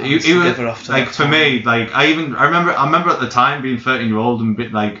 rubbing their He hands together after like that. for me, like I remember at the time being 13-year-old and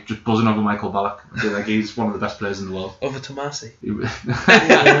bit like just buzzing over Michael Ballack. I'd be like, he's one of the best players in the world. Over Tomasi. Let's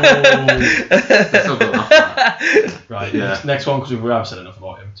not go that far. Right. Yeah. Next one, because we have said enough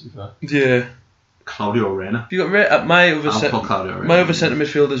about him. To be fair. Yeah. Claudio Reyna. You got my other I'll put Claudio Reyna. my other centre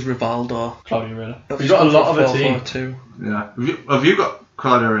midfielder is Rivaldo. Claudio Reyna. I've He's got a lot of a scored team. 4-4-2. Yeah. Have you got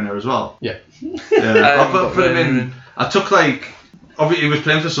Claudio Reyna as well? Yeah. Yeah. got put him Reyna in. in. I took like. Obviously, he was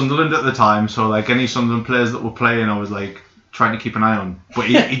playing for Sunderland at the time, so like any Sunderland players that were playing, I was like trying to keep an eye on. But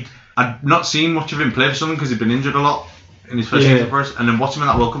I'd not seen much of him play for Sunderland because he'd been injured a lot in his first season for us. And then watching him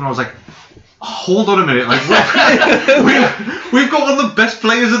in that World Cup, and I was like, hold on a minute, like we've got one of the best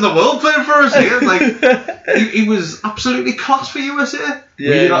players in the world playing for us here. Like he was absolutely class for USA. Yeah, We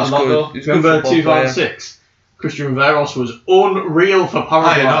did he that was a lot, good. though. He was a good Remember football player. 2006? Christian Veros was unreal for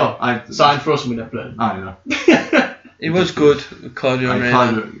Paraguay. I know. Signed for us and we never played. I know. He was good, Claudio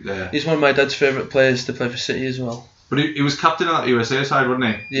Reyna. Yeah. He's one of my dad's favourite players to play for City as well. But he was captain of that USA side,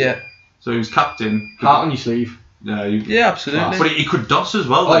 wasn't he? Yeah. So he was captain. Heart on your sleeve. Yeah. Yeah, absolutely. But he could DOS as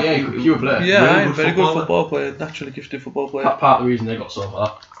well. Oh yeah, pure player. Yeah, really aye, good very good footballer. football player, naturally gifted football player. Part of the reason they got so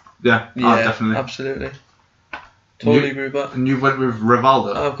far. Yeah, definitely. Absolutely. Totally agree with that. And you went with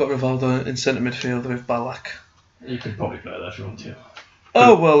Rivaldo. I've got Rivaldo in centre midfield with Ballack. You could probably play there if you want to.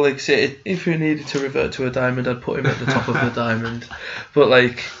 Oh, well, like, say, if you needed to revert to a diamond, I'd put him at the top of the diamond. But,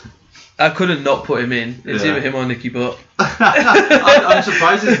 like, I couldn't not put him in. It's Yeah. either him or Nicky Butt. I'm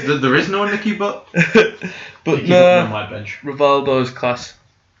surprised that there is no Nicky Butt. But On no, my bench. Rivaldo's class.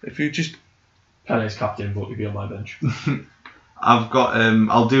 If you just... Pele's captain, but he'd be on my bench. I've got.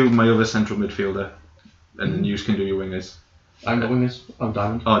 I'll do my other central midfielder, and then you can do your wingers. I haven't got wingers. I'm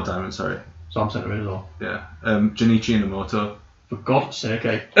diamond. Oh, diamond. Sorry. So I'm centre mid as well. Yeah. Junichi Inamoto. For God's sake,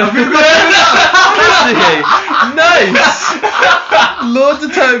 eh? Have you got Nice! Loads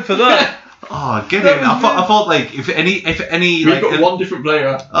of time for that. Oh, get in! I thought like if any We've like got one different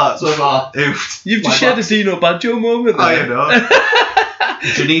player so far. Oofed. You've just Like shared that. a Dino Baggio moment Oh, there. you know.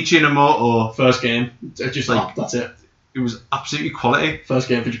 Junichi Inamoto. First game. It's just Like- that's it. It was absolutely quality. First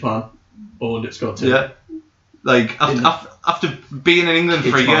game for Japan. Owned it, scored 2. Yeah. Like after being in England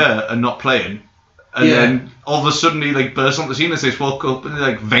for a It's year fine. and not playing, and Yeah. then all of a sudden he like bursts onto the scene and says World Cup, and they're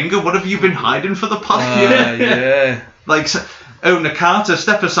like, Wenger, what have you been hiding for the past year? Yeah. Like, Nakata,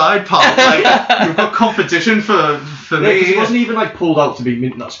 step aside, pal. Like, you've got competition for Yeah, me. 'cause he here. wasn't even like pulled out to be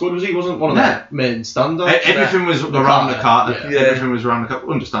mint in that squad, was he? He wasn't one of Nah. the main standouts. Everything was around Nakata. Yeah. Everything was around Nakata.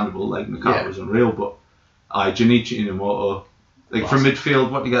 Understandable. Like Nakata Yeah. was unreal, but Junichi Inamoto. Like from midfield,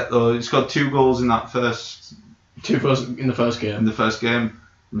 what do you get though? He scored 2 goals in that In the first game. in the first game.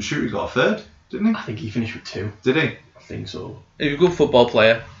 I'm sure he got a third, didn't I think he finished with 2. he? Did he? I think so. He's a good football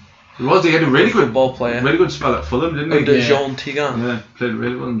player. He was. He had a really good football player. really good spell at Fulham, didn't he? Under Yeah. Jean Tigan. Yeah, played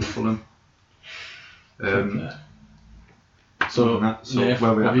really well under Fulham. So,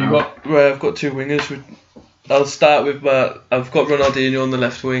 where we have at you now? got? Right, I've got 2 wingers. I'll start with I've got Ronaldinho on the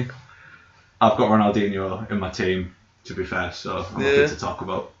left wing. I've got Ronaldinho in my team, to be fair, so I'm Yeah. happy to talk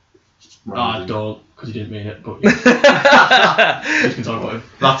about I Ronaldinho. don't, because he didn't mean it, but yeah. We can talk about him.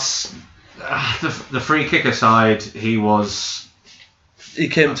 That's the free kick aside. He was. He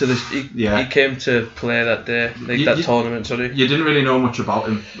came to Yeah. he came to play that day, You- tournament. Sorry. You didn't really know much about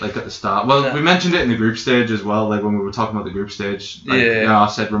him, like at the start. Well, No. we mentioned it in the group stage as well. Like when we were talking about the group stage. Like, Yeah. I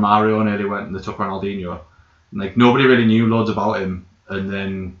said Romario nearly went and they took Ronaldinho. And, like nobody really knew loads about him, and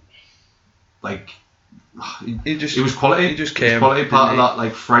then like He just it was quality. He just It was came. quality part of didn't that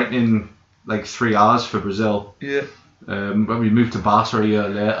like frightening like 3 hours for Brazil. he? Yeah. When we moved to Barca a year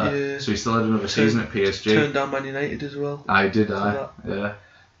later, Yeah. so he still had another season at PSG. Turned down Man United as well. I did, that. yeah.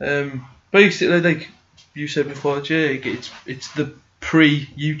 Basically, like you said before, Jay, it's the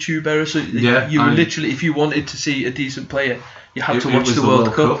pre-YouTube era. So Yeah, you were and- literally, if you wanted to see a decent player, you had to It watch was the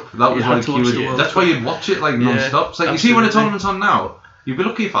World Cup. That was You had like to you watch would. the World That's Cup. why you'd watch it like Yeah, non-stop. It's like you see when a absolutely. tournament's on now, you'd be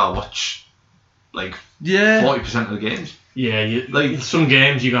lucky if I watch like Yeah. 40% of the games. Yeah, Like- some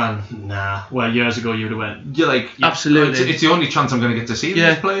games you gone, nah. Where years ago you would have went. You're like Absolutely. It's the only chance I'm going to get to see Yeah,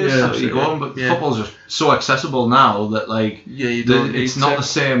 these players. yeah, so you absolutely. go on, but Yeah. football's just so accessible now that like Yeah, you don't it's need not to. the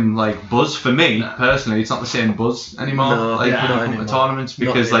same like buzz for me Nah. personally. It's not the same buzz anymore. No, like yeah, when you not come to anymore. tournaments Not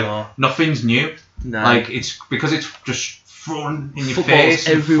because like anymore. nothing's new. Nah. Like it's because it's just thrown in your Football's face,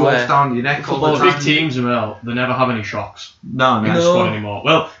 and everywhere. forced down your neck all the Football, time. big teams as well, they never have any shocks No, in the no, squad anymore.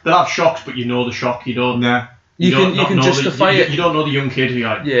 Well, they'll have shocks, but you know the shock. You don't. no. you don't can not know justify the, it. You don't know the young kid who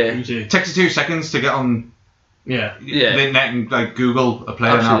like. Yeah. who's he? Takes you 2 seconds to get on Yeah. Yeah. The net and like Google a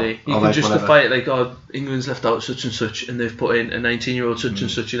player Absolutely. now. You or, can like, justify it like, oh, England's left out such and such, and they've put in a 19-year-old such and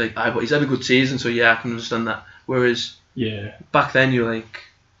such. You're like, but he's had a good season, so yeah, I can understand that. Whereas Yeah. back then, you're like,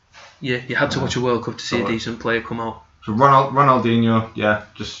 you had to watch a World Cup to see a So, decent player come out. So Ronaldinho, yeah,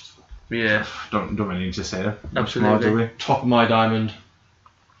 just Yeah, don't really need to say it. Much Absolutely. more, do we? Top of my diamond.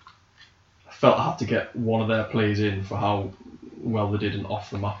 I felt I had to get one of their plays in for how well they did and off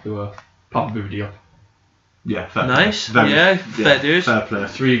the map they were. Papa Boudiop. Yeah, fair nice. play. Yeah, fair dues. Fair play.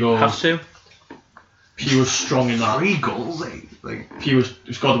 3 goals. Have to. Pure strong in that. 3 goals, like Pure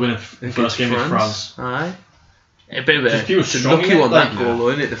scored the winner the first game in France. Aye. A bit of Just pure a strong lucky in it, one, like, that goal, though,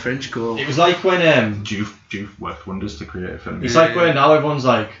 isn't it? The French goal. It was like when Juve worked wonders to create it for me. it's like when now everyone's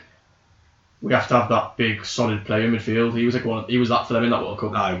like, we have to have that big solid player in midfield. He was like he was that for them in that World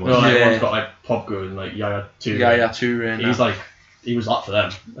Cup. Aye, he was. You know, like, Yeah. everyone's got like Pogba and like Yaya too. Yeah, Touré. He's like he was that for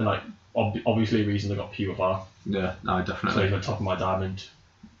them, and like obviously a reason they got Pure Bar. Yeah, no, So definitely. he's on top of my diamond.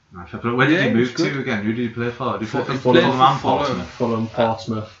 No, fair play. Where did Yeah, he he move was good. to again? Who did he play for? Did he play for Fulham. Fulham and Fulham. Portsmouth? Fulham,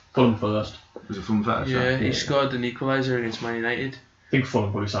 Portsmouth, Fulham first. Was it Fulham first? Yeah, he right? scored an equaliser against Man United. I think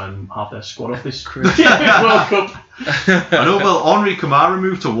Fulham probably signed half their squad off this Crazy. World Cup. I know, well, Henri Camara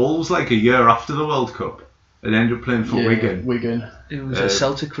moved to Wolves like a year after the World Cup and ended up playing for Wigan. Wigan. It was Uh, a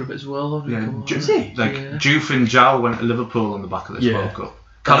Celtic for a bit as well. Yeah, Is he? Like, Yeah. Diouf and Zhao went to Liverpool on the back of this Yeah. World Cup.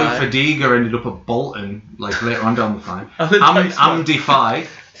 Khalid Aye. Fadiga ended up at Bolton, like, later on down the line. Allardyce, man. Amdi Faye.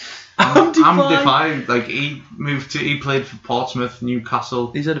 Amdi Amdi Faye, like, he played for Portsmouth,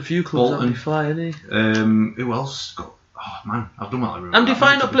 Newcastle. He's had a few clubs. Bolton. Andy Fye, hasn't he? Who else got... Oh, man, I've done well. Andy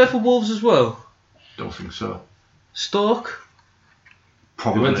Fye not play for Wolves as well? Don't think so. Stoke?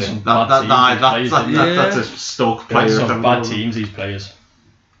 Probably. went to some bad teams, That's a Stoke Playing player. some bad teams, these players.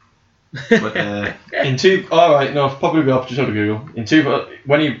 But, In two, all right, no, probably be up. Just have to Google. In two,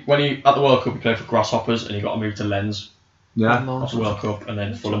 when he at the World Cup, he played for Grasshoppers, and he got to move to Lens yeah, after the World Cup, and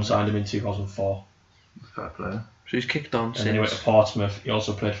then Fulham signed him in 2004. fair play. So he's kicked on And then he went to since. Portsmouth. He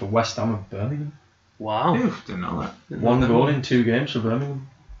also played for West Ham and Birmingham. Wow. Ew, didn't know that. One goal in 2 games for Birmingham.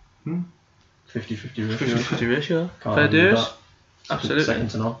 Hmm. 50-50 ratio. 50-50 ratio. Can't Fair argue with dues. that. Absolutely. Second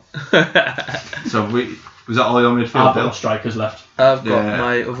to none. So, was that all your midfield, I've Bill? got strikers left. I've got Yeah.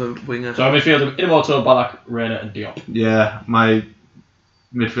 my other winger. So midfield, Inamoto, Ballack, Reina, and Diop. Yeah, my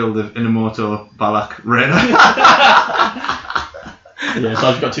midfield of Inamoto, Ballack, Reina. Yeah, so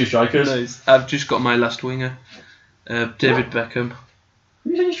I've just got 2 strikers. Nice. I've just got my last winger. David Beckham.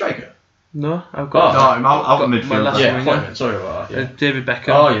 You said you striker? No, I've got. No, I'm out got of my midfield. last Yeah, winger. appointment. Sorry about that. Yeah. David Beckham.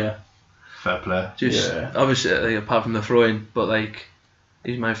 Oh yeah. Fair play. Just Yeah. obviously, like, apart from the throwing, but like,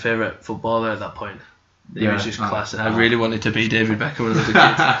 he's my favourite footballer at that point. He Yeah. was just Ah. class, and I really wanted to be David Beckham when I was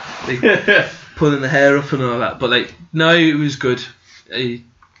a kid. Like, pulling the hair up and all that. But like, no, it was good.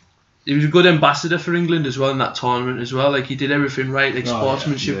 He was a good ambassador for England as well in that tournament as well. Like, he did everything right, like Oh, yeah.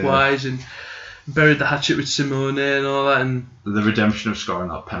 sportsmanship Yeah. wise, and buried the hatchet with Simone and all that. And The redemption of scoring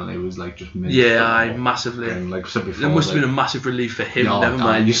that penalty was like just mint. yeah, I massively. Again, like I said before, It must have like, been a massive relief for him. yeah, Never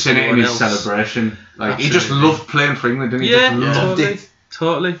mind. You seen it in his someone else. celebration. Like he just Absolutely. loved playing for England, didn't he? Yeah, Just loved totally, it.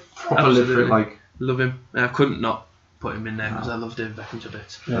 totally. Proper live for Absolutely. it. Like Love him. I couldn't not put him in there because I love David Beckham to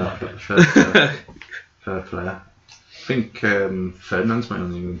bits. Yeah. fair play. Fair play. I think Ferdinand's my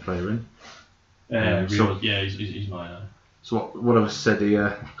only England player in. So- yeah, he's mine. So what I've said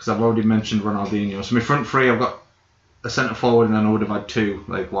here, because I've already mentioned Ronaldinho. So my front three, I've got a centre forward, and then I would have had 2,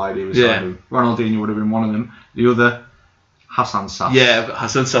 like Wiley was. Yeah. Ronaldinho would have been one of them. The other, Hassan Sass. Yeah, I've got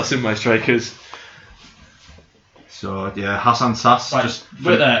Hassan Sass in my strikers. So yeah, Hassan Sass. Right, Just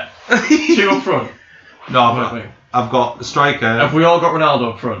wait there. 2 up front. no, I've got the striker. Have we all got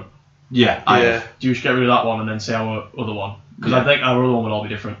Ronaldo up front? Yeah, I have. Do you just get rid of that one and then say our other one? Because Yeah. I think our other one will all be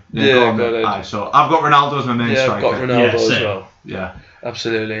different. Yeah, go on got then. it. Aye, so I've got Ronaldo as my main Yeah, I've striker. got Ronaldo Yeah, as same. well. Yeah,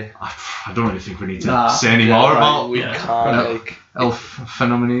 Absolutely. I don't really think we need to Nah. say any Yeah, more right, about we yeah. can't like, El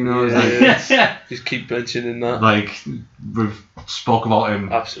Phenomenino. Yeah. just keep mentioning that. Like we've spoke about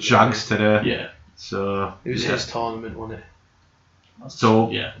him Absolutely. Jags today. Yeah. So It was yeah. his tournament, wasn't it? So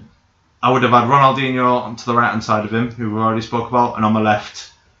Yeah. I would have had Ronaldinho on to the right hand side of him, who we already spoke about, and on my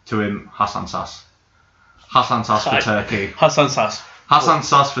left to him Hassan Sass. Hassan Sass for Aye. Turkey. Hassan Sass. Hassan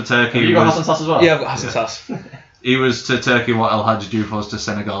Sass for Turkey. Have you got was, Hassan Sass as well? Yeah, I've got Hassan Yeah. Sass. He was to Turkey what El Hadji Diouf was to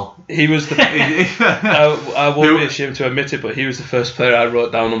Senegal. He was the. I won't be ashamed to admit it, but he was the first player I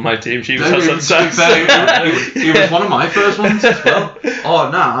wrote down on my team. She was Hassan Sass. He was one of my first ones as well. Oh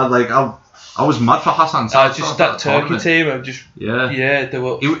no, I was mad for Hassan Sass. Just that Turkey tournament. team. I'm just. Yeah. Yeah, they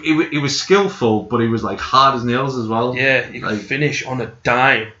were. He was skillful, but he was like hard as nails as well. Yeah, he could Like, finish on a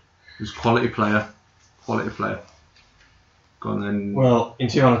dime. he was quality player. Quality player. Go on then. Well, in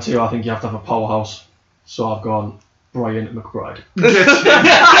 2 on 2, I think you have to have a powerhouse So I've gone Brian McBride.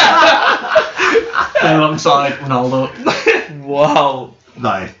 Alongside Ronaldo. Wow.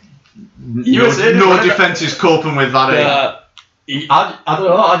 Like, You were saying no it, defence is coping with that. Yeah. I don't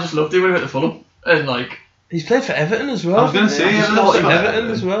know, I just loved him when he went to Fulham. And like, He's played for Everton as well. I was going to hasn't he? say, He's yeah, got that's Everton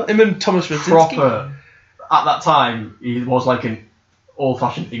right. as well. Him and Thomas Radzinski. proper. At that time, he was like an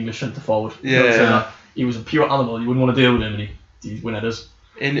old-fashioned English centre forward. You know what I'm Yeah. saying? He was a pure animal. You wouldn't want to deal with him, and he'd win headers.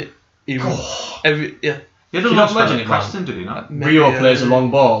 In He had a You're long not spell imagining at it, Preston, did he not? Rio plays a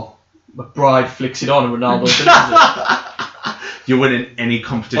long ball. McBride flicks it on, and Ronaldo finishes it. You're winning any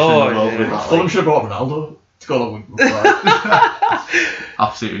competition Oh, in the world yeah. with that. Fulham Like, should have brought Ronaldo to go along with McBride.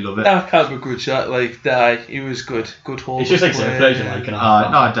 absolutely love it. That can't be good shot. Like, he was good. Good hold. It's just exemplary, like an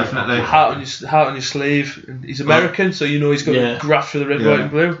No, definitely. Heart on your sleeve. And he's American, so you know he's got Yeah. a graft for the red, Yeah. white,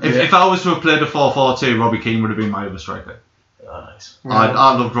 and blue. If I was to have played a 4-4-2, Robbie Keane would have been my other striker. Oh, nice.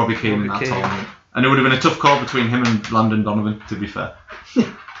 I loved Robbie Keane in that Robbie Keane. tournament. And it would have been a tough call between him and Landon Donovan, to be fair.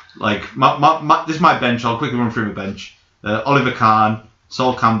 Like, this is my bench. I'll quickly run through my bench. Oliver Kahn,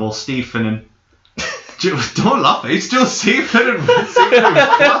 Sol Campbell, Steve Finnan. Don't laugh, it's still Steve Finnan.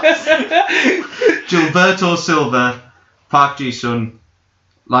 Gilberto Silva, Park Ji-sung,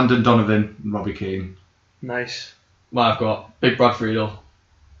 Landon Donovan, and Robbie Keane. Nice. Well, I've got Big Brad Friedel,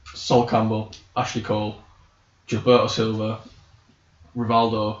 Sol Campbell, Ashley Cole, Gilberto Silva,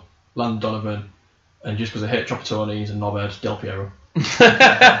 Rivaldo, Landon Donovan, and just because I hate Trapattoni, he's a knobhead, Del Piero.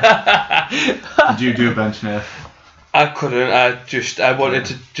 Did you do a bench, Nate? I couldn't. I wanted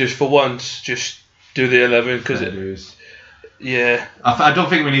to just for once do the 11 because yeah. I don't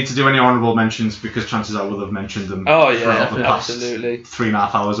think we need to do any honourable mentions because chances are we'll have mentioned them Oh yeah, throughout the past absolutely.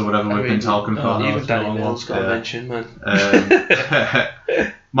 3.5 hours or whatever we've been talking for. Even it's been a Danny long Mills one. got a Yeah. mention, man.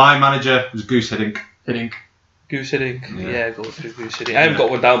 My manager was Goose Hiddink. Hiddink. Goose Hiddink. Yeah. Yeah, go through Goose Hiddink. I haven't got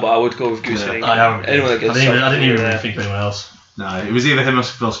one down, but I would go with Goose Yeah. Hiddink. I haven't. Anyone that gets I didn't sucked even in really there. think of anyone else. No, it was either him or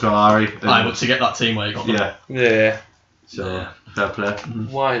Phil Scolari. But to get that team where you got them. Yeah, Yeah, so Yeah. fair play.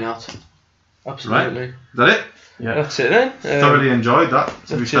 why not? Absolutely. Is that it? Yeah. That's it then. Thoroughly enjoyed that,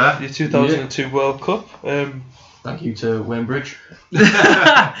 to be That's fair. your 2002 World Cup. Thank you to Wayne Bridge.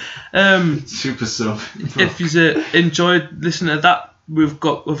 Super sub. If you enjoyed listening to that, we've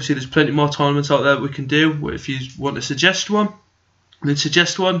got obviously there's plenty more tournaments out there we can do. If you want to suggest one, then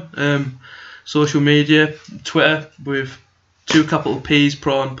suggest one. Social media, Twitter with 2 P's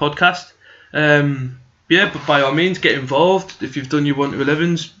Prawn Podcast. Yeah, but by all means get involved. If you've done your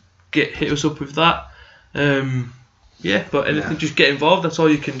 1-to-11s, hit us up with that. Yeah, but anything, just get involved. That's all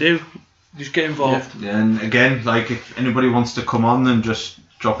you can do. Just get involved. Yeah, and again, like if anybody wants to come on, then just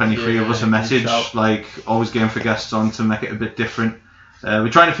drop any three of us a message. shout. Like always, game for guests on to make it a bit different. We're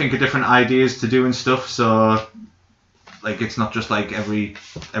trying to think of different ideas to do and stuff. So like it's not just like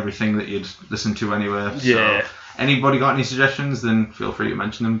everything that you'd listen to anywhere. Yeah. So, anybody got any suggestions? Then feel free to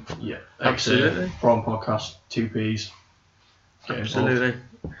mention them. Yeah, Absolutely. Prawn Podcast, 2 P's. Get involved. Absolutely.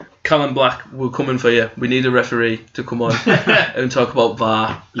 Callum Black, we're coming for you. We need a referee to come on and talk about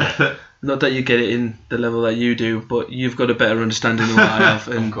VAR. Not that you get it in the level that you do, but you've got a better understanding than what I have,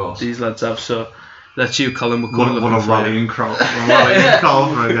 and course. these lads have. So that's you, Callum. We're coming. What a looking for you. rallying call!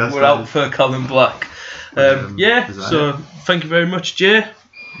 I guess. We're out for Callum Black. Yeah. is that So it? thank you very much, Jay.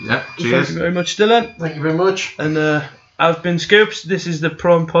 Yeah. Thank you Cheers. very much, Dylan. Thank you very much. And I've been Scoops. This is the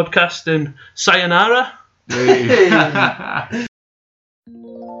Prawn Podcast, and sayonara.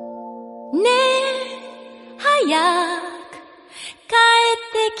 ねえ早く帰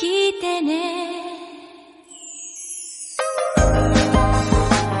ってきてね